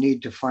really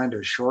need to find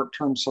a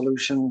short-term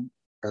solution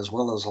as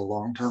well as a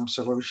long-term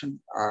solution.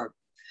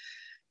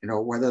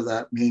 Whether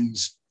that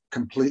means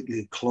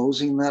completely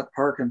closing that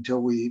park until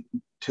we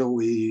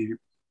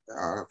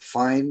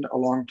find a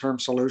long-term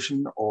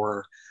solution,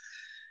 or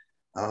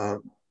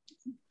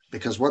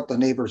because what the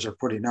neighbors are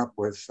putting up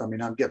with, I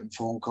mean, I'm getting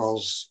phone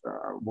calls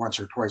once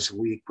or twice a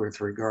week with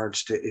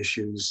regards to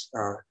issues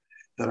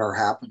that are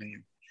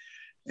happening.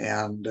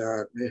 And,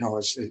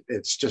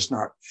 it's just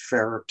not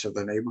fair to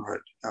the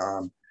neighborhood.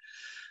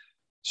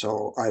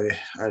 So I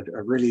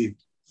really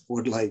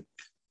would like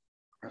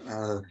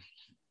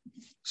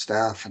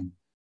staff and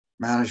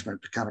management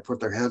to kind of put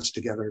their heads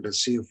together to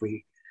see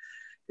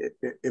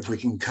if we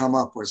can come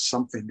up with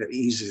something that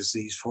eases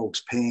these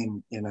folks'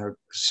 pain in a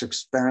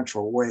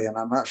substantial way. And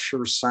I'm not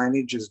sure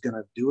signage is going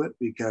to do it,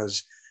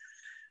 because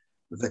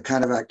the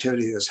kind of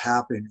activity that's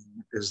happening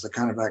is the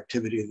kind of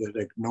activity that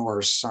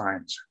ignores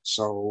signs.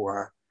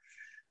 So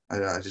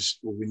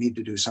we need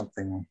to do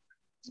something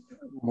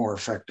more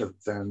effective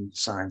than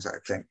signs, I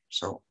think.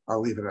 So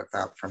I'll leave it at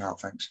that for now.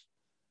 Thanks.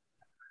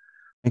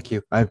 Thank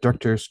you. I have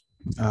Directors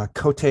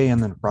Cote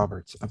and then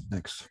Roberts up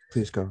next.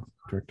 Please go,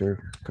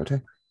 Director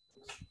Cote.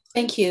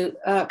 Thank you.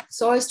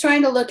 So I was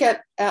trying to look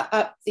at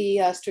up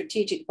the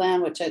strategic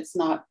plan, which it's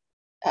not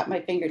at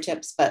my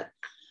fingertips, but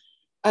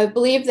I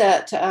believe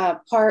that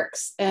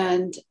parks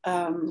and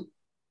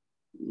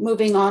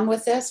moving on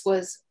with this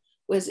was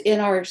in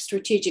our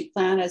strategic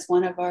plan as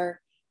one of our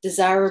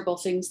desirable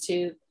things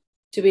to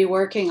be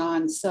working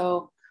on.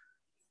 So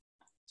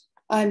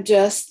I'm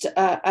just,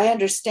 I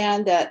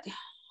understand that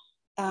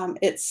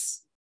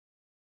it's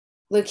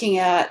looking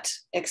at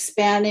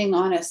expanding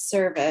on a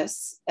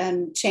service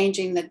and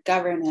changing the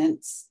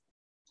governance,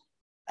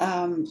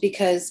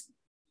 because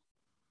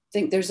I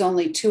think there's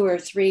only 2 or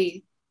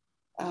 3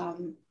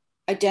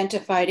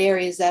 identified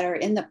areas that are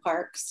in the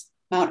parks,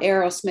 Mount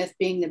Arrowsmith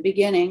being the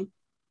beginning.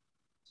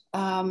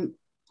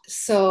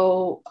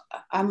 So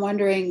I'm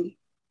wondering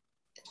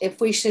if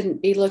we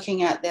shouldn't be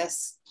looking at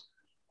this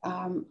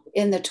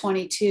in the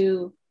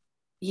 22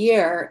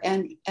 year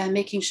and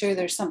making sure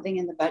there's something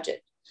in the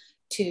budget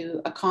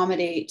to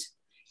accommodate.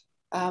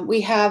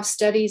 We have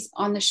studies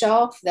on the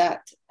shelf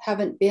that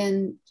haven't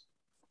been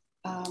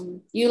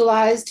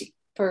utilized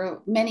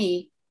for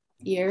many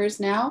years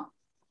now.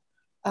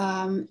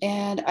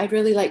 And I'd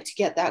really like to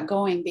get that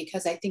going,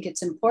 because I think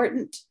it's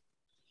important,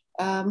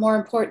 more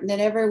important than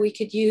ever. We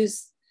could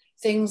use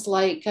things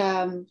like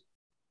the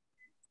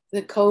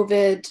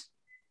COVID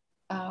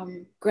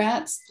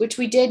grants, which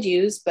we did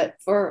use, but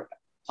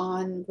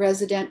on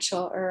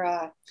residential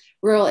or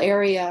rural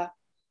area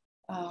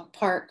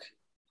park.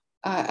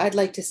 I'd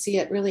like to see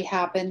it really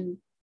happen.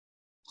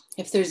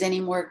 If there's any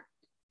more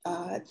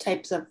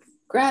types of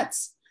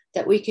grants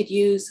that we could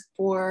use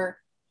for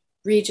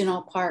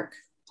regional park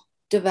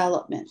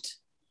development,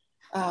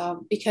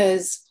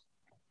 because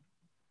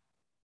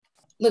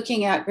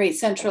looking at Great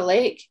Central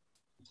Lake.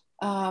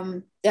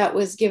 That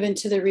was given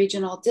to the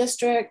regional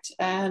district,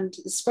 and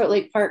the Sprout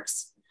Lake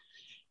Parks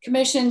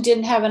Commission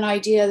didn't have an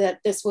idea that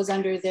this was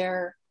under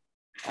their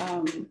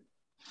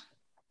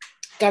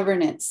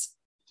governance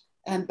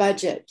and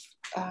budget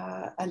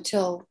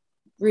until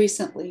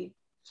recently.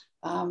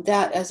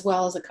 That, as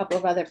well as a couple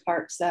of other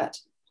parks that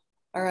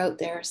are out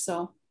there.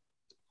 So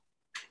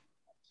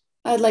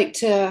I'd like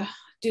to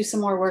do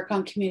some more work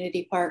on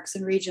community parks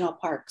and regional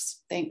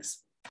parks.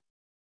 Thanks.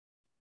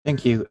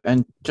 Thank you.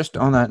 And just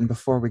on that, and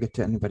before we get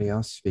to anybody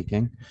else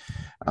speaking,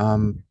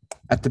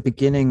 at the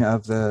beginning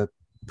of the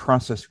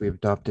process we've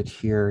adopted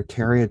here,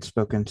 Terry had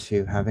spoken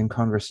to having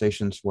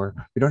conversations where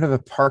we don't have a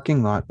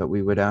parking lot, but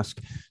we would ask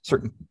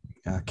certain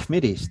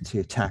committees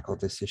to tackle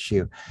this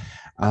issue.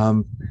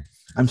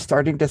 I'm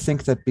starting to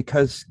think that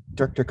because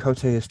Director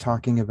Cote is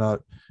talking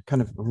about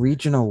kind of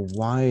regional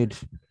wide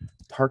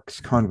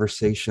parks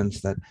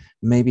conversations, that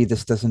maybe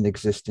this doesn't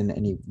exist in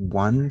any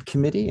one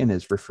committee and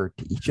is referred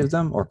to each of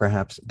them, or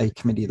perhaps a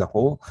committee of the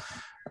whole.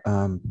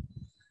 I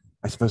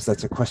suppose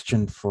that's a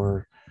question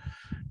for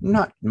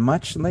not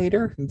much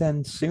later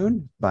than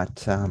soon,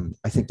 but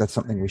I think that's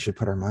something we should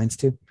put our minds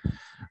to.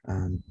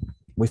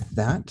 With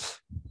that,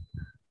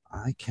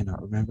 I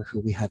cannot remember who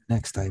we had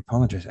next. I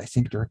apologize. I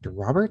think Director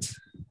Roberts.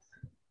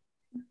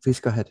 Please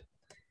go ahead.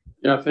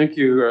 Yeah, thank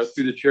you.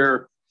 Through the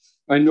chair,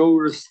 I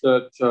noticed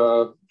that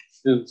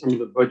in some of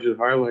the budget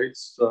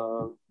highlights,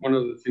 one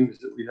of the things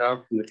that we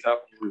have from the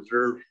capital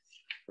reserve,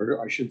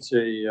 or I should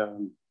say,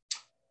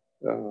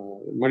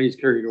 money's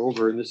carried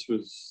over, and this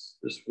was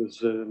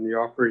in the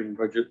operating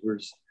budget.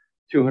 There's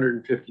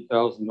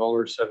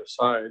 $250,000 set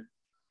aside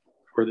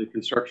for the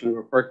construction of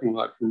a parking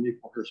lot for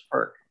Maplehurst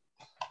Park,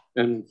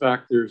 and in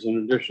fact, there's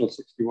an additional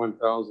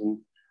 $61,000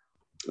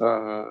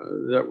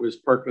 that was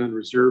Parkland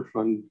Reserve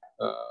Fund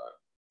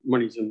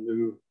monies in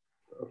lieu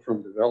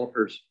from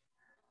developers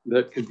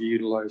that could be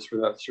utilized for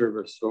that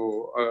service.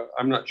 So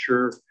I'm not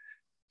sure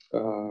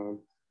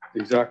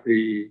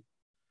exactly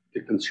the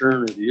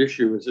concern or the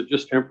issue. Is it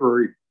just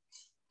temporary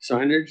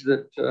signage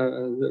that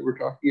we're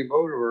talking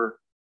about, or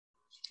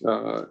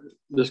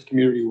this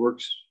community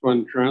works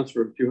fund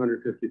transfer of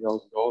 $250,000?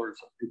 I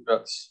think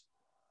that's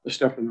a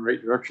step in the right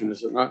direction,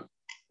 is it not?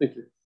 Thank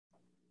you.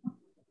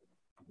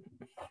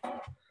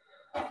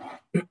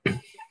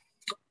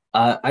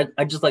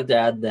 I'd just like to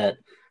add that,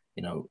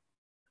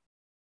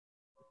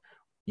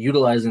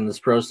 utilizing this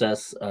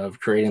process of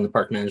creating the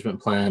park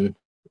management plan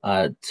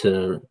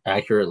to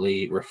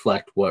accurately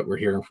reflect what we're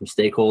hearing from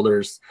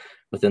stakeholders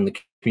within the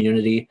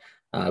community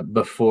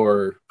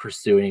before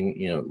pursuing,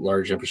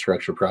 large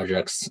infrastructure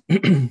projects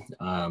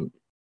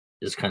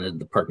is kind of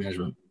the park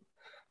management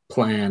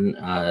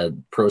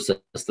plan process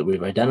that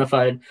we've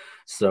identified.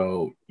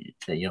 So,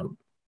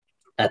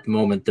 at the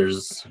moment,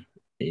 there's,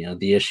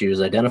 the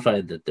issues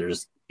identified that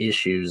there's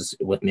issues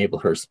with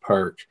Maplehurst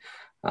Park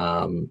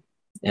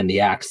and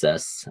the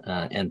access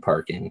and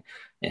parking.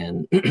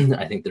 And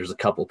I think there's a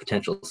couple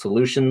potential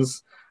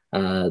solutions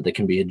that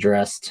can be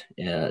addressed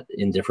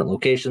in different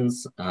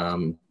locations.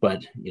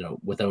 But,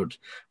 without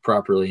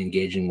properly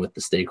engaging with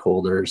the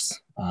stakeholders,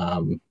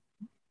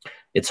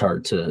 it's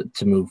hard to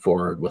move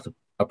forward with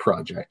a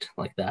project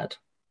like that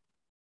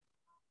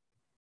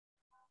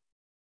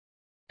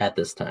at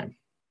this time.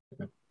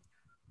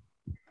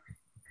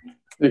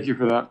 Thank you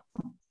for that.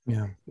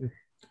 Yeah.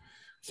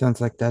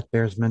 Sounds like that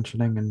bears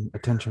mentioning and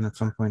attention at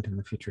some point in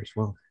the future as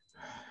well.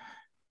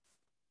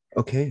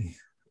 Okay.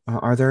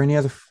 Are there any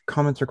other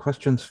comments or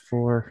questions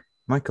for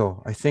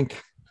Michael? I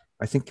think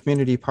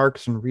community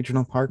parks and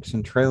regional parks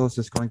and trails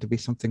is going to be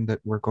something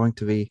that we're going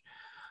to be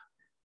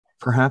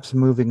perhaps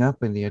moving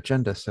up in the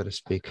agenda, so to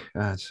speak,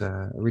 as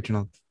a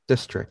regional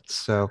district.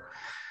 So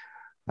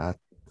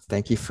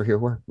thank you for your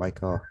work,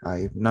 Michael.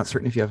 I'm not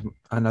certain if you have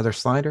another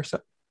slide or so,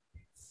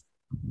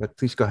 but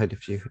please go ahead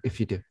if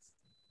you do.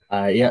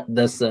 Yeah,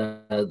 this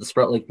the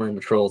Sprout Lake Marine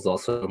Patrol is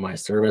also my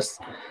service.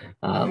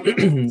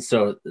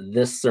 So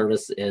this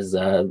service is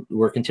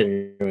we're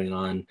continuing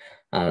on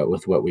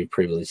with what we've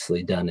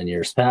previously done in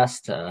years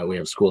past. We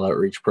have a school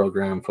outreach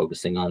program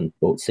focusing on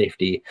boat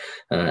safety,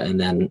 and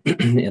then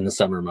in the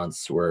summer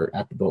months we're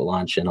at the boat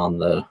launch and on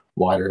the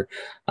water,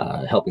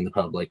 helping the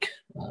public,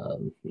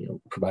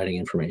 providing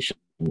information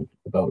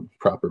about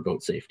proper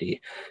boat safety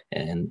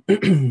and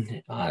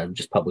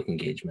just public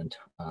engagement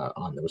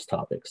on those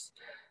topics.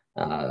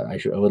 I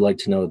would like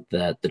to note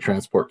that the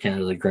Transport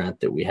Canada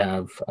grant that we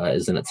have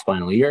is in its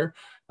final year.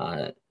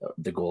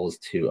 The goal is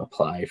to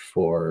apply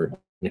for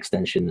an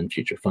extension and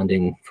future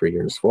funding for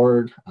years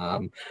forward.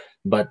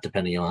 But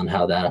depending on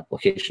how that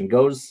application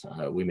goes,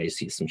 we may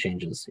see some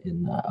changes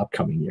in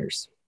upcoming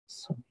years.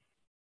 So.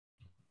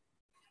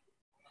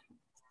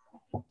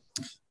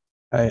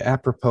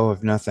 Apropos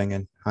of nothing,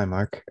 and hi,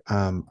 Mark.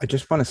 I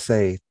just want to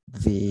say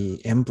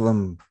the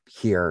emblem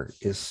here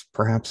is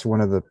perhaps one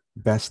of the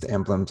best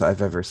emblems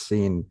I've ever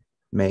seen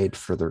made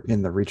for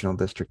in the regional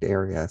district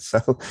area.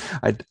 So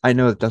I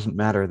know it doesn't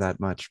matter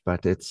that much,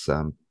 but it's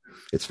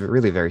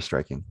really very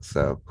striking.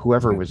 So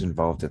whoever was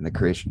involved in the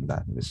creation of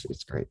that,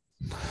 it's great.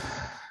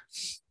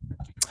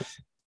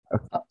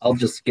 I'll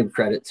just give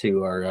credit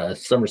to our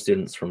summer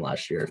students from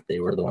last year. They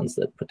were the ones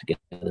that put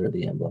together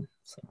the emblem.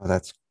 So. Oh,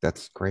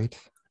 that's great.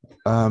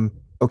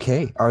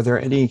 Okay, are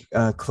there any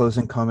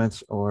closing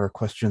comments or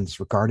questions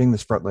regarding the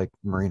Sprout Lake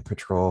Marine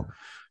Patrol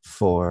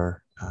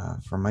for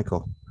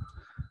Michael?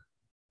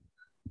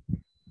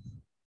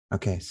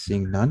 Okay,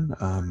 seeing none.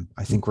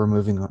 I think we're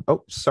moving on.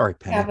 Oh, sorry,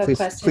 Penny. I have a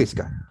question. Please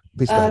go.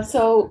 Please go ahead.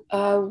 So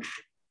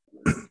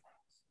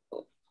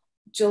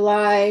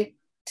July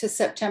to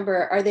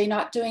September, are they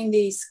not doing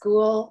the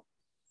school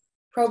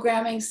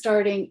programming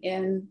starting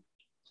in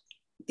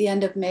the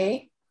end of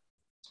May?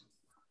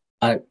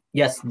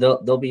 Yes,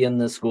 they'll be in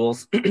the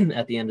schools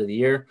at the end of the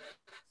year.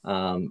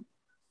 And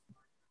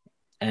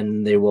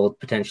they will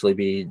potentially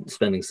be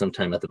spending some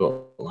time at the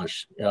boat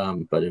launch,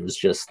 but it was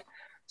just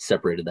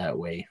separated that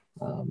way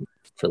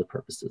for the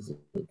purposes of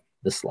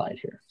the slide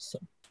here.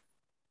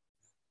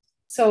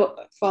 So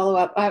follow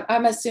up,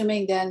 I'm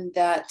assuming then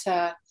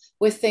that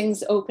with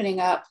things opening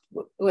up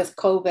with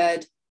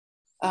COVID,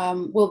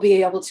 we'll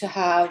be able to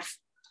have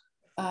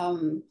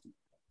 2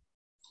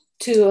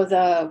 of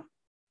the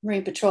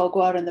Marine Patrol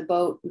go out on the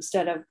boat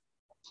instead of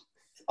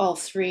all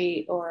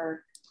 3,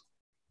 or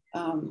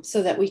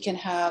so that we can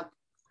have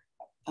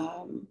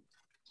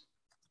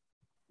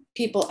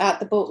people at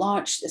the boat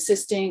launch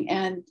assisting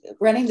and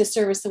running the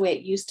service the way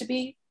it used to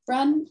be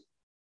run.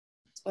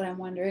 That's what I'm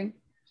wondering.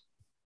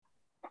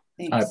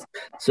 Thanks.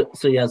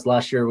 So yes,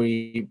 last year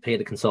we paid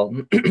a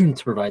consultant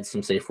to provide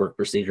some safe work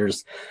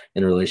procedures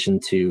in relation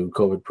to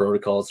COVID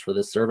protocols for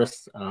this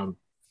service.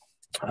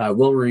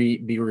 We'll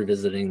be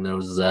revisiting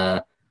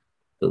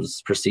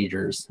those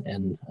procedures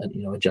and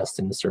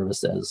adjusting the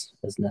service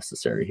as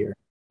necessary here.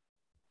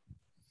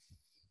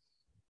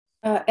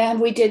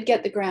 And we did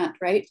get the grant,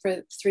 right,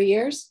 for 3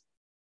 years?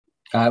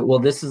 Well,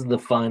 this is the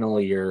final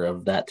year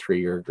of that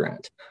 3-year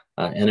grant,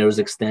 and it was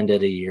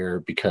extended a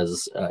year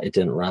because it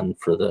didn't run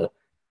for the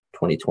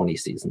 2020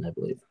 season, I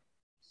believe.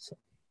 So.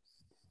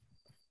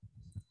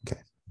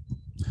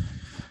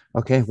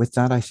 Okay, with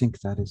that, I think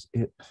that is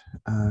it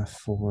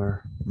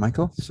for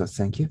Michael. So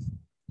thank you.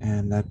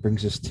 And that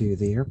brings us to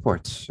the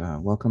airports.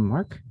 Welcome,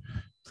 Mark.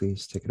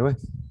 Please take it away.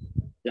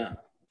 Yeah,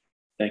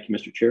 thank you,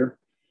 Mr. Chair.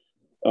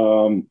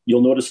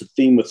 You'll notice a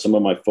theme with some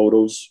of my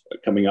photos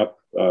coming up.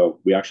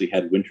 We actually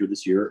had winter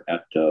this year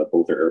at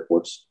both our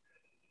airports.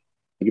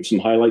 I'll give some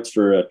highlights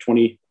for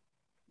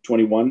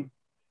 2021.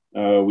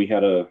 We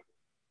had a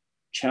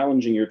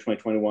challenging year,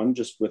 2021,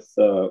 just with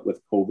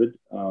COVID.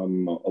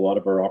 A lot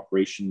of our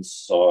operations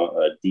saw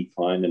a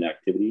decline in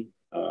activity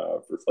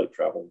for flight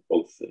travel,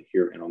 both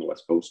here and on the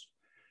West Coast.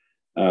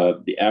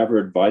 The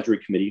AVRA Advisory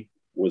Committee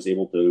was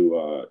able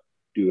to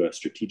do a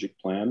strategic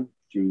plan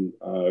through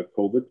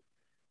COVID.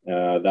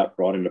 That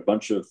brought in a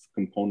bunch of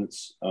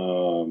components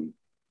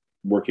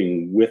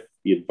working with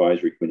the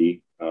advisory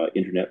committee,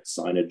 internet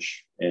signage,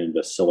 and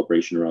a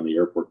celebration around the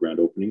airport grand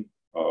opening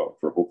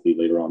for hopefully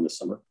later on this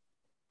summer.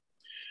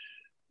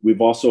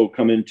 We've also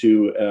come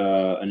into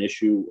an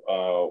issue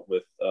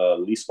with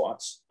lease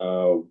lots.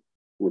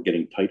 We're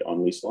getting tight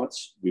on lease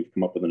lots. We've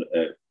come up with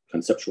a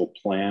conceptual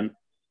plan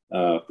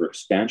for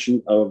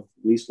expansion of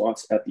lease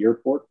lots at the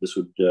airport. This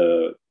would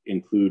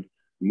include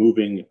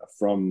moving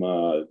from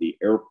the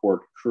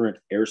airport current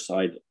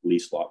airside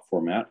lease lot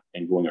format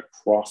and going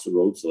across the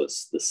road. So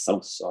it's the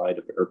south side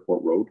of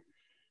Airport Road.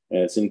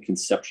 It's in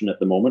conception at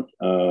the moment.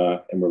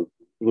 And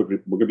we're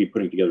going to be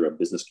putting together a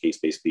business case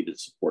basically to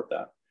support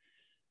that.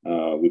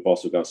 We've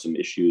also got some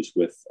issues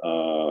with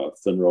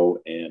FLNRO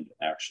and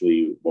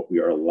actually what we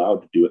are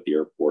allowed to do at the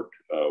airport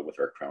with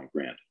our Crown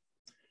Grant.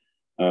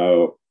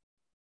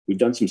 We've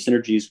done some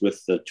synergies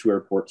with the 2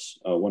 airports.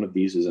 One of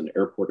these is an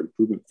airport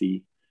improvement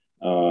fee.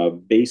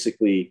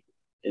 Basically,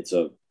 it's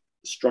a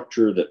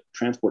structure that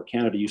Transport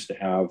Canada used to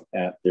have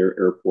at their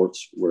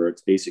airports, where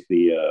it's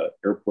basically an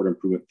airport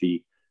improvement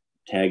fee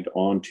tagged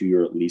onto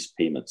your lease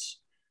payments.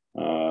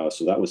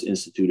 So that was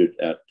instituted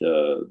at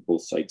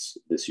both sites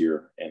this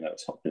year, and that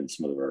was helping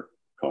some of our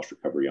cost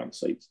recovery on the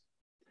sites.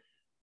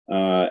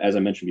 As I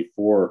mentioned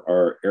before,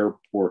 our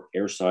airport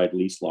airside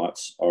lease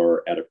lots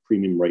are at a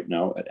premium right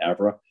now at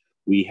AVRA.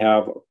 We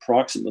have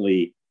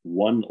approximately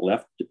 1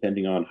 left,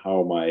 depending on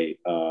how my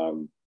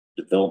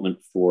development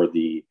for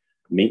the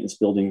maintenance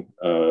building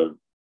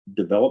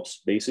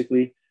develops,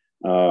 basically.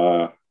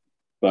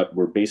 But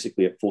we're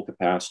basically at full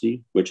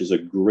capacity, which is a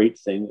great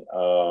thing.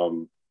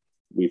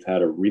 We've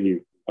had a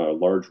really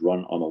large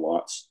run on the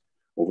lots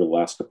over the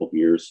last couple of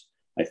years.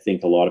 I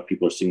think a lot of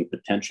people are seeing the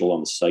potential on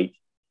the site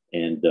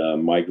and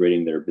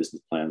migrating their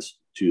business plans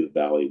to the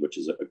valley, which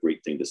is a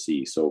great thing to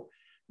see. So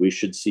we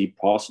should see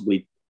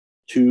possibly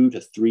 2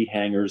 to 3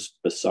 hangars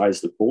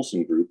besides the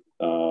Coulson Group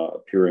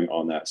appearing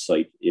on that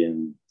site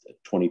in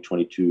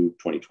 2022,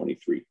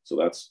 2023. So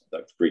that's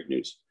great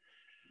news.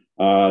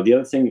 The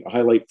other thing,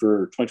 highlight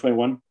for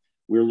 2021,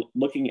 we're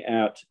looking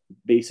at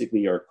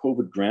basically our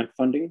COVID grant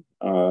funding.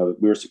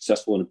 We were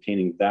successful in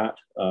obtaining that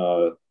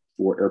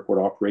for airport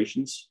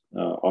operations,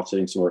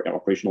 offsetting some of our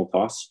operational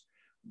costs,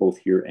 both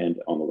here and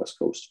on the West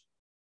Coast.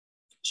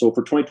 So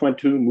for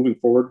 2022, moving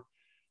forward,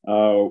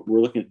 we're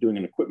looking at doing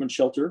an equipment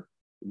shelter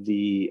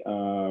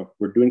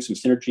we're doing some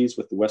synergies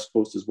with the West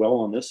Coast as well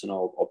on this, and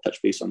I'll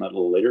touch base on that a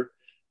little later.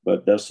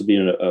 But this will be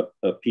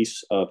a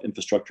piece of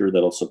infrastructure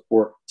that'll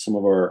support some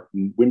of our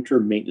winter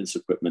maintenance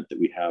equipment that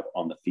we have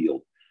on the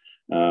field.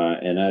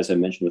 And as I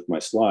mentioned with my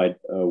slide,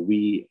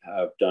 we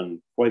have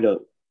done quite a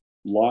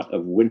lot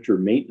of winter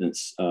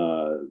maintenance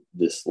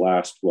this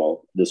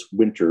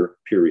winter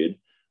period,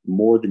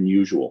 more than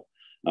usual.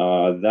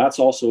 That's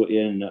also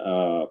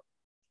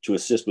to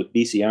assist with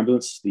BC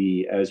Ambulance.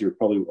 As you're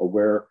probably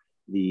aware,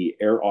 the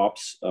air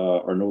ops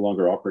are no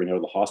longer operating out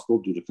of the hospital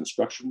due to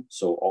construction.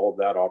 So all of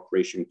that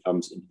operation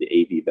comes into the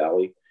AV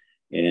Valley,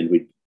 and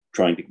we're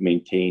trying to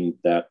maintain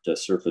that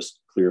surface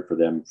clear for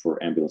them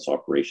for ambulance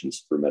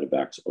operations for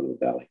medevacs out of the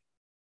valley.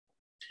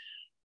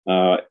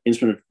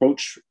 Instrument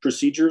approach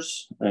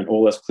procedures and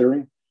OLS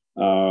clearing.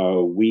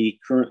 We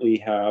currently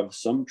have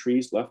some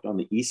trees left on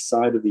the east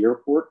side of the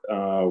airport.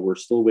 We're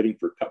still waiting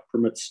for cut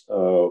permits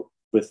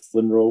with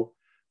Flinroe.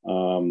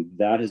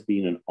 That has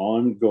been an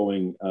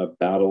ongoing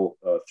battle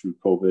through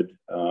COVID.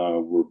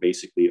 We're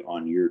basically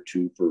on year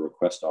 2 for a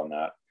request on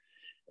that.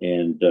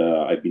 And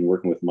I've been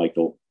working with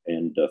Michael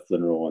and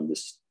Flinroe on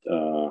this.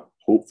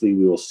 Hopefully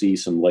we will see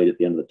some light at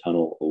the end of the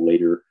tunnel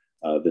later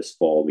this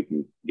fall. We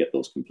can get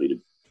those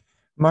completed.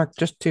 Mark,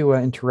 just to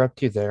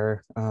interrupt you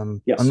there,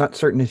 yes. I'm not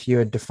certain if you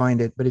had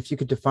defined it, but if you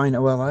could define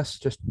OLS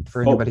just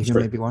for anybody who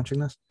may be watching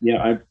this.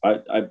 Yeah,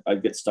 I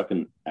get stuck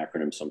in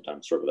acronyms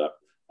sometimes, sort of that.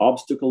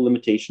 Obstacle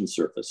limitation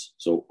surface,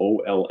 so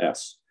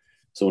OLS.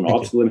 So an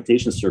obstacle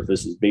limitation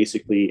surface is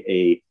basically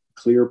a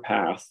clear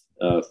path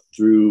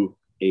through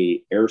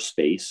a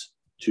airspace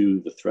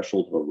to the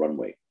threshold of a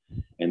runway.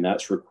 And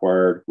that's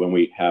required when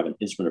we have an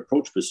instrument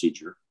approach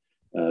procedure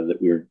that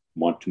we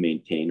want to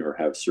maintain or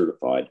have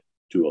certified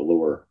to a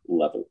lower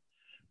level.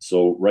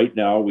 So right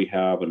now we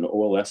have an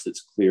OLS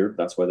that's cleared.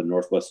 That's why the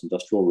Northwest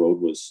Industrial Road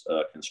was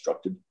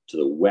constructed to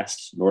the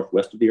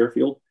northwest of the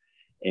airfield.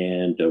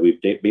 And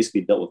we've basically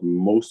dealt with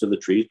most of the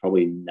trees,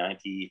 probably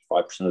 95%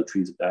 of the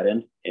trees at that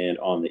end. And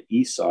on the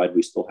east side,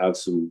 we still have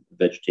some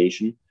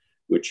vegetation,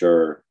 which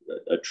a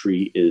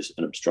tree is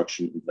an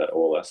obstruction in that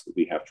OLS that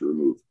we have to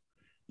remove.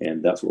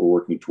 And that's what we're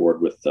working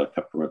toward with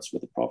cut permits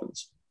with the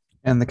province.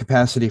 And the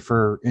capacity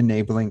for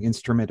enabling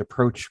instrument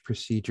approach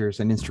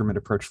procedures and instrument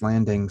approach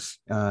landings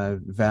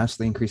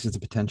vastly increases the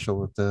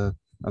potential of the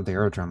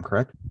aerodrome,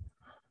 correct?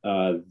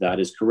 That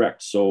is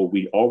correct. So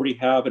we already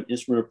have an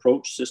instrument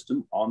approach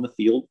system on the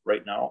field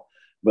right now,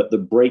 but the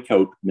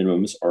breakout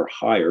minimums are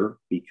higher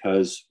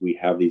because we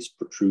have these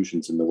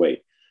protrusions in the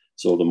way.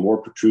 So the more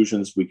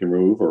protrusions we can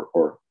remove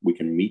or we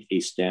can meet a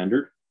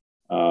standard,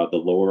 the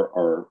lower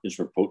our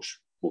instrument approach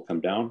will come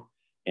down.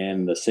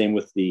 And the same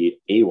with the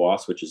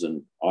AWOS, which is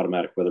an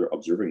automatic weather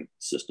observing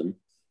system.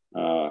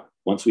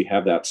 Once we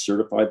have that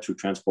certified through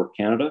Transport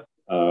Canada,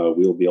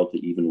 we'll be able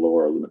to even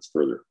lower our limits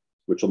further,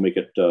 which will make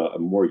it a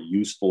more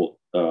useful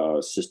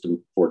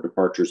system for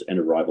departures and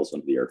arrivals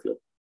onto the airfield.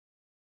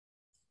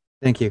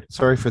 Thank you.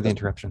 Sorry for the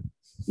interruption.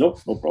 No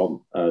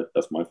problem.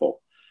 That's my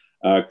fault.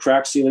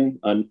 Crack sealing,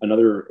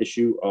 another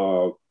issue.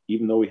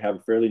 Even though we have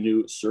a fairly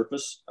new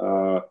surface,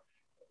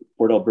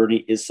 Port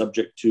Alberni is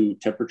subject to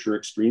temperature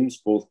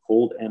extremes, both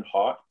cold and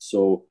hot.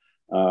 So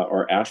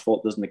our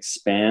asphalt doesn't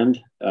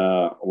expand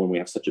when we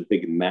have such a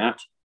big mat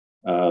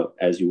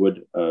as you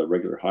would a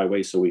regular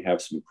highway. So we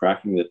have some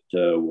cracking that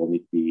will need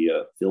to be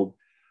filled.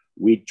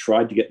 We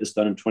tried to get this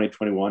done in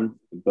 2021,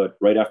 but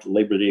right after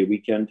Labor Day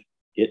weekend,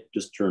 it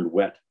just turned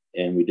wet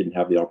and we didn't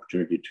have the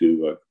opportunity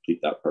to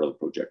complete that part of the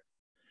project.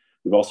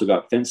 We've also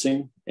got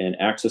fencing and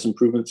access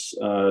improvements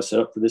set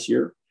up for this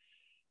year.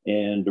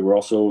 And we're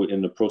also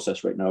in the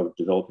process right now of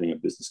developing a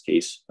business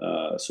case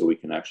so we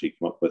can actually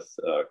come up with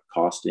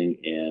costing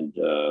and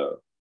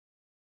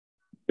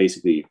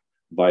basically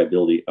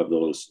viability of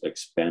those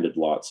expanded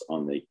lots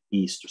on the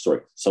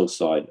south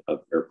side of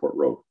Airport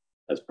Road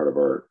as part of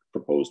our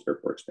proposed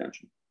airport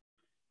expansion.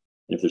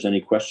 And if there's any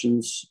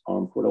questions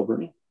on Port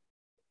Alberni,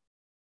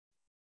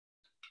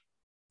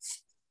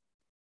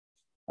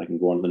 I can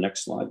go on to the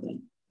next slide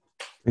then.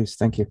 Please,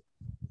 thank you.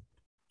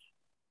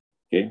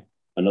 Okay,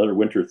 another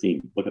winter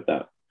theme. Look at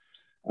that.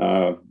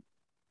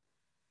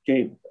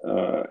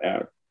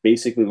 At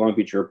basically Long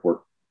Beach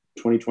Airport,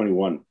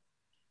 2021,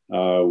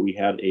 we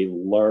had a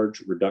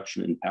large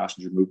reduction in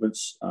passenger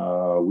movements. We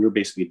were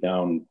basically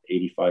down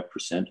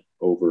 85%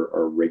 over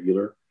our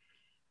regular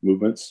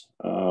movements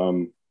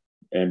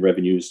and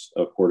revenues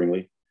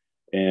accordingly.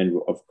 And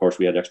of course,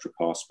 we had extra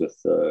costs with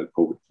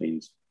COVID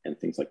claims and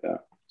things like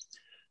that.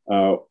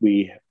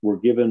 We were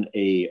given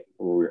we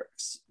were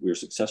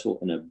successful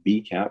in a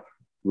BCAP,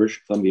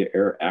 British Columbia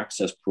Air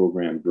Access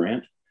Program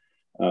grant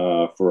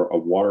for a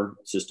water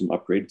system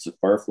upgrade. It's a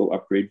fire flow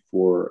upgrade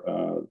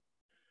for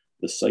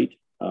the site.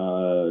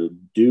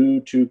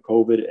 Due to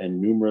COVID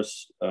and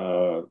numerous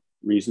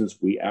reasons,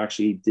 we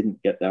actually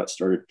didn't get that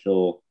started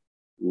till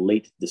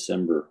late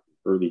December,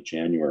 early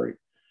January.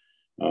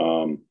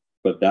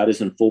 But that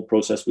is in full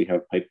process. We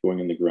have pipe going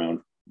in the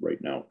ground right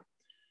now.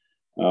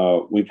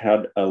 We've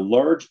had a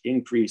large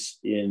increase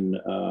in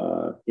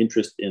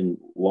interest in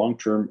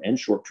long-term and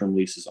short-term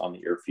leases on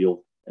the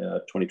airfield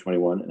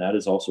 2021, and that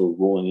is also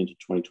rolling into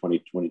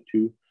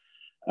 2022.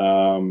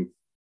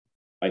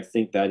 I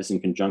think that is in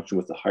conjunction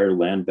with the higher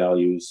land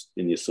values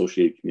in the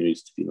associated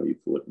communities to Tofino,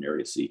 Euclid, and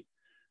Area C.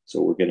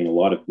 So we're getting a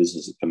lot of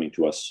businesses coming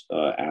to us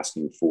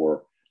asking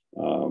for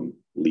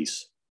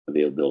lease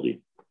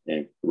availability.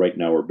 And right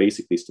now we're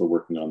basically still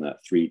working on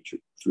that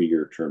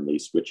three-year term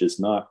lease, which is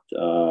not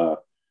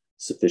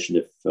sufficient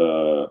if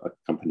a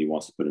company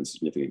wants to put in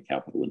significant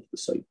capital into the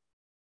site.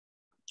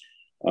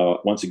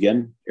 Once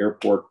again,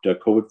 airport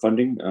COVID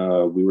funding,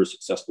 we were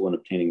successful in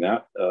obtaining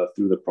that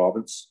through the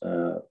province,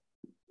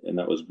 and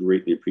that was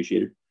greatly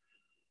appreciated.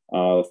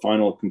 The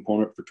final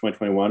component for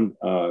 2021,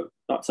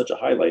 not such a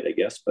highlight, I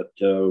guess, but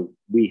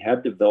we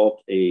had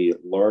developed a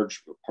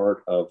large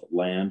part of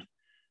land.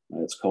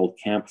 It's called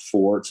Camp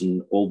 4. It's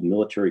an old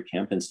military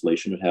camp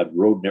installation. It had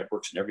road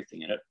networks and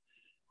everything in it.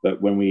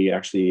 But when we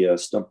actually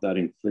stumped that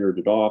and cleared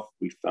it off,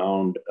 we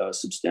found a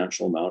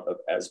substantial amount of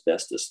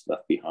asbestos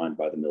left behind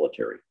by the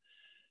military.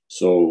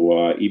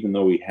 So even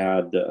though we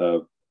had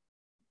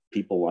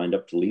people lined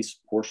up to lease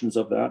portions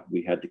of that,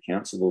 we had to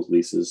cancel those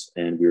leases,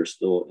 and we are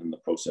still in the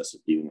process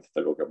of dealing with the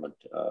federal government,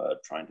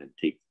 trying to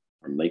take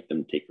or make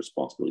them take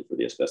responsibility for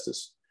the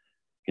asbestos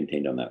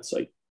contained on that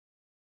site.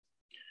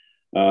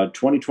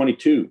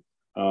 2022,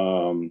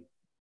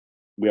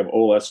 we have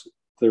OLS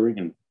clearing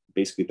and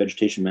basically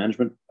vegetation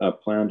management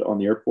planned on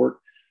the airport.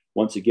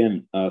 Once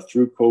again,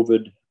 through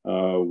COVID,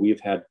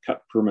 we've had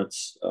cut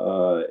permits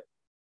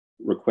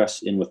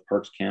requests in with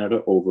Parks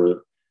Canada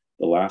over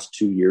the last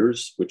 2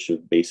 years, which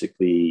have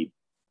basically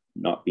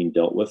not been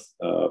dealt with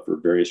for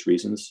various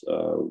reasons,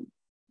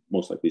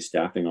 most likely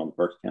staffing on the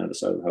Parks Canada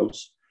side of the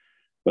house.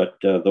 But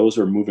those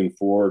are moving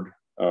forward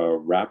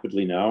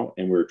rapidly now,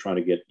 and we're trying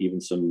to get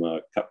even some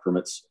cut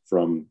permits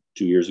from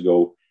 2 years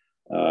ago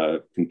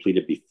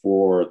completed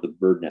before the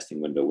bird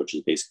nesting window, which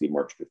is basically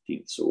March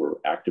 15th. So we're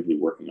actively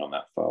working on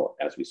that file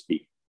as we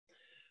speak.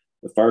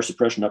 The fire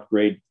suppression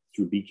upgrade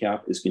through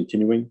BCAP is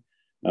continuing.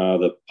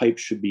 The pipe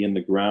should be in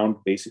the ground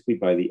basically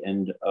by the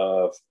end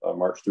of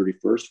March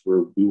 31st,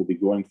 where we will be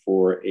going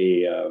for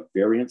a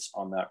variance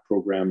on that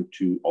program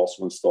to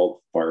also install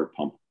the fire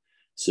pump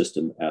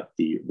system at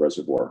the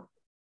reservoir.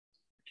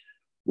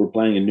 We're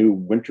planning a new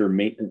winter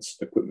maintenance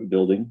equipment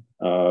building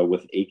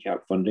with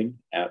ACAP funding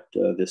at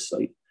this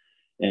site.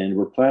 And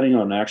we're planning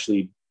on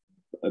actually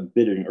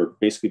bidding or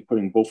basically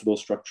putting both of those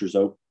structures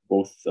out,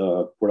 both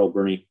Port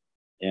Alberni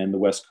and the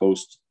West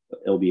Coast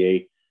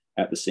LBA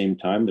at the same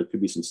time. There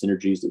could be some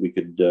synergies that we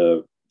could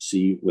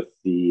see with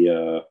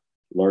the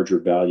larger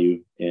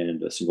value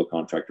and a single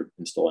contractor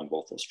installing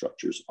both those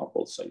structures on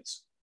both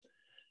sites.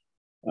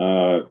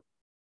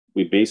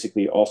 We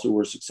basically also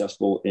were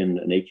successful in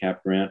an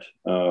ACAP grant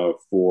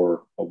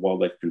for a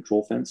wildlife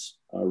control fence.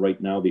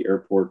 Right now, the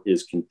airport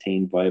is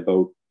contained by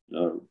about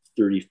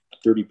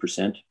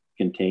 30%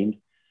 contained.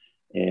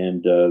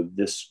 And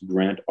this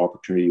grant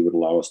opportunity would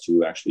allow us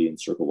to actually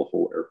encircle the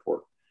whole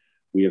airport.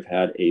 We have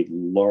had a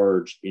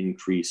large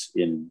increase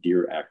in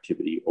deer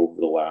activity over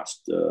the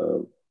last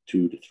 2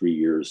 to 3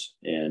 years,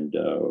 and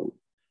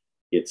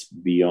it's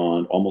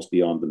almost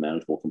beyond the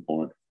manageable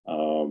component.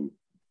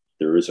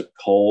 There is a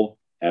cull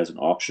as an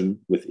option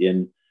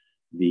within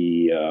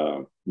the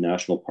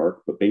national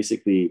park, but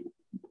basically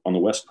on the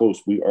West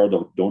Coast, we are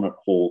the donut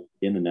hole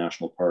in the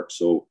national park.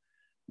 So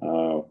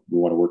we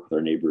want to work with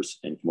our neighbors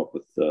and come up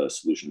with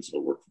solutions that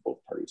will work for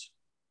both parties.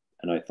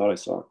 And I thought I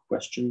saw a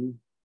question.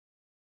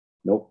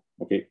 Nope.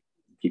 Okay,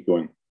 keep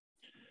going.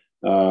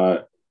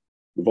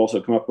 We've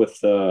also come up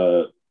with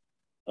a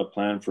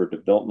plan for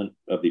development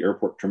of the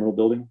airport terminal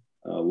building,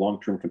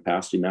 long-term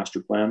capacity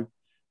master plan.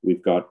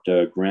 We've got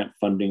grant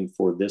funding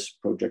for this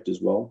project as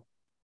well.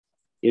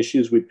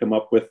 Issues we've come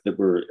up with that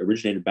were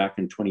originated back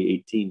in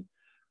 2018.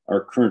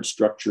 Our current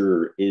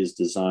structure is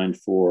designed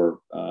for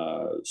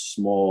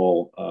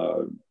small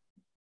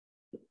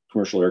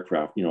commercial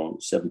aircraft,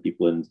 7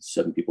 people in,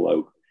 7 people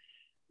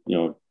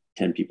out,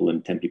 10 people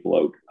in, 10 people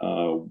out.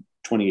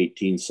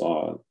 2018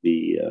 saw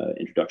the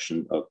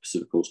introduction of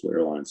Pacific Coastal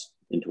Airlines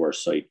into our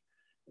site.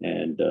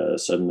 And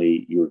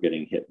suddenly you were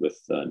getting hit with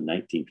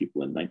 19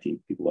 people in,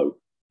 19 people out,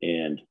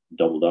 and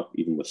doubled up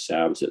even with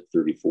SABs at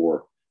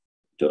 34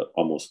 to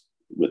almost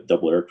with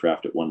double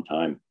aircraft at one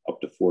time, up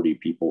to 40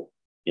 people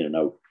in and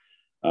out.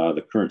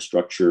 The current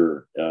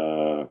structure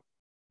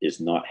is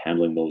not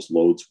handling those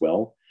loads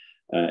well.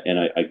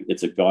 And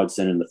it's a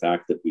godsend in the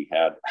fact that we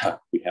had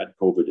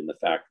COVID, in the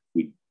fact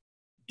we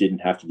didn't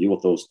have to deal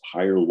with those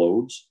higher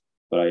loads.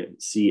 But I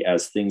see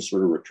as things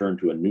sort of return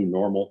to a new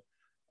normal,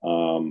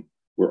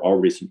 we're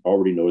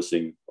already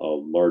noticing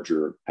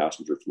larger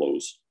passenger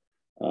flows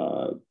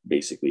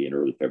basically in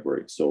early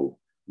February. So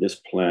this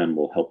plan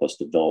will help us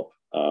develop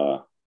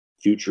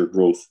future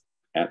growth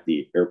at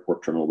the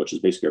airport terminal, which is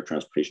basically our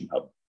transportation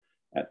hub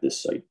at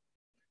this site.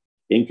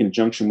 In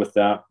conjunction with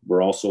that,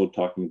 we're also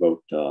talking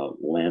about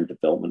land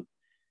development,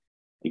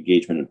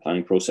 engagement, and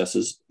planning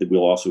processes. That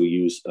we'll also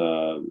use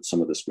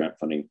some of this grant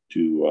funding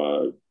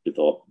to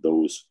develop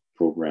those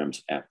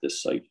programs at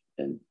this site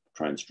and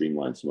try and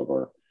streamline some of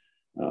our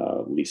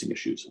leasing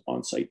issues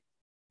on site.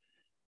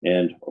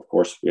 And of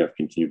course, we have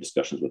continued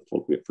discussions with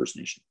Tolkien First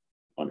Nation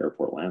on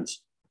airport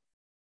lands.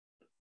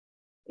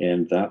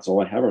 And that's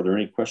all I have. Are there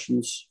any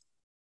questions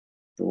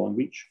for Long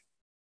Beach?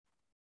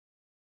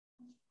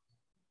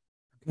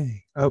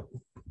 Okay. Oh,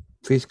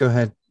 please go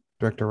ahead,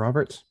 Director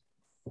Roberts.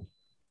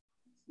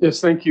 Yes,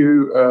 thank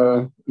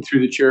you.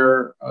 Through the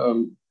chair,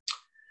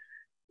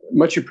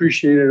 much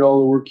appreciated all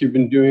the work you've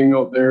been doing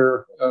out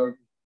there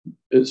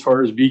as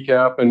far as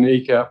BCAP and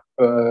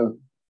ACAP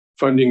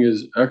funding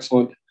is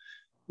excellent.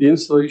 The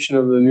installation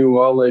of the new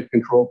wildlife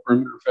control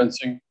perimeter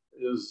fencing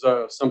is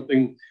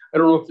something, I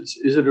don't know if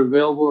is it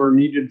available or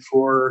needed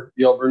for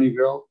the Alberni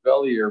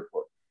Valley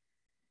Airport?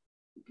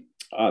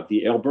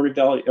 The Alberni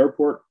Valley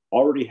Airport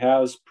already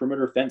has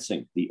perimeter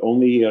fencing. The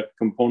only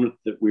component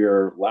that we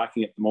are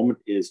lacking at the moment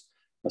is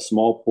a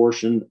small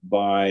portion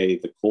by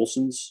the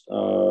Colson's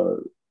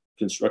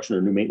construction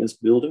or new maintenance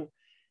building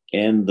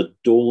and the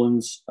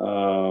Dolan's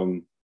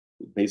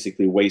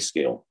basically weigh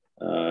scale.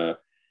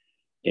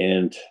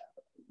 And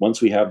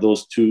once we have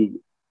those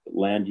two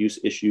land use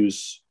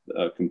issues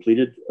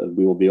completed,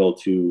 we will be able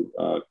to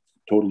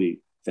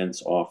totally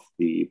fence off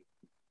the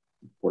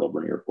Port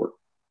Alberni Airport.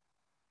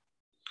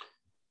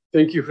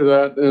 Thank you for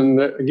that.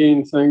 And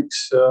again,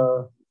 thanks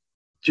to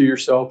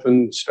yourself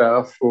and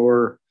staff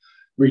for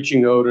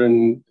reaching out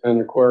and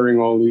acquiring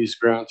all these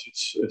grants.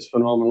 It's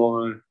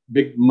phenomenal and a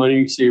big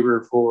money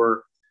saver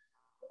for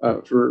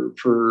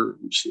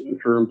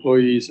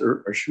employees,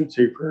 or I should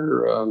say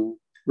for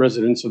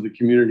residents of the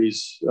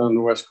communities on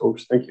the West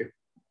Coast. Thank you.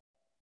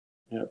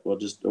 Yeah, well,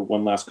 just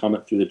one last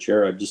comment through the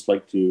chair. I'd just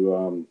like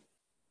to,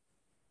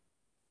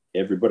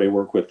 everybody I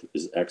work with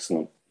is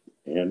excellent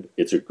and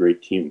it's a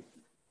great team.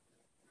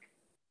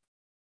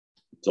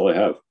 That's all I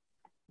have.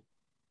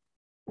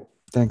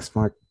 Thanks,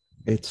 Mark.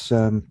 It's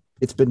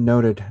been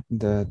noted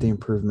the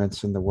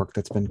improvements and the work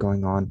that's been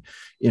going on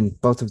in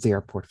both of the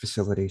airport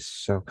facilities.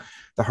 So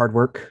the hard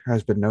work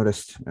has been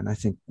noticed, and I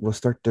think we'll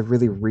start to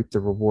really reap the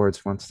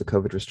rewards once the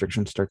COVID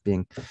restrictions start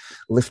being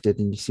lifted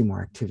and you see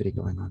more activity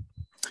going on.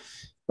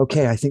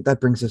 Okay, I think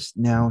that brings us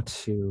now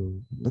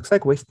to, looks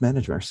like waste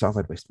management or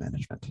solid waste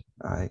management.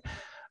 I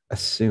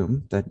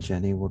assume that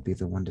Jenny will be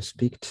the one to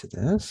speak to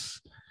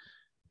this.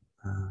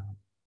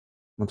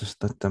 We'll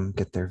just let them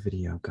get their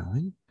video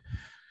going.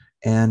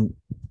 And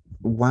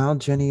while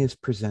Jenny is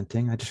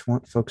presenting, I just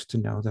want folks to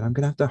know that I'm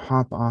going to have to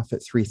hop off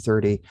at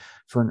 3:30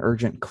 for an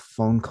urgent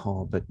phone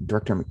call, but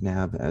Director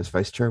McNabb, as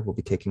Vice Chair, will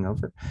be taking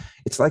over.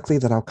 It's likely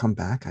that I'll come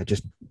back.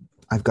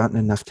 I've gotten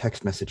enough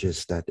text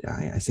messages that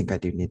I think I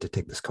do need to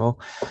take this call.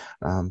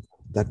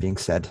 That being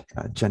said,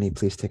 Jenny,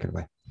 please take it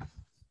away.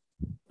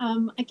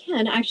 I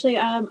can actually,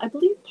 I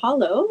believe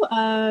Paulo,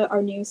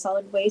 our new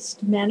solid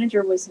waste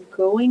manager, was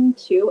going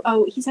to,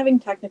 he's having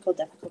technical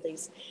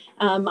difficulties.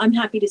 I'm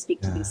happy to speak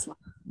to these slides.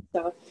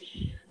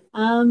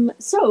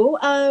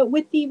 So,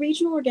 with the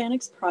Regional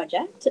Organics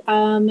Project,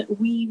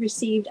 we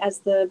received, as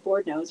the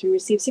board knows, we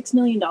received $6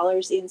 million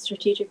in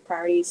strategic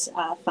priorities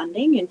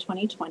funding in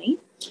 2020.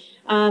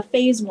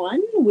 Phase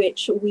 1,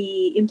 which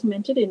we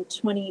implemented in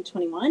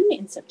 2021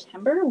 in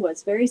September,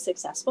 was very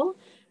successful.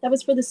 That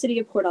was for the city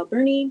of Port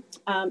Alberni.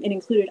 It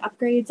included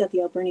upgrades at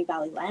the Alberni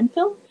Valley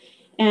landfill,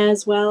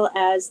 as well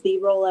as the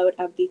rollout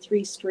of the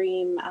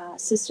 3-stream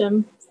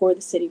system for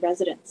the city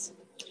residents.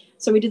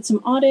 So we did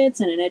some audits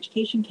and an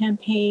education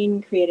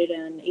campaign, created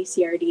an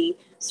ACRD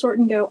Sort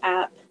and Go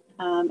app,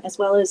 as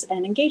well as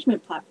an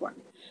engagement platform.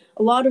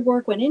 A lot of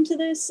work went into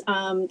this.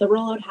 The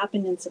rollout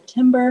happened in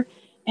September,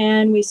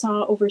 and we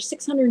saw over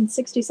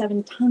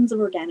 667 tons of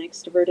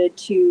organics diverted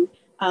to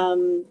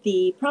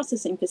the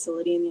processing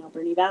facility in the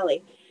Alberni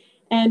Valley.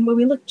 And when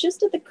we looked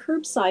just at the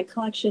curbside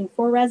collection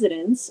for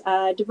residents,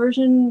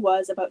 diversion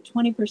was about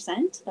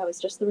 20%. That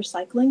was just the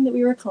recycling that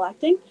we were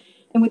collecting.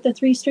 And with the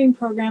 3-stream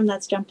program,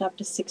 that's jumped up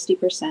to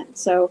 60%.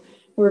 So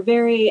we're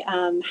very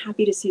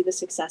happy to see the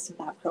success of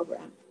that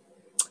program.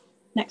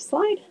 Next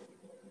slide.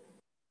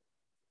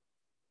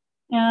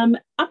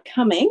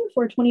 Upcoming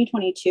for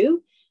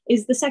 2022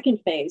 is the second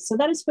phase. So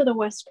that is for the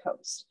West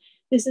Coast.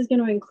 This is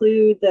going to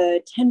include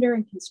the tender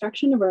and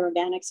construction of our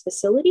organics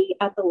facility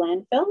at the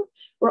landfill.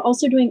 We're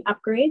also doing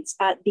upgrades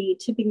at the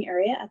tipping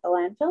area at the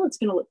landfill. It's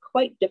going to look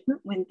quite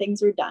different when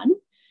things are done.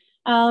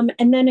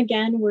 And then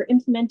again, we're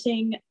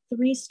implementing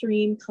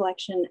 3-stream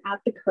collection at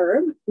the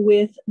curb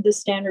with the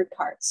standard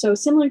carts. So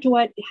similar to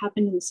what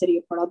happened in the city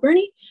of Port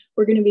Alberni,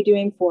 we're going to be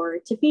doing for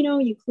Tofino,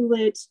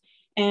 Ucluelet,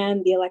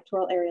 and the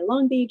electoral area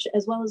Long Beach,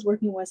 as well as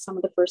working with some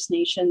of the First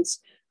Nations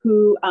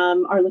who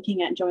are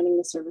looking at joining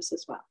the service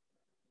as well.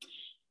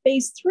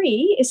 Phase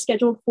 3 is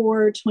scheduled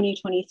for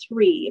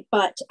 2023,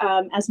 but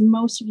as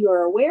most of you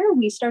are aware,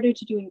 we started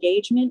to do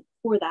engagement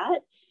for that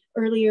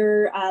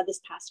earlier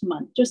this past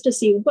month, just to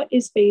see what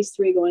is phase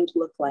 3 going to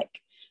look like.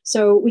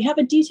 So we have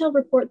a detailed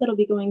report that'll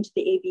be going to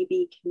the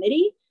ABB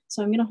committee.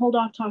 So I'm going to hold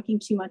off talking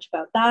too much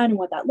about that and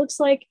what that looks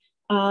like,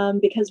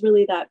 because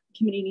really that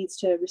committee needs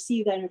to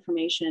receive that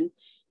information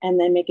and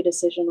then make a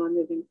decision on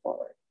moving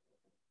forward.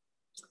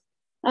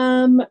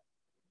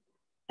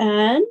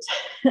 And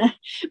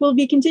we'll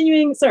be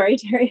continuing, sorry,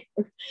 Terry,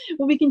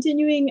 we'll be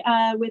continuing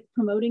with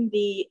promoting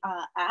the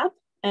app.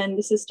 And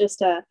this is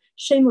just a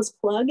shameless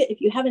plug.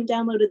 If you haven't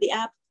downloaded the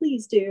app,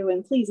 please do.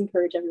 And please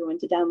encourage everyone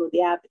to download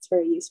the app. It's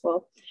very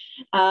useful.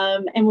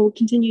 And we'll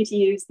continue to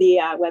use the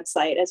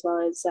website as well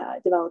as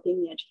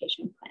developing the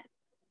education plan.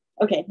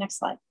 Okay, next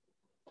slide.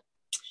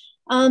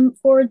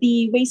 For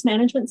the Waste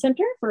Management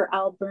Center for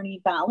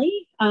Alberni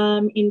Valley,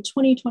 in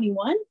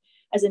 2021,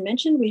 as I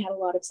mentioned, we had a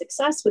lot of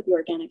success with the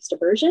organics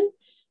diversion.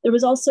 There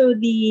was also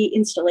the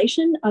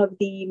installation of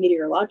the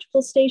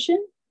meteorological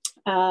station.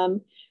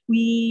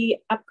 We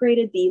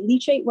upgraded the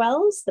leachate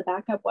wells, the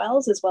backup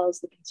wells, as well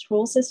as the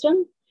control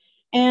system,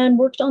 and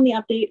worked on the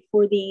update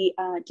for the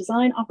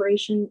design,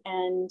 operation,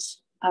 and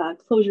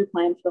closure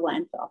plan for the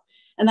landfill.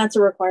 And that's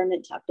a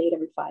requirement to update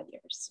every 5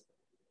 years.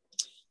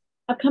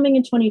 Upcoming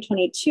in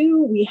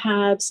 2022, we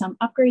have some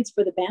upgrades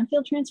for the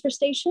Banfield transfer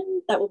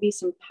station. That will be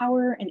some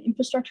power and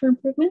infrastructure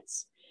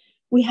improvements.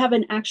 We have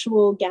an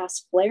actual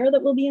gas flare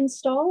that will be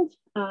installed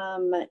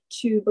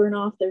to burn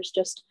off. There's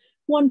just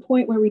one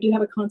point where we do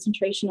have a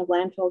concentration of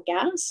landfill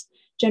gas.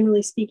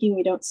 Generally speaking,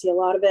 we don't see a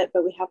lot of it,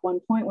 but we have one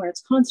point where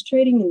it's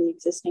concentrating in the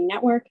existing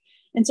network.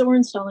 And so we're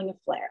installing a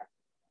flare.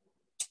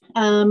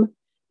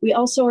 We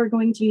also are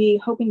going to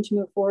be hoping to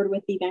move forward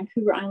with the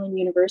Vancouver Island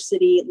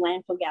University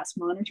Landfill Gas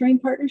Monitoring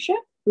Partnership,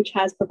 which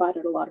has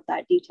provided a lot of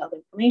that detailed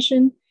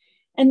information.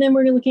 And then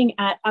we're looking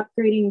at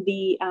upgrading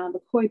the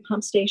McCoy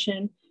pump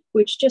station,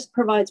 which just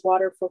provides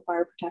water for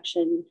fire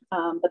protection,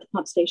 but the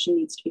pump station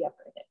needs to be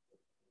upgraded.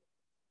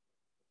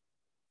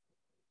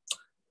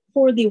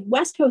 For the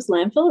West Coast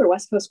Landfill or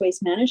West Coast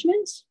Waste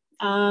Management,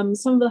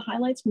 some of the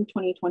highlights from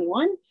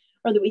 2021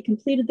 are that we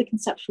completed the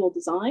conceptual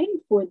design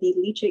for the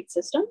leachate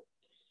system.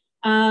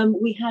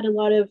 We had a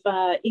lot of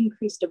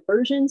increased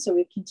diversion, so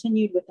we've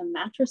continued with a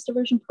mattress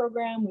diversion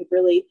program. We've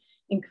really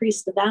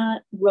increased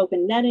that, rope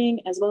and netting,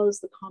 as well as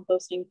the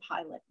composting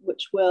pilot,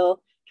 which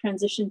will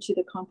transition to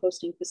the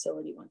composting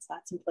facility once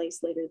that's in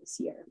place later this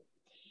year.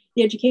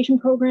 The education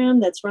program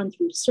that's run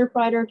through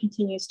Surfrider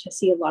continues to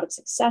see a lot of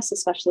success,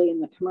 especially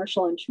in the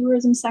commercial and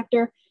tourism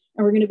sector.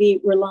 And we're going to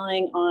be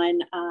relying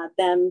on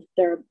them.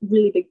 They're a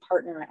really big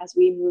partner as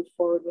we move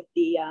forward with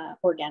the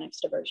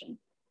organics diversion.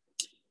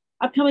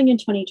 Upcoming in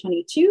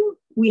 2022,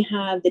 we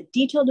have the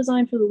detailed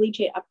design for the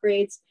leachate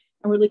upgrades,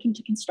 and we're looking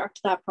to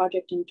construct that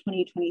project in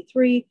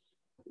 2023.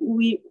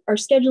 Our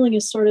scheduling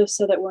is sort of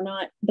so that we're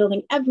not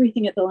building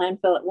everything at the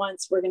landfill at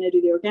once. We're going to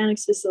do the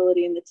organics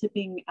facility and the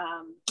tipping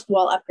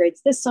wall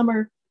upgrades this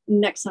summer.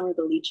 Next summer,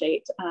 the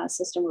leachate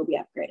system will be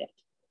upgraded.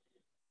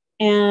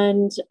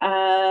 And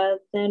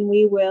then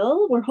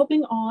we're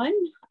hoping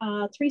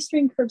on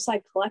three-stream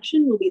curbside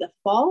collection will be the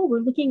fall. We're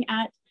looking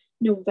at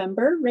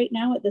November right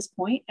now at this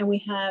point, and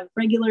we have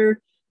regular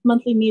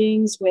monthly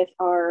meetings with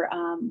our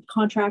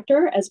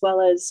contractor, as well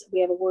as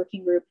we have a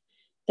working group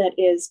that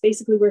is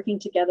basically working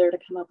together to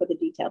come up with a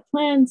detailed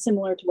plan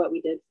similar to what we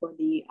did for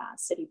the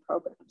city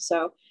program.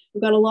 So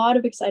we've got a lot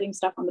of exciting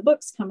stuff on the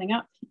books coming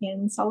up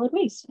in solid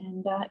waste.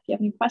 And if you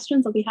have any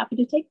questions, I'll be happy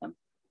to take them.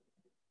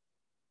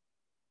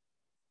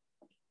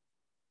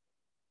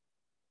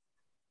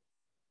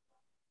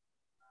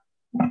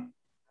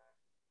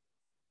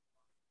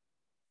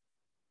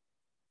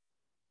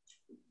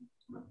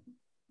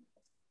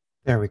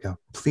 There we go.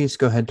 Please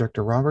go ahead,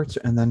 Director Roberts,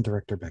 and then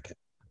Director Beckett.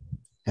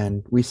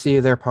 And we see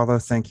you there, Paulo.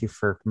 Thank you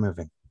for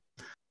moving.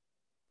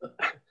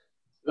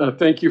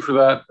 Thank you for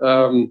that.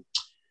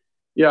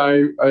 Yeah,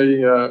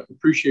 I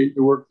appreciate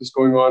the work that's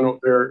going on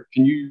out there.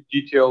 Can you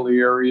detail the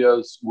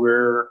areas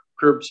where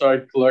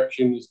curbside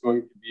collection is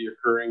going to be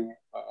occurring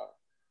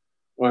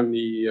on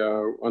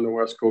the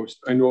West Coast?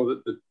 I know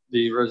that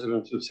the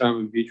residents of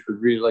Salmon Beach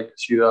would really like to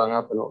see that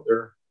happen out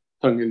there,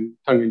 tongue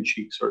in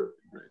cheek sort of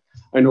thing, right?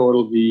 I know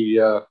it'll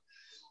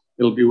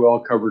be well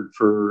covered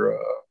for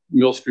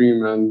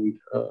Millstream and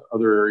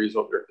other areas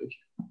out there. Thank you.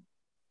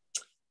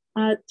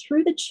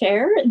 Through the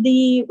chair,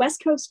 the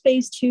West Coast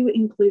Phase 2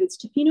 includes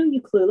Tofino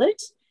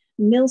Ucluelet,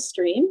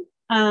 Millstream,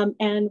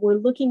 and we're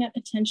looking at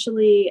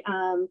potentially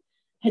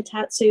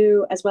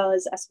Hitatsu, as well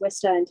as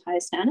Eswista and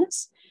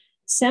Tyastanis.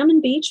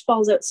 Salmon Beach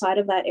falls outside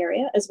of that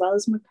area, as well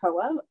as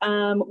Makoa.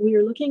 We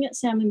are looking at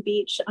Salmon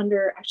Beach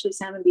under actually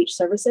Salmon Beach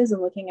Services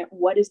and looking at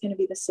what is going to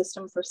be the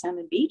system for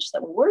Salmon Beach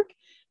that will work.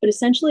 But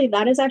essentially,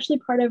 that is actually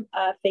part of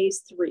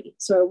Phase 3.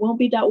 So it won't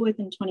be dealt with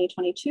in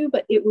 2022,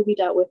 but it will be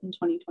dealt with in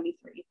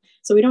 2023.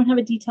 So we don't have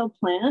a detailed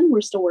plan.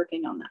 We're still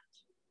working on that.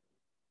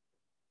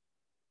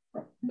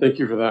 Thank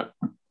you for that.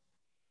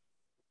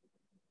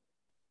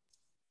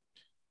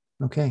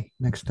 Okay,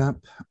 next up,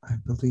 I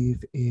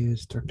believe,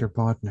 is Director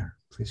Bodner.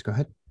 Please go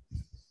ahead.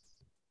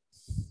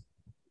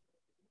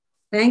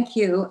 Thank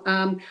you.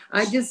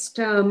 I just,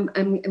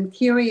 I'm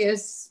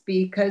curious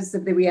because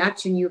of the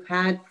reaction you've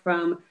had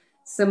from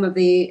some of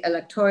the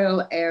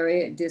electoral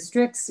area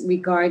districts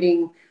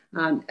regarding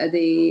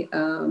the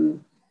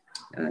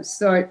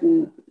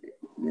assortment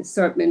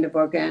of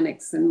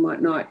organics and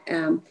whatnot.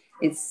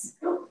 It's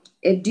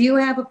Do you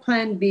have a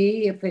plan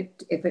B if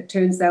it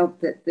turns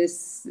out that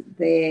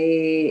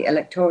the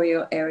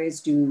electoral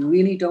areas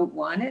really don't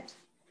want it?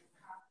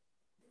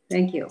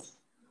 Thank you.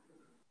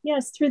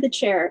 Yes, through the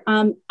chair.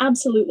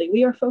 Absolutely.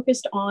 We are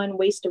focused on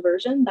waste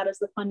diversion. That is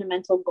the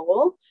fundamental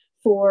goal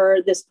for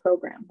this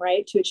program,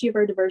 right? To achieve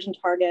our diversion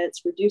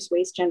targets, reduce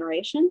waste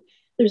generation.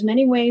 There's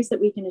many ways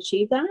that we can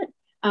achieve that.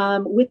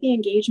 With the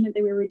engagement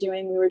that we were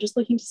doing, we were just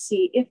looking to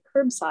see if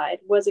curbside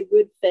was a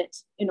good fit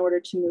in order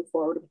to move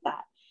forward with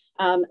that.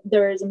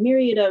 There is a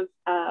myriad of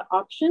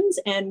options,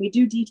 and we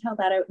do detail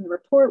that out in the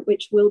report,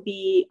 which will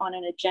be on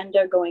an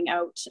agenda going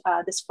out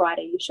this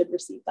Friday. You should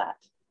receive that.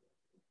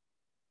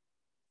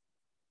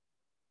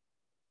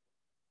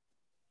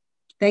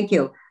 Thank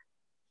you.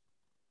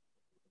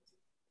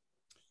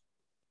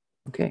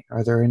 Okay,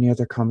 are there any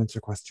other comments or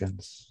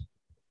questions?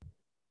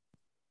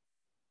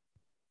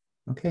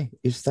 Okay,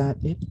 is that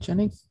it,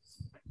 Jenny?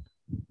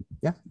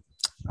 Yeah,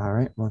 all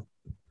right, well,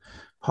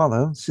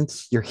 Paulo,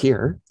 since you're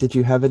here, did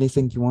you have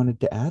anything you wanted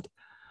to add?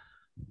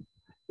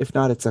 If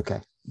not, it's okay.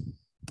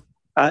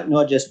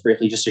 No, just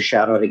briefly, just a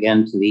shout out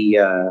again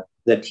to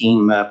the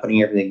team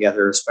putting everything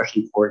together,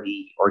 especially for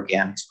the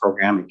organics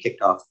program. It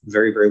kicked off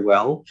very, very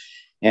well,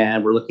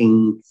 and we're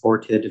looking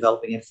forward to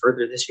developing it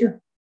further this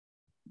year.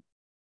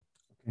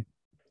 Okay,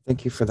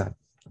 thank you for that.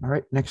 All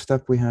right, next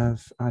up we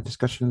have a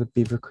discussion of the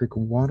Beaver Creek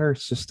water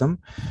system.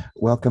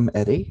 Welcome,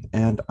 Eddie.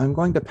 And I'm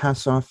going to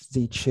pass off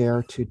the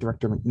chair to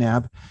Director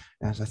McNabb,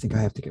 as I think I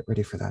have to get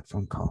ready for that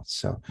phone call.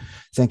 So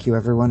thank you,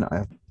 everyone.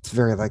 It's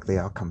very likely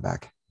I'll come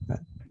back,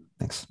 but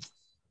thanks.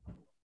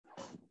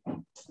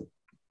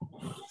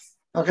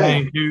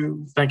 Okay. Thank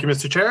you,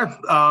 Mr. Chair.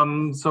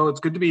 So it's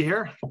good to be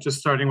here. Just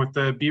starting with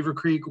the Beaver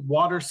Creek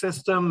water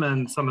system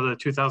and some of the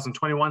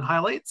 2021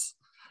 highlights.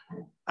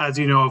 As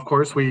you know, of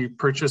course, we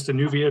purchased a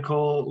new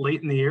vehicle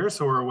late in the year,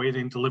 so we're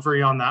awaiting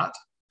delivery on that.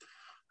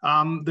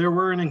 There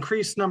were an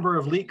increased number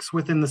of leaks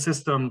within the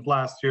system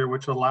last year,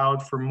 which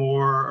allowed for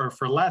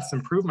less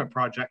improvement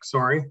projects,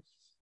 sorry.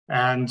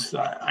 And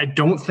I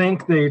don't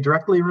think they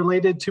directly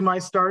related to my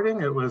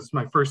starting. It was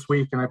my first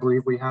week, and I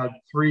believe we had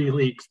 3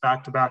 leaks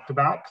back to back to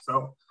back.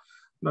 So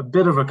a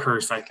bit of a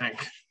curse, I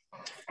think.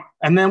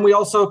 And then we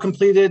also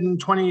completed in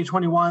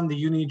 2021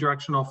 the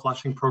unidirectional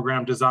flushing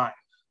program design.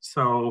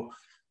 So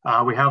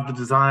we have the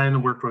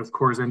design, worked with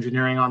Coors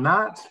Engineering on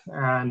that.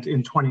 And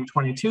in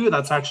 2022,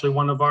 that's actually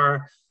one of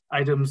our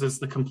items, is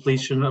the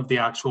completion of the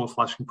actual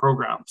flushing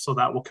program. So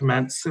that will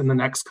commence in the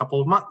next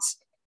couple of months.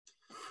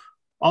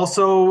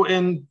 Also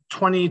in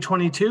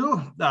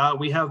 2022,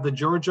 we have the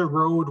Georgia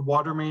Road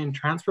Water Main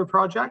Transfer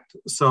Project.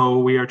 So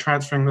we are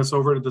transferring this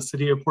over to the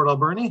city of Port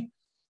Alberni.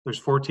 There's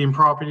 14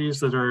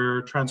 properties that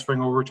are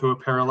transferring over to a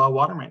parallel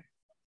water main.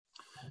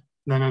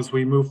 Then as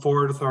we move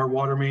forward with our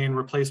water main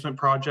replacement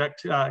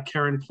project,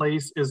 Karen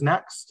Place is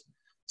next.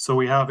 So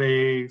we have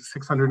a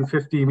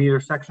 650 meter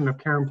section of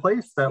Karen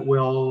Place that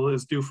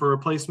is due for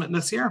replacement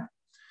this year.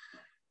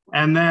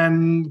 And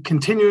then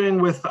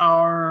continuing with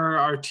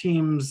our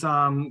team's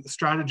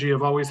strategy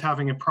of always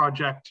having a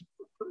project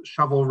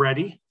shovel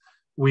ready,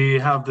 we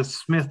have the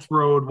Smith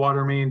Road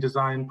Water Main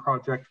Design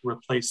Project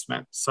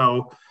Replacement.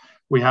 So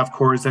we have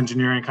Coors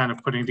Engineering kind of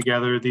putting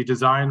together the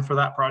design for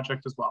that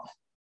project as well.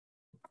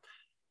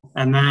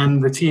 And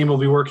then the team will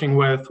be working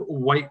with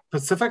White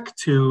Pacific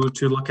to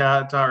look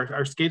at our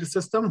SCADA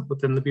system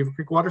within the Beaver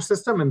Creek water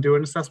system and do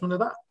an assessment of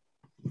that.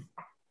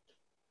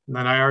 And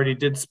then I already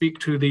did speak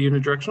to the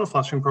unidirectional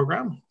flushing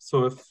program.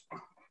 So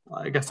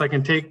I guess I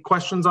can take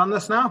questions on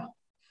this now.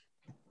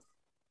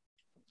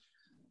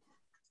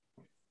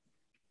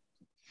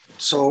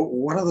 So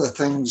one of the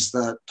things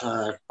that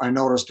I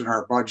noticed in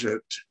our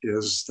budget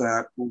is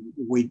that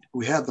we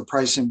had the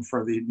pricing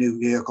for the new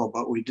vehicle,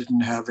 but we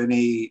didn't have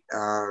any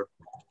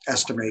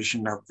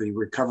estimation of the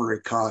recovery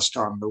cost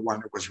on the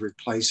one it was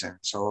replacing.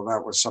 So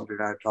that was something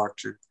I talked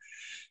to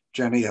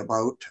Jenny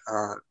about,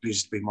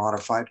 needs to be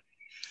modified.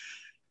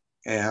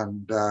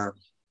 And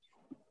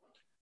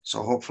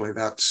so hopefully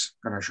that's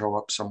going to show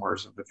up somewhere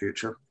in the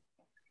future.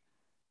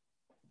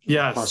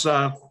 Yes,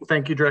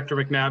 thank you, Director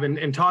McNabb.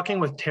 In talking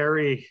with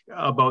Terry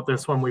about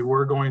this one, we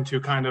were going to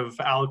kind of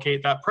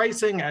allocate that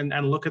pricing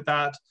and look at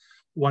that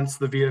once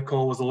the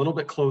vehicle was a little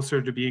bit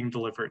closer to being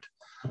delivered.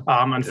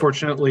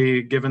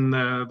 Unfortunately, given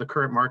the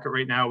current market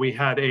right now, we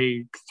had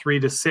a 3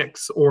 to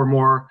 6 or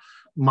more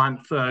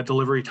month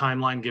delivery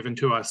timeline given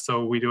to us.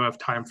 So we do have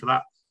time for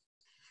that.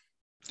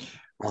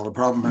 Well, the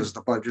problem is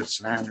the budget's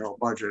an annual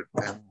budget,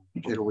 and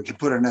we can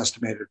put an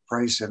estimated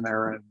price in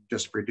there and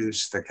just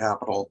reduce the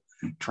capital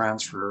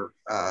transfer.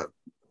 I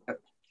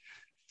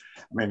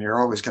mean,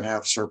 you're always going to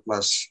have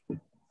surplus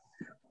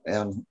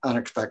and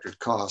unexpected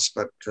costs,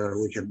 but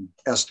we can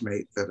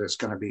estimate that it's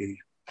going to be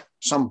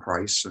some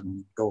price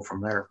and go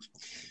from there.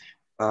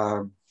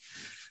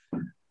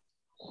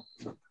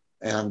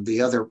 And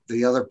the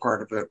other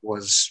part of it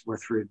was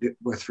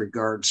with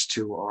regards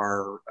to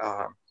our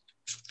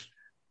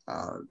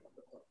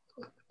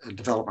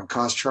development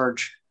cost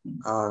charge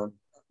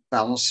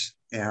balance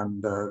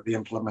and the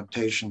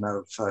implementation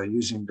of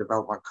using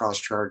development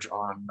cost charge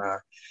on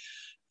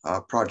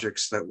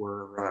projects that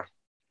were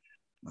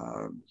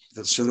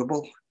that's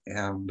suitable,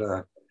 and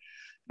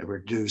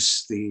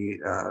reduce the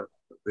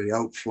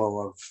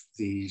outflow of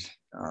the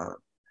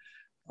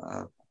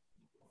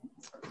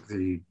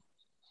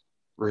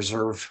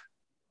reserve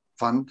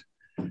fund.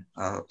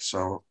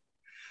 So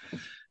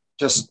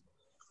just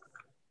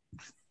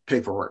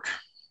paperwork.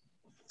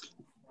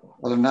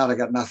 Other than that, I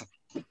got nothing.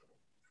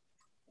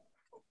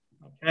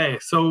 Okay,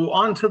 so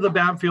on to the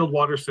Banfield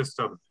water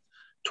system.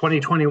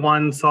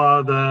 2021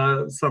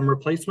 saw some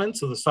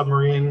replacements of the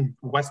submarine,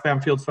 West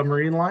Banfield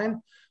submarine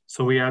line.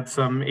 So we had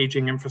some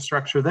aging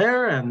infrastructure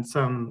there, and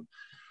some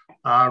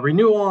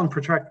renewal and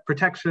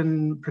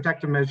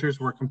protective measures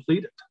were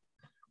completed.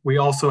 We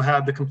also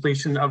had the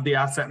completion of the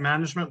asset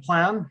management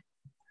plan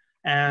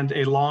and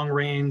a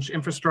long-range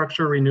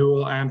infrastructure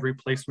renewal and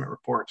replacement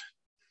report.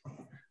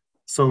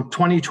 So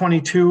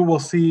 2022 will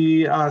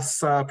see us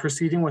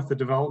proceeding with the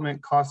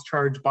development cost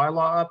charge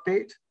bylaw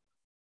update.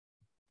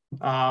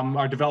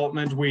 Our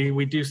development,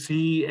 we do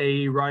see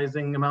a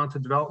rising amount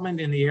of development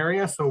in the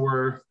area, so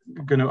we're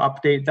going to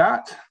update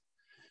that.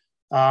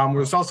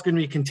 There's also going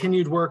to be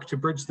continued work to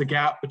bridge the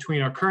gap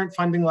between our current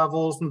funding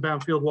levels in the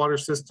Banfield water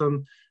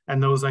system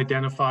and those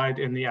identified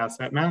in the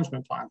asset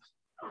management plan.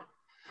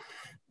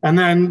 And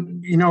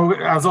then, you know,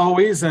 as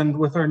always, and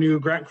with our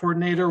new grant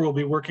coordinator, we'll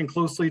be working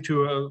closely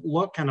to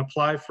look and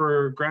apply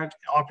for grant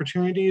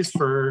opportunities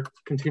for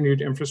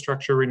continued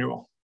infrastructure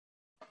renewal.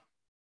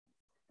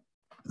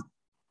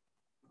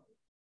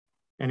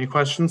 Any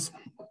questions?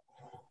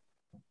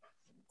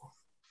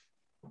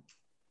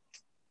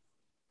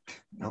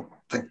 No,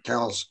 I think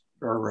Cal's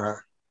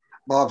or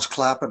Bob's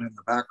clapping in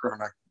the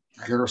background.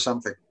 I hear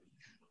something.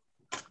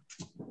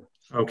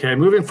 Okay,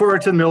 moving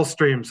forward to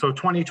Millstream. So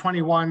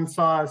 2021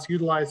 saw us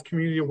utilize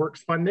community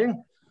works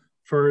funding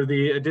for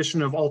the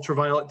addition of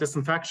ultraviolet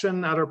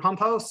disinfection at our pump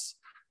house.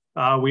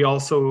 We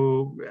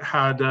also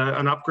had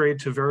an upgrade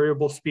to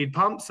variable speed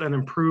pumps and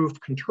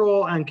improved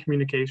control and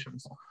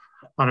communications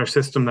on our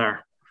system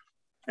there.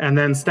 And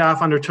then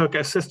staff undertook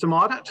a system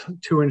audit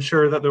to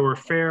ensure that there were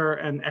fair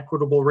and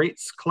equitable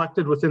rates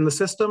collected within the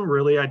system,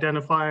 really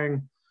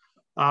identifying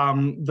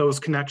those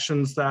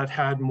connections that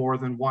had more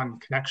than one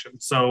connection.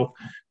 So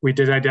we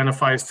did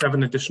identify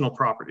 7 additional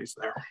properties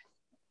there.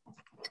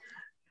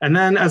 And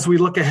then as we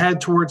look ahead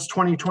towards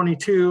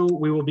 2022,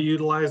 we will be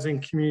utilizing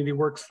community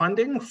works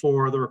funding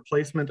for the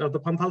replacement of the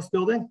pump house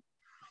building.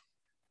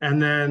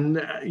 And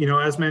then, you know,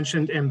 as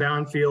mentioned in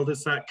Banfield,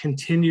 it's that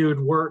continued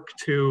work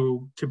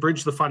to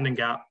bridge the funding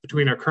gap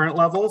between our current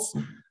levels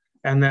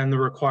and then the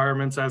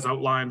requirements as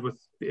outlined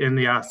within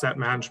the asset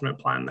management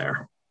plan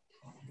there.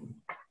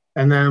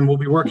 And then we'll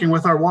be working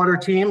with our water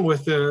team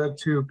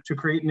to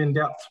create an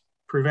in-depth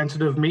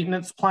preventative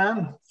maintenance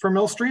plan for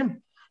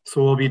Millstream.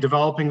 So we'll be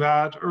developing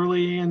that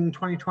early in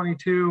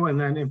 2022 and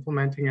then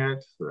implementing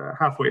it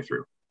halfway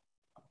through.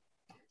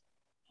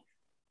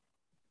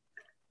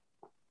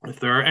 If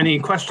there are any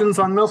questions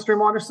on Millstream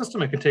water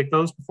system, I can take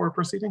those before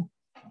proceeding.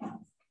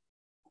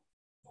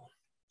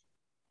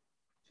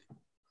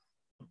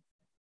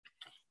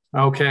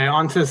 Okay,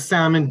 on to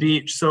Salmon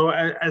Beach. So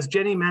as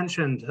Jenny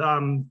mentioned,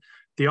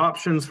 the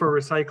options for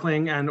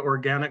recycling and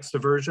organics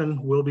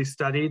diversion will be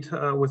studied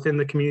within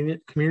the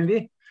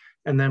community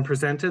and then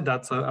presented.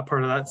 That's a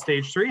part of that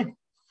stage 3.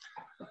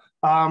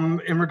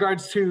 In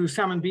regards to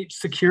Salmon Beach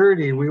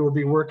security, we will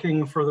be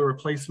working for the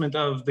replacement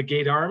of the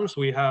gate arms.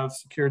 We have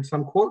secured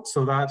some quotes,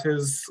 so that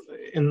is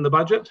in the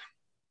budget.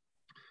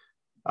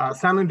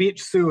 Salmon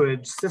Beach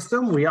sewage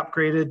system, we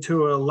upgraded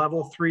to a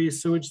level 3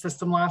 sewage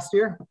system last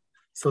year.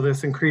 So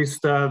this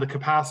increased the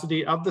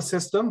capacity of the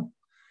system.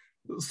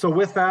 So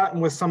with that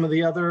and with some of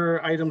the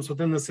other items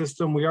within the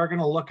system, we are going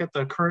to look at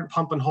the current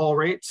pump and haul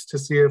rates to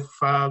see if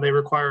they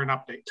require an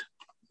update.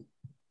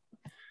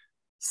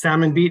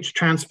 Salmon Beach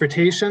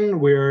transportation,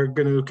 we're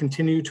going to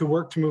continue to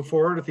work to move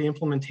forward with the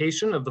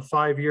implementation of the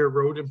 5-year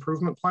road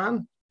improvement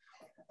plan.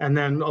 And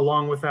then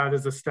along with that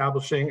is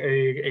establishing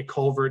a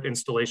culvert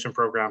installation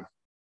program.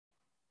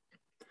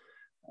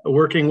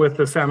 Working with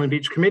the Salmon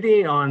Beach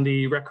Committee on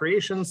the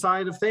recreation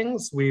side of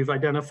things, we've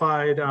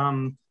identified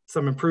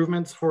some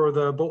improvements for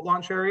the boat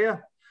launch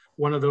area.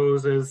 One of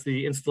those is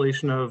the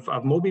installation of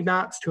Moby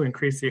mats to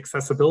increase the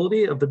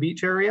accessibility of the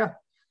beach area.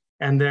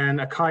 And then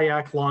a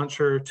kayak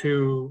launcher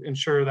to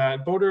ensure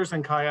that boaters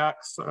and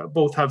kayaks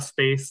both have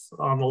space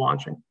on the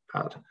launching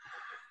pad.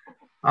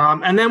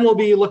 And then we'll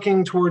be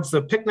looking towards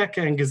the picnic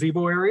and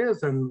gazebo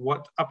areas and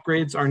what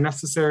upgrades are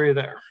necessary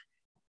there.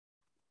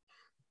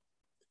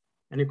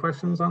 Any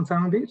questions on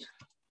Salmon Beach?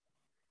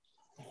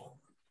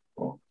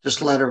 Well, just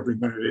to let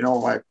everybody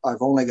know,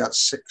 I've only got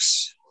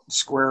 6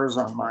 squares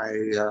on my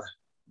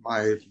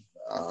my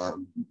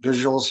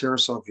visuals here,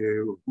 so if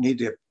you need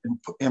to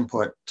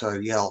input,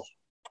 yell.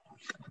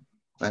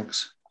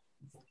 Thanks.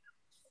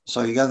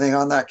 So you got anything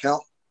on that,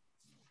 Cal?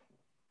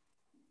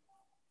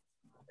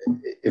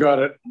 You got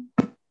it.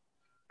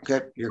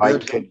 Okay, you're I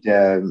good.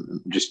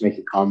 could just make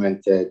a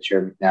comment,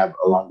 Chair McNabb,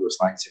 along those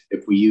lines.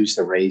 If we use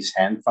the raise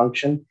hand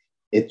function,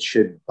 it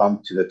should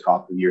bump to the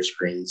top of your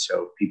screen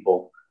so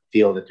people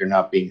feel that they're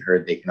not being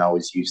heard, they can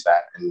always use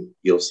that, and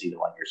you'll see them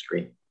on your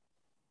screen.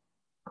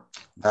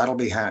 That'll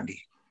be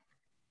handy.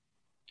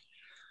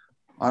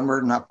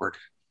 Onward and upward.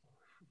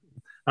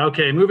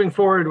 Okay, moving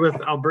forward with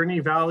Alberni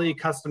Valley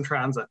Custom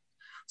Transit.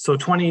 So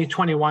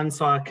 2021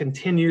 saw a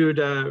continued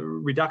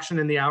reduction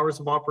in the hours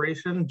of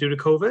operation due to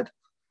COVID.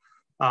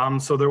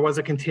 So there was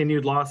a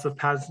continued loss of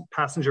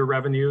passenger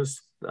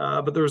revenues,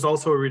 but there was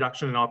also a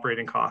reduction in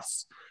operating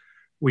costs.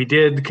 We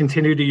did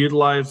continue to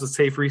utilize the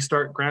Safe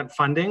Restart grant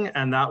funding,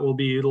 and that will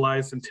be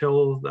utilized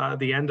until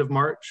the end of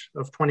March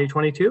of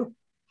 2022.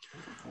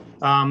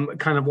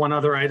 Kind of one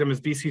other item is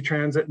BC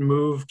Transit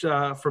moved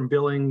from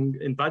billing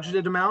in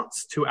budgeted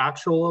amounts to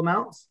actual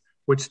amounts,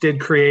 which did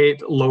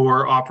create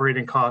lower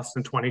operating costs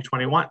in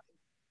 2021.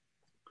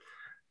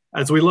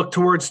 As we look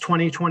towards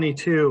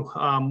 2022,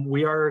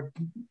 we are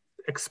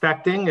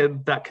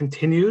expecting that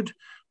continued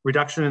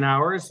reduction in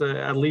hours,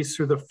 at least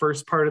through the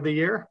first part of the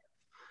year.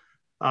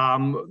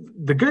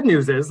 The good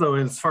news is, though,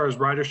 as far as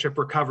ridership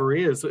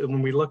recovery is,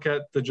 when we look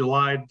at the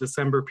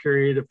July-December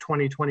period of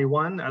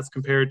 2021 as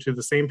compared to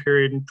the same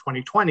period in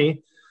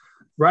 2020,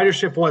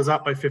 ridership was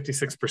up by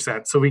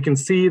 56%. So we can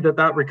see that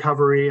that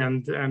recovery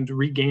and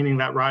regaining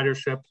that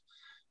ridership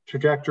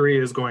trajectory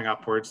is going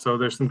upwards. So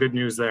there's some good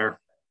news there.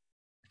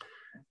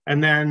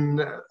 And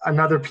then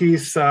another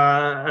piece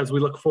as we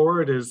look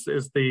forward is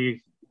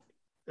the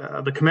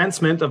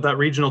commencement of that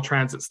regional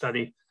transit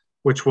study,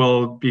 which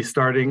will be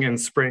starting in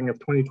spring of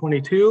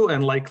 2022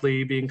 and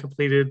likely being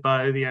completed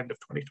by the end of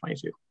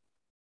 2022.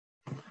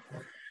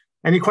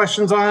 Any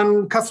questions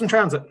on custom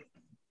transit?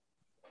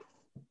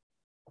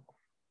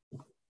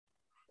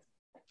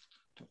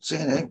 Don't see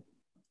anything.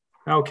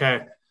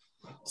 Okay.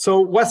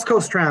 So West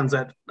Coast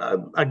Transit,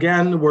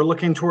 again, we're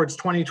looking towards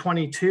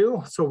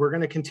 2022. So we're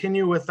going to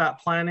continue with that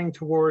planning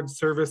towards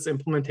service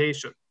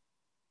implementation.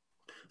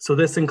 So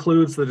this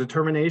includes the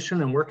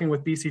determination and working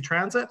with BC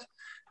Transit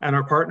and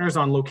our partners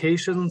on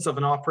locations of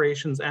an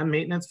operations and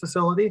maintenance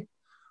facility.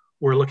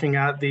 We're looking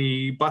at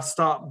the bus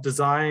stop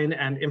design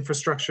and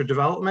infrastructure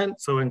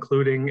development, so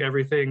including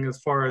everything as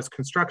far as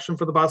construction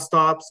for the bus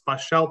stops,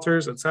 bus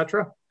shelters,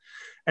 etc.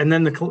 And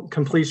then the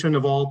completion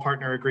of all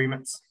partner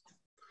agreements.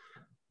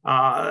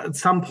 At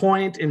some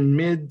point in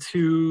mid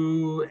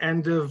to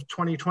end of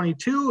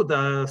 2022,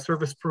 the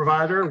service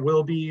provider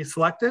will be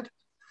selected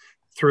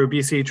through a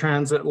BC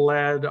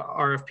Transit-led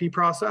RFP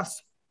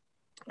process.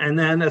 And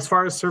then as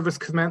far as service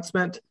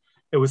commencement,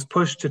 it was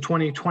pushed to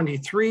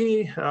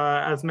 2023,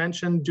 as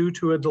mentioned, due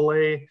to a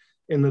delay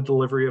in the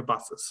delivery of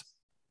buses.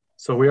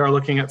 So we are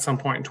looking at some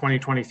point in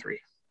 2023.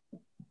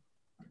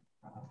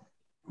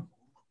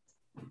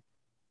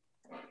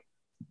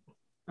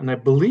 And I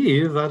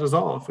believe that is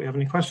all, if we have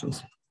any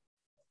questions.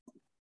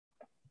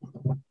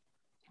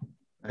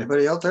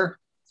 Anybody out there?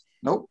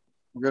 Nope,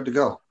 we're good to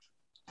go.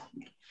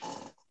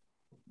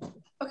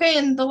 Okay,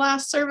 and the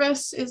last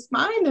service is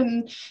mine,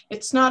 and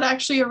it's not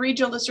actually a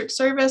regional district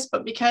service,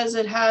 but because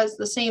it has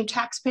the same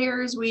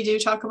taxpayers, we do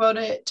talk about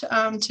it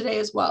today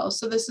as well.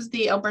 So this is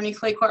the Alberni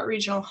Clayoquot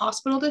Regional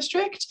Hospital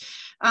District.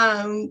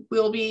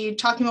 We'll be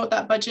talking about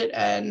that budget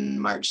on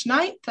March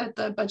 9th at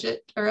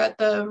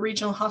the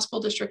Regional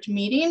Hospital District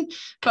meeting,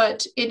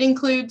 but it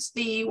includes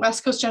the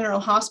West Coast General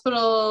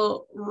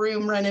Hospital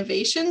room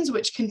renovations,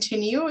 which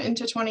continue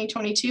into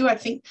 2022. I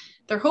think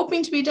they're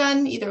hoping to be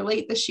done either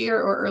late this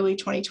year or early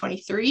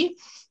 2023.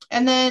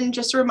 And then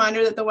just a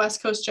reminder that the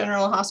West Coast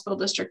General Hospital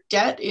District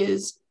debt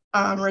is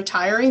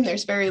retiring.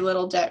 There's very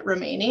little debt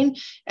remaining,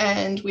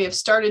 and we have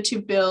started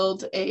to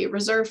build a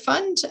reserve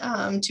fund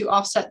to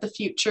offset the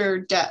future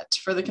debt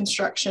for the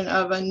construction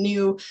of a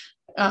new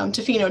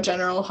Tofino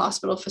General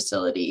Hospital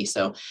facility.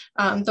 So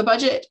the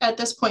budget at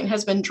this point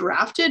has been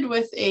drafted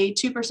with a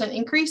 2%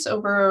 increase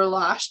over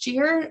last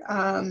year.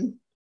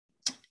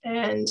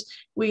 And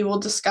we will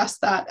discuss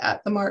that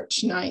at the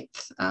March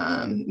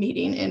 9th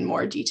meeting in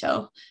more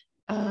detail.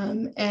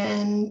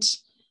 And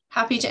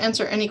happy to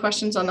answer any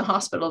questions on the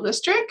hospital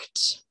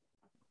district.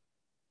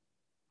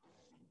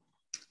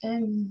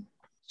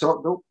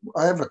 So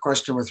I have a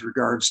question with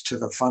regards to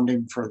the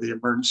funding for the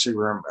emergency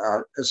room.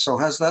 So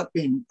has that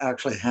been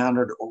actually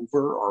handed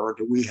over, or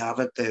do we have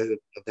it?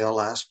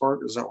 They'll ask for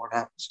it? Is that what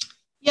happens?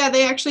 Yeah,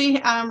 they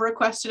actually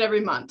request it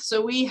every month.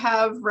 So we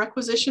have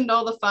requisitioned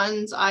all the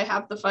funds. I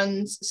have the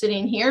funds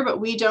sitting here,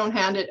 but we don't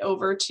hand it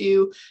over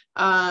to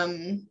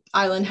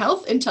Island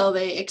Health until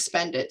they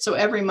expend it. So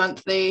every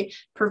month they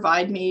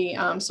provide me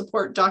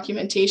support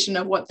documentation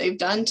of what they've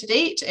done to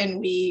date,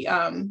 and we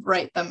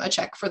write them a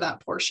check for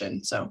that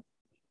portion. So.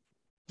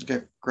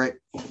 Okay, great.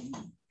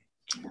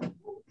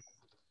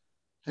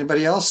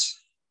 Anybody else?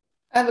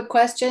 I have a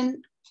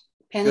question,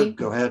 Penny. Good,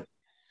 go ahead.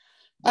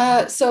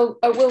 So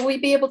will we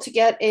be able to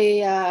get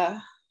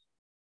a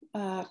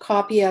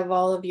copy of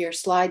all of your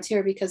slides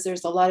here, because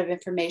there's a lot of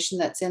information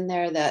that's in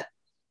there that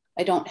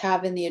I don't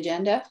have in the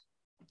agenda?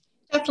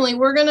 Definitely.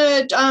 We're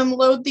going to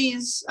load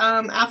these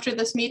after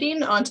this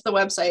meeting onto the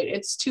website.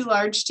 It's too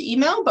large to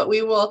email, but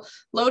we will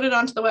load it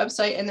onto the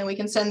website, and then we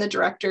can send the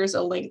directors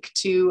a link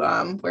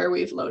to where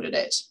we've loaded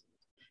it.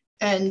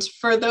 And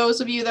for those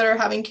of you that are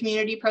having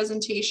community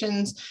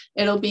presentations,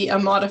 it'll be a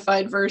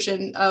modified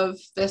version of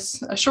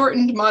this, a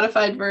shortened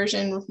modified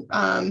version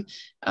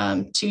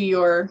to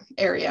your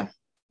area.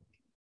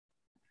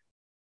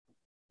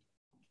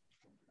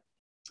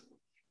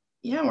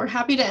 Yeah, we're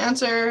happy to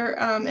answer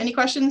any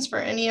questions for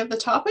any of the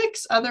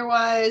topics.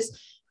 Otherwise,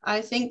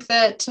 I think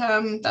that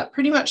that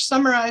pretty much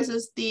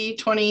summarizes the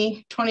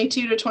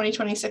 2022 to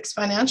 2026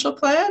 financial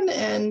plan,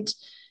 and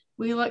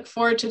we look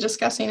forward to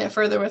discussing it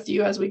further with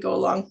you as we go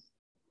along.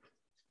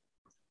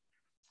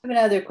 I have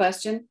another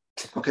question.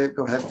 Okay,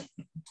 go ahead.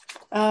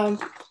 I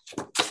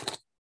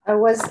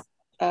was,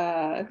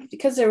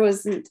 because there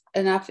wasn't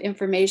enough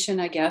information,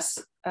 I guess,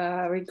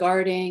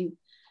 regarding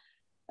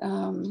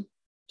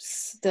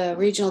the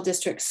regional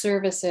district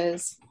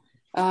services,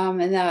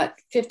 and that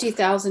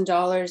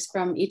 $50,000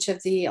 from each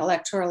of the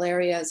electoral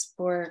areas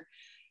for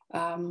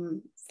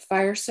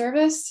fire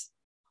service.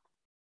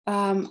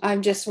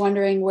 I'm just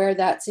wondering where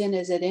that's in.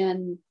 Is it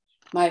in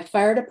my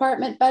fire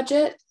department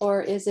budget,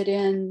 or is it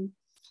in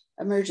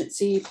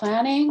emergency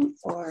planning,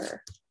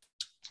 or?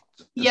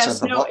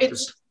 Yes, no,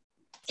 it's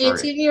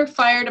in your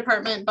fire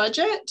department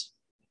budget.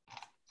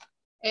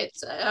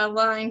 It's a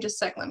line,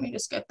 just a sec, let me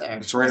just get there.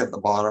 It's right at the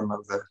bottom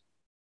of the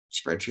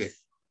spreadsheet.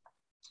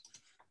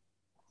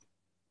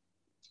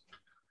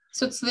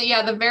 So it's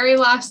the very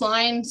last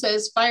line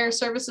says fire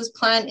services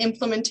plan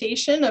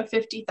implementation of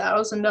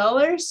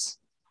 $50,000.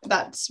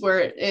 That's where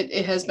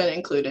it has been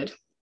included.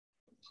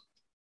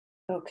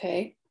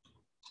 Okay.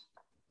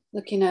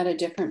 Looking at a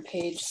different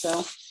page,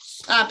 so.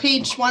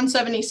 Page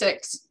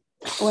 176.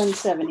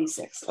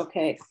 176,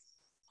 okay.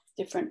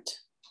 Different.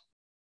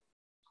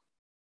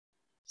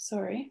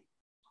 Sorry.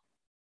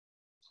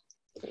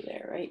 We're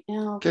there right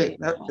now. Okay,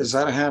 is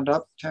that a hand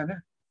up,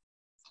 Tanya?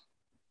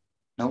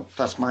 No,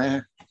 that's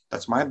my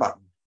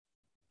button.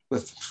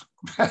 With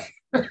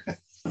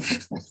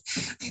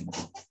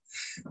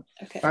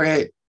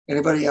okay.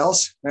 Anybody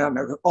else? Man,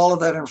 all of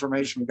that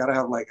information, we got to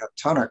have like a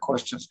ton of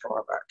questions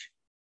coming back.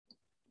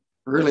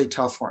 Really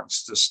tough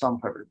ones to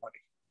stump everybody.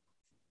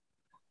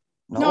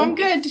 No, I'm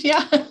good.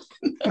 Yeah,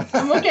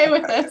 I'm okay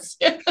with this.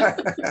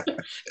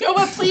 No,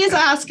 but please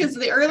ask, because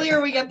the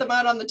earlier we get them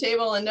out on the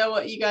table and know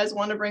what you guys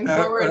want to bring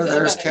forward.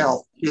 There's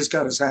Cal. He's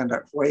got his hand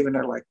up, waving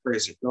it like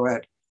crazy. Go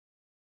ahead.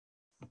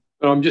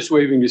 No, I'm just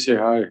waving to say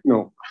hi.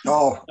 No.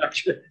 Oh.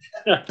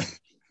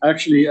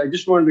 Actually, I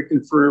just wanted to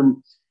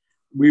confirm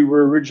we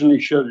were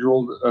originally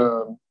scheduled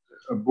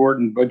a board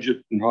and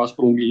budget and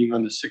hospital meeting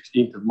on the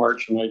 16th of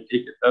March, and I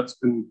take it that's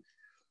been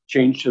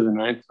changed to the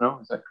 9th now.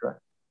 Is that correct?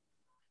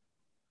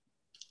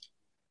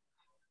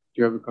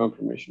 Do you have a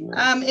confirmation?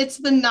 It's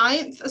the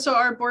 9th. So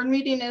our board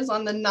meeting is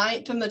on the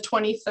 9th and the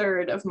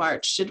 23rd of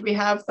March. Did we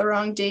have the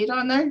wrong date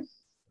on there?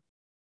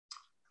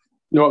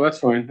 No, that's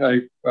fine.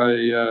 I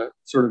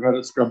sort of had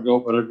it scrubbed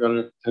out, but I've got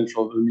a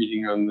potential other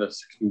meeting on the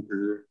 16th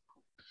or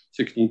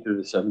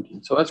the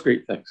 17th. So that's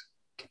great. Thanks.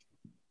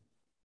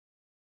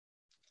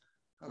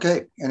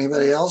 Okay.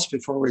 Anybody else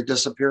before we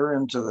disappear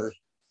into the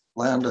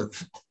land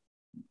of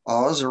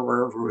Oz or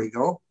wherever we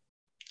go?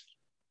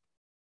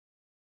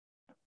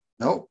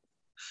 Nope.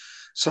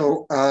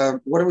 So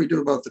what do we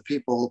do about the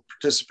people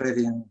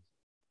participating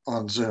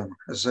on Zoom?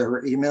 Is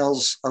there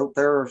emails out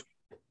there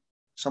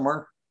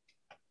somewhere?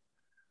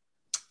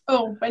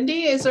 Oh,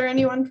 Wendy, is there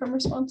anyone from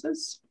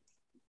responses?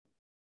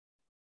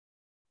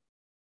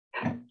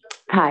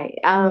 Hi,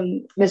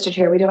 Mr.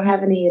 Chair, we don't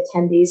have any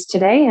attendees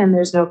today, and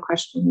there's no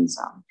questions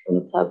from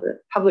the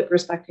public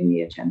respecting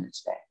the agenda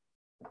today.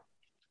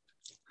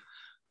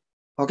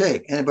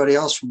 Okay, anybody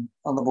else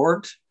on the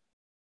board?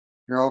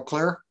 You're all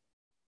clear?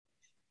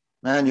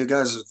 Man, you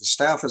guys, the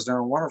staff has done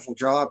a wonderful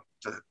job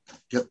to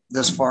get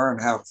this far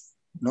and have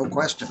no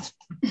questions.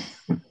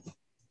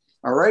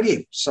 All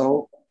righty,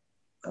 so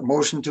a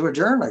motion to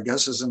adjourn, I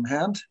guess, is in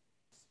hand.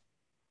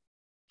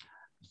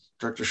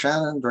 Director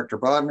Shannon, Director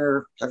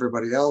Bodner,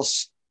 everybody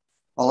else,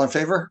 all in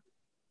favor?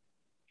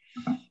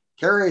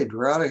 Carried,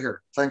 we're out of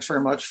here. Thanks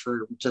very much for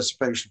your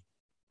participation.